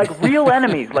 but like real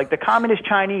enemies like the communist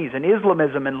Chinese and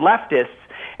Islamism and leftists.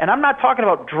 And I'm not talking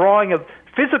about drawing a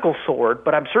physical sword,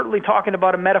 but I'm certainly talking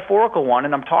about a metaphorical one,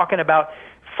 and I'm talking about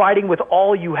fighting with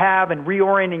all you have and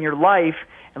reorienting your life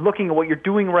and looking at what you're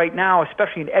doing right now,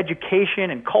 especially in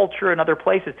education and culture and other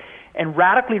places, and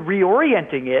radically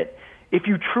reorienting it if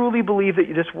you truly believe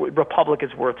that this republic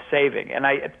is worth saving. And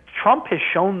Trump has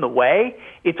shown the way.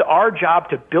 It's our job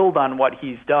to build on what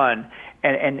he's done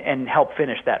and help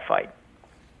finish that fight.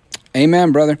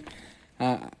 Amen, brother.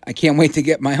 I can't wait to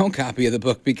get my own copy of the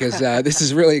book because this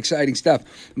is really exciting stuff.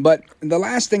 But the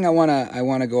last thing I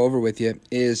wanna go over with you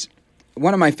is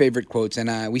one of my favorite quotes,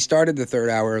 and we started the third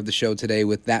hour of the show today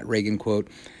with that Reagan quote,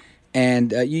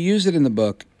 and you use it in the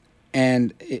book.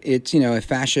 And it's, if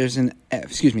fascism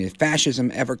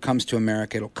ever comes to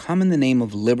America, it'll come in the name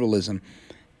of liberalism.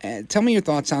 Tell me your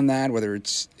thoughts on that. Whether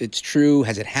it's true,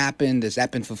 has it happened, has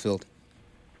that been fulfilled?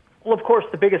 Well, of course,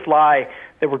 the biggest lie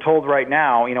that we're told right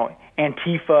now,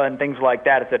 Antifa and things like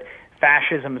that, is that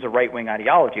fascism is a right-wing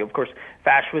ideology. Of course,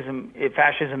 fascism is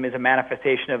a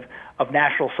manifestation of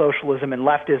National Socialism and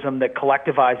leftism that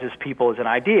collectivizes people as an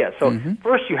idea. So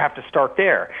first you have to start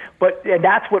there. And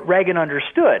that's what Reagan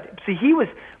understood. See, he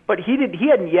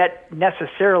hadn't yet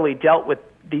necessarily dealt with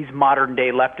these modern-day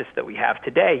leftists that we have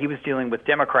today. He was dealing with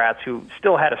Democrats who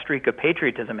still had a streak of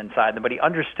patriotism inside them, but he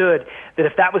understood that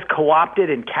if that was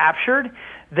co-opted and captured,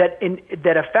 that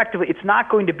effectively it's not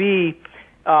going to be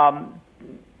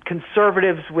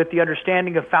conservatives with the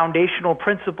understanding of foundational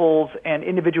principles and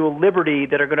individual liberty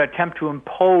that are going to attempt to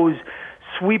impose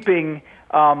sweeping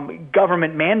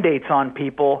government mandates on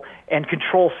people and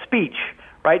control speech,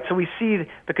 right? So we see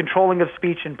the controlling of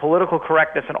speech and political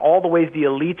correctness and all the ways the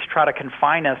elites try to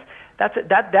confine us. That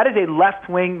is a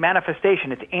left-wing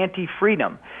manifestation. It's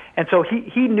anti-freedom. And so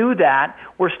he knew that.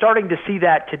 We're starting to see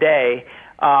that today.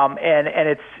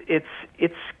 And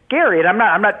it's scary. And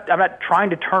I'm not trying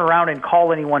to turn around and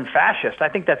call anyone fascist. I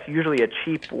think that's usually a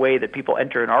cheap way that people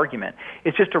enter an argument.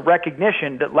 It's just a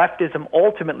recognition that leftism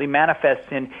ultimately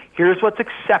manifests in here's what's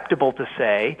acceptable to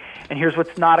say and here's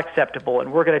what's not acceptable.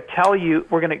 And we're going to tell you,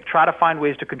 we're going to try to find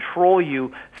ways to control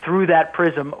you through that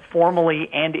prism, formally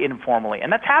and informally.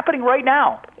 And that's happening right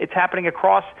now. It's happening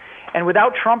across, and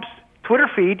without Trump's Twitter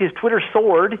feed, his Twitter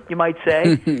sword, you might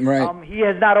say, right. He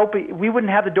has not opened. We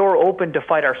wouldn't have the door open to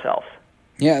fight ourselves.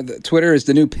 Yeah, Twitter is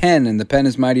the new pen, and the pen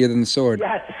is mightier than the sword.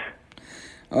 Yes.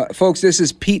 Folks, this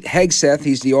is Pete Hegseth.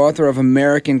 He's the author of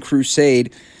American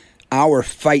Crusade, Our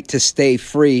Fight to Stay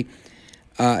Free.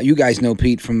 You guys know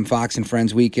Pete from Fox and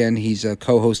Friends Weekend. He's a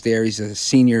co-host there. He's a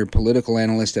senior political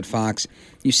analyst at Fox.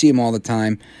 You see him all the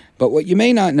time. But what you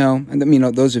may not know, and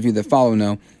those of you that follow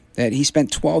know, that he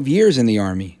spent 12 years in the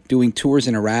Army doing tours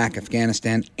in Iraq,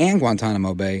 Afghanistan, and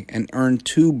Guantanamo Bay and earned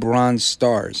 2 Bronze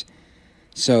Stars.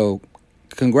 So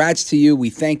congrats to you. We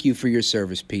thank you for your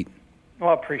service, Pete. Well,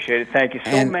 I appreciate it. Thank you.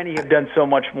 Many have done so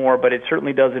much more, but it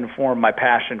certainly does inform my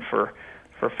passion for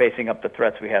facing up the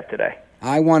threats we have today.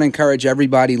 I want to encourage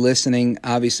everybody listening,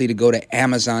 obviously, to go to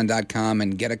Amazon.com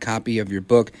and get a copy of your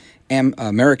book,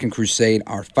 American Crusade,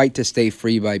 Our Fight to Stay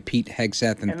Free by Pete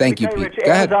Hegseth. And thank you, Pete. Rich,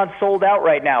 Amazon's sold out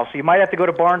right now, so you might have to go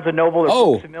to Barnes & Noble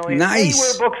or Books A Million. Nice.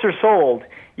 Anywhere books are sold,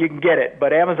 you can get it,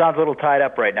 but Amazon's a little tied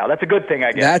up right now. That's a good thing,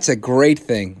 I guess. That's a great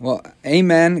thing. Well,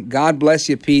 amen. God bless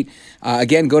you, Pete.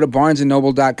 Again, go to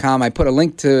barnesandnoble.com. I put a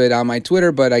link to it on my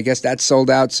Twitter, but I guess that's sold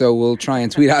out, so we'll try and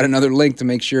tweet out another link to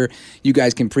make sure you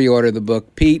guys can pre-order the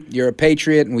book. Pete, you're a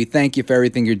patriot, and we thank you for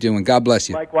everything you're doing. God bless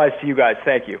you. Likewise to you guys.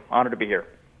 Thank you. Honored to be here.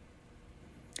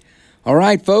 All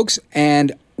right, folks,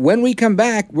 and when we come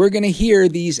back, we're going to hear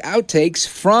these outtakes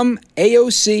from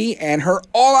AOC and her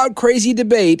all-out crazy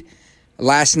debate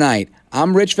last night.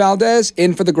 I'm Rich Valdez,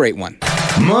 in for the great one.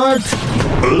 Mark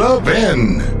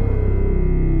Levin.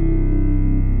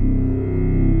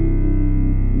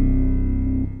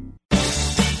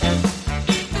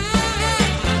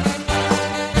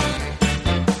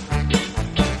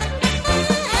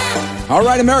 All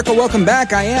right, America, welcome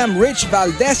back. I am Rich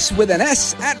Valdez with an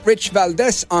S, at Rich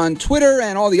Valdez on Twitter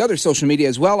and all the other social media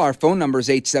as well. Our phone number is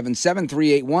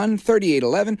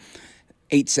 877-381-3811,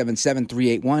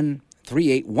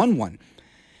 877-381-3811.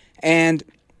 And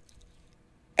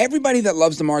everybody that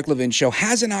loves the Mark Levin Show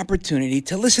has an opportunity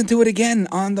to listen to it again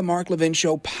on the Mark Levin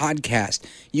Show podcast.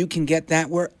 You can get that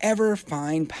wherever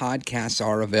fine podcasts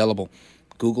are available.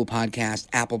 Google Podcast,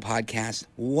 Apple Podcast,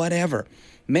 whatever.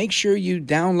 Make sure you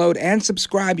download and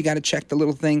subscribe. You got to check the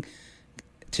little thing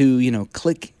to,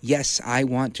 click, yes, I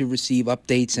want to receive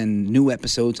updates and new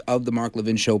episodes of the Mark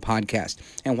Levin Show podcast.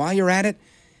 And while you're at it,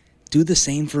 do the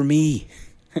same for me.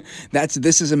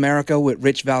 This is America with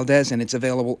Rich Valdez, and it's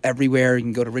available everywhere. You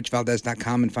can go to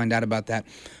richvaldez.com and find out about that.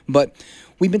 But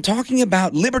we've been talking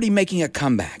about liberty making a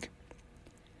comeback.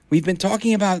 We've been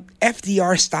talking about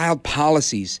FDR-style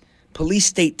policies, police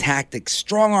state tactics,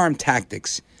 strong-arm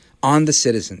tactics on the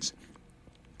citizens.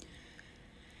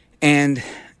 And,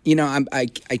 I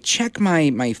check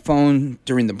my phone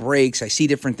during the breaks. I see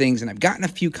different things, and I've gotten a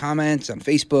few comments on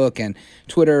Facebook and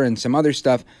Twitter and some other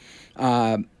stuff.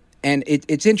 And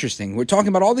it's interesting. We're talking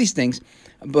about all these things,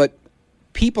 but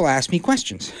people ask me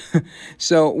questions.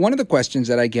 So one of the questions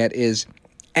that I get is,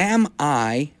 am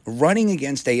I running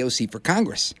against AOC for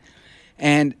Congress?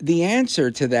 And the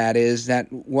answer to that is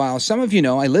that while some of you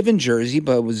know, I live in Jersey,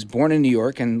 but was born in New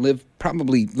York and live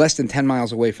probably less than 10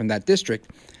 miles away from that district.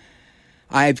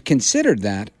 I've considered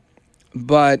that,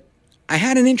 but I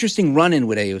had an interesting run-in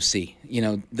with AOC,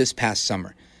 this past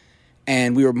summer.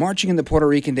 And we were marching in the Puerto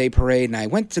Rican Day Parade, and I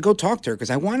went to go talk to her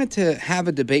because I wanted to have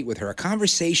a debate with her, a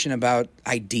conversation about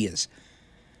ideas.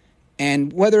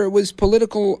 And whether it was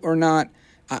political or not,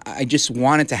 I just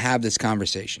wanted to have this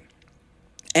conversation.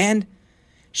 And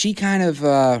she kind of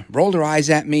rolled her eyes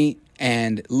at me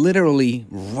and literally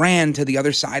ran to the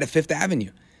other side of Fifth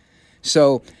Avenue.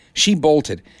 So she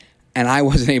bolted, and I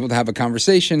wasn't able to have a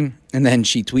conversation. And then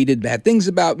she tweeted bad things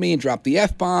about me and dropped the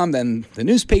F-bomb. Then the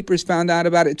newspapers found out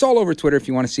about it. It's all over Twitter if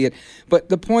you want to see it. But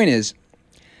the point is,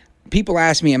 people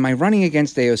ask me, am I running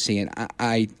against AOC? And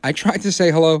I tried to say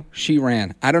hello. She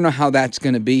ran. I don't know how that's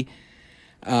going to be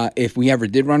if we ever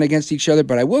did run against each other.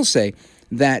 But I will say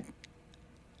that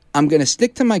I'm going to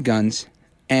stick to my guns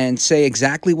and say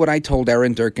exactly what I told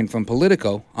Aaron Durkin from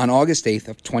Politico on August 8th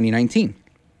of 2019,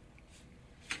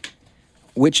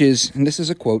 which is, and this is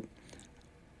a quote,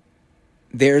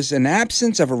 "There's an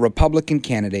absence of a Republican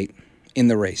candidate in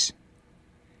the race.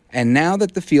 And now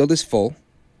that the field is full,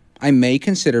 I may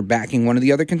consider backing one of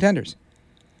the other contenders.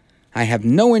 I have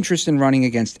no interest in running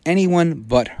against anyone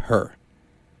but her.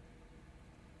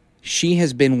 She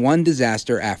has been one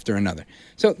disaster after another."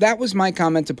 So that was my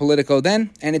comment to Politico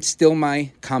then, and it's still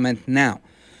my comment now.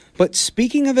 But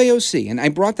speaking of AOC, and I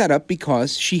brought that up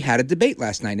because she had a debate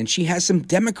last night, and she has some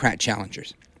Democrat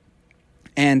challengers.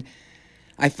 And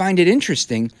I find it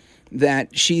interesting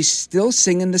that she's still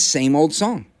singing the same old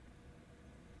song.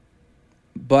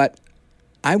 But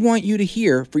I want you to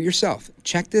hear for yourself.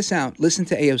 Check this out. Listen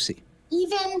to AOC.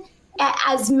 Even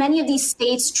as many of these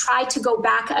states try to go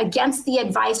back against the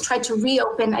advice, try to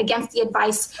reopen against the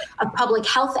advice of public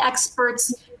health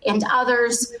experts and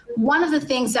others, one of the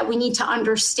things that we need to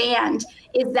understand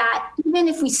is that even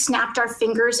if we snapped our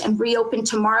fingers and reopened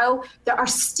tomorrow, there are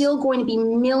still going to be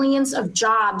millions of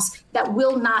jobs that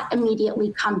will not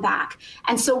immediately come back.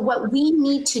 And so what we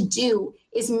need to do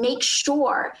is make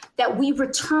sure that we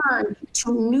return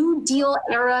to New Deal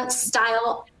era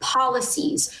style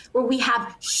policies where we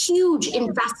have huge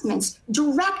investments,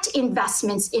 direct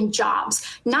investments in jobs,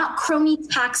 not crony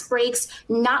tax breaks,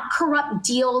 not corrupt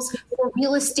deals for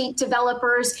real estate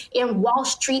developers and Wall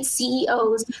Street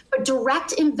CEOs, but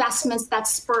direct investments that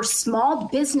spur small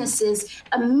businesses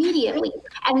immediately,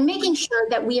 and making sure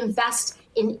that we invest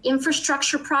in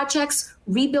infrastructure projects,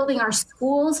 rebuilding our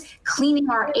schools, cleaning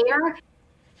our air.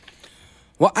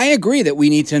 Well, I agree that we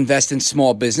need to invest in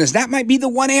small business. That might be the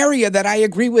one area that I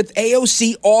agree with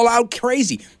AOC all out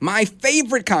crazy. My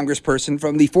favorite congressperson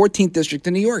from the 14th District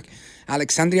in New York,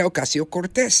 Alexandria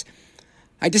Ocasio-Cortez.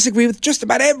 I disagree with just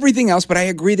about everything else, but I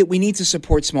agree that we need to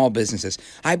support small businesses.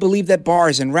 I believe that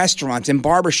bars and restaurants and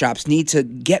barbershops need to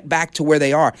get back to where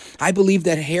they are. I believe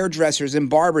that hairdressers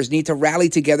and barbers need to rally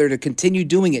together to continue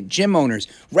doing it. Gym owners,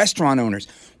 restaurant owners.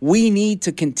 We need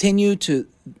to continue to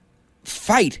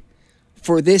fight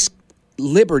for this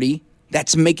liberty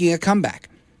that's making a comeback.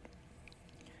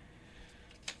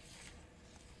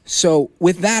 So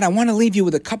with that, I want to leave you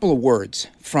with a couple of words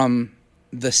from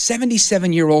the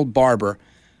 77-year-old barber,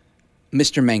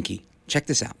 Mr. Menke. Check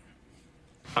this out.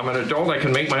 I'm an adult. I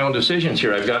can make my own decisions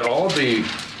here. I've got all of the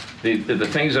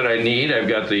things that I need. I've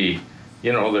got the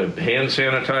you know, the hand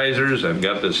sanitizers, I've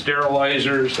got the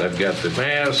sterilizers, I've got the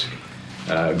mask,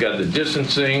 I've got the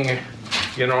distancing,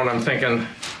 you know, and I'm thinking,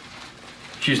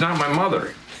 she's not my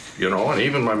mother, you know, and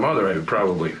even my mother, I would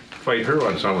probably fight her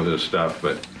on some of this stuff,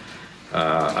 but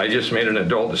I just made an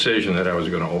adult decision that I was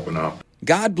going to open up.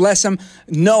 God bless him.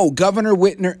 No, Governor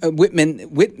Governor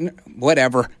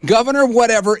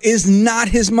whatever is not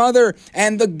his mother,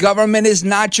 and the government is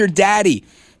not your daddy.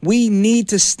 We need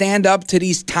to stand up to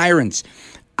these tyrants.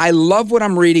 I love what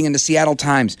I'm reading in the Seattle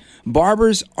Times.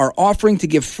 Barbers are offering to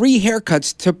give free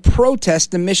haircuts to protest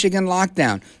the Michigan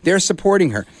lockdown. They're supporting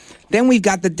her. Then we've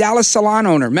got the Dallas salon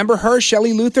owner. Remember her,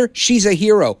 Shelley Luther? She's a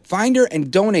hero. Find her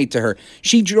and donate to her.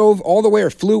 She drove all the way or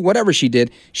flew, whatever she did.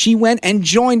 She went and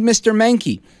joined Mr.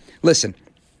 Menke. Listen,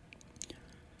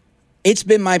 it's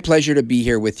been my pleasure to be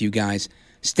here with you guys,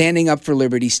 standing up for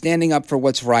liberty, standing up for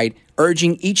what's right,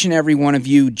 urging each and every one of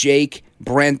you, Jake,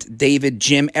 Brent, David,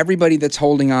 Jim, everybody that's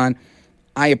holding on.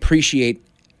 I appreciate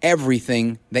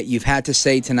everything that you've had to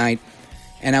say tonight.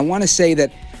 And I want to say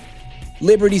that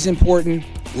liberty's important.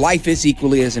 Life is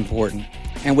equally as important.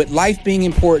 And with life being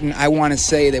important, I want to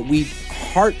say that we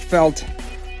heartfelt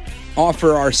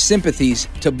offer our sympathies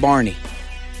to Barney,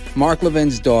 Mark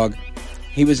Levin's dog.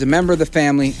 He was a member of the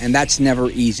family, and that's never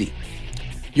easy.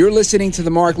 You're listening to The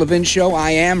Mark Levin Show.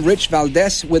 I am Rich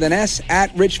Valdez with an S,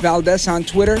 at Rich Valdez on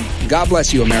Twitter. God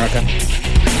bless you, America.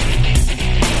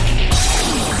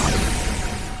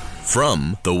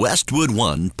 From the Westwood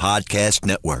One Podcast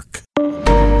Network.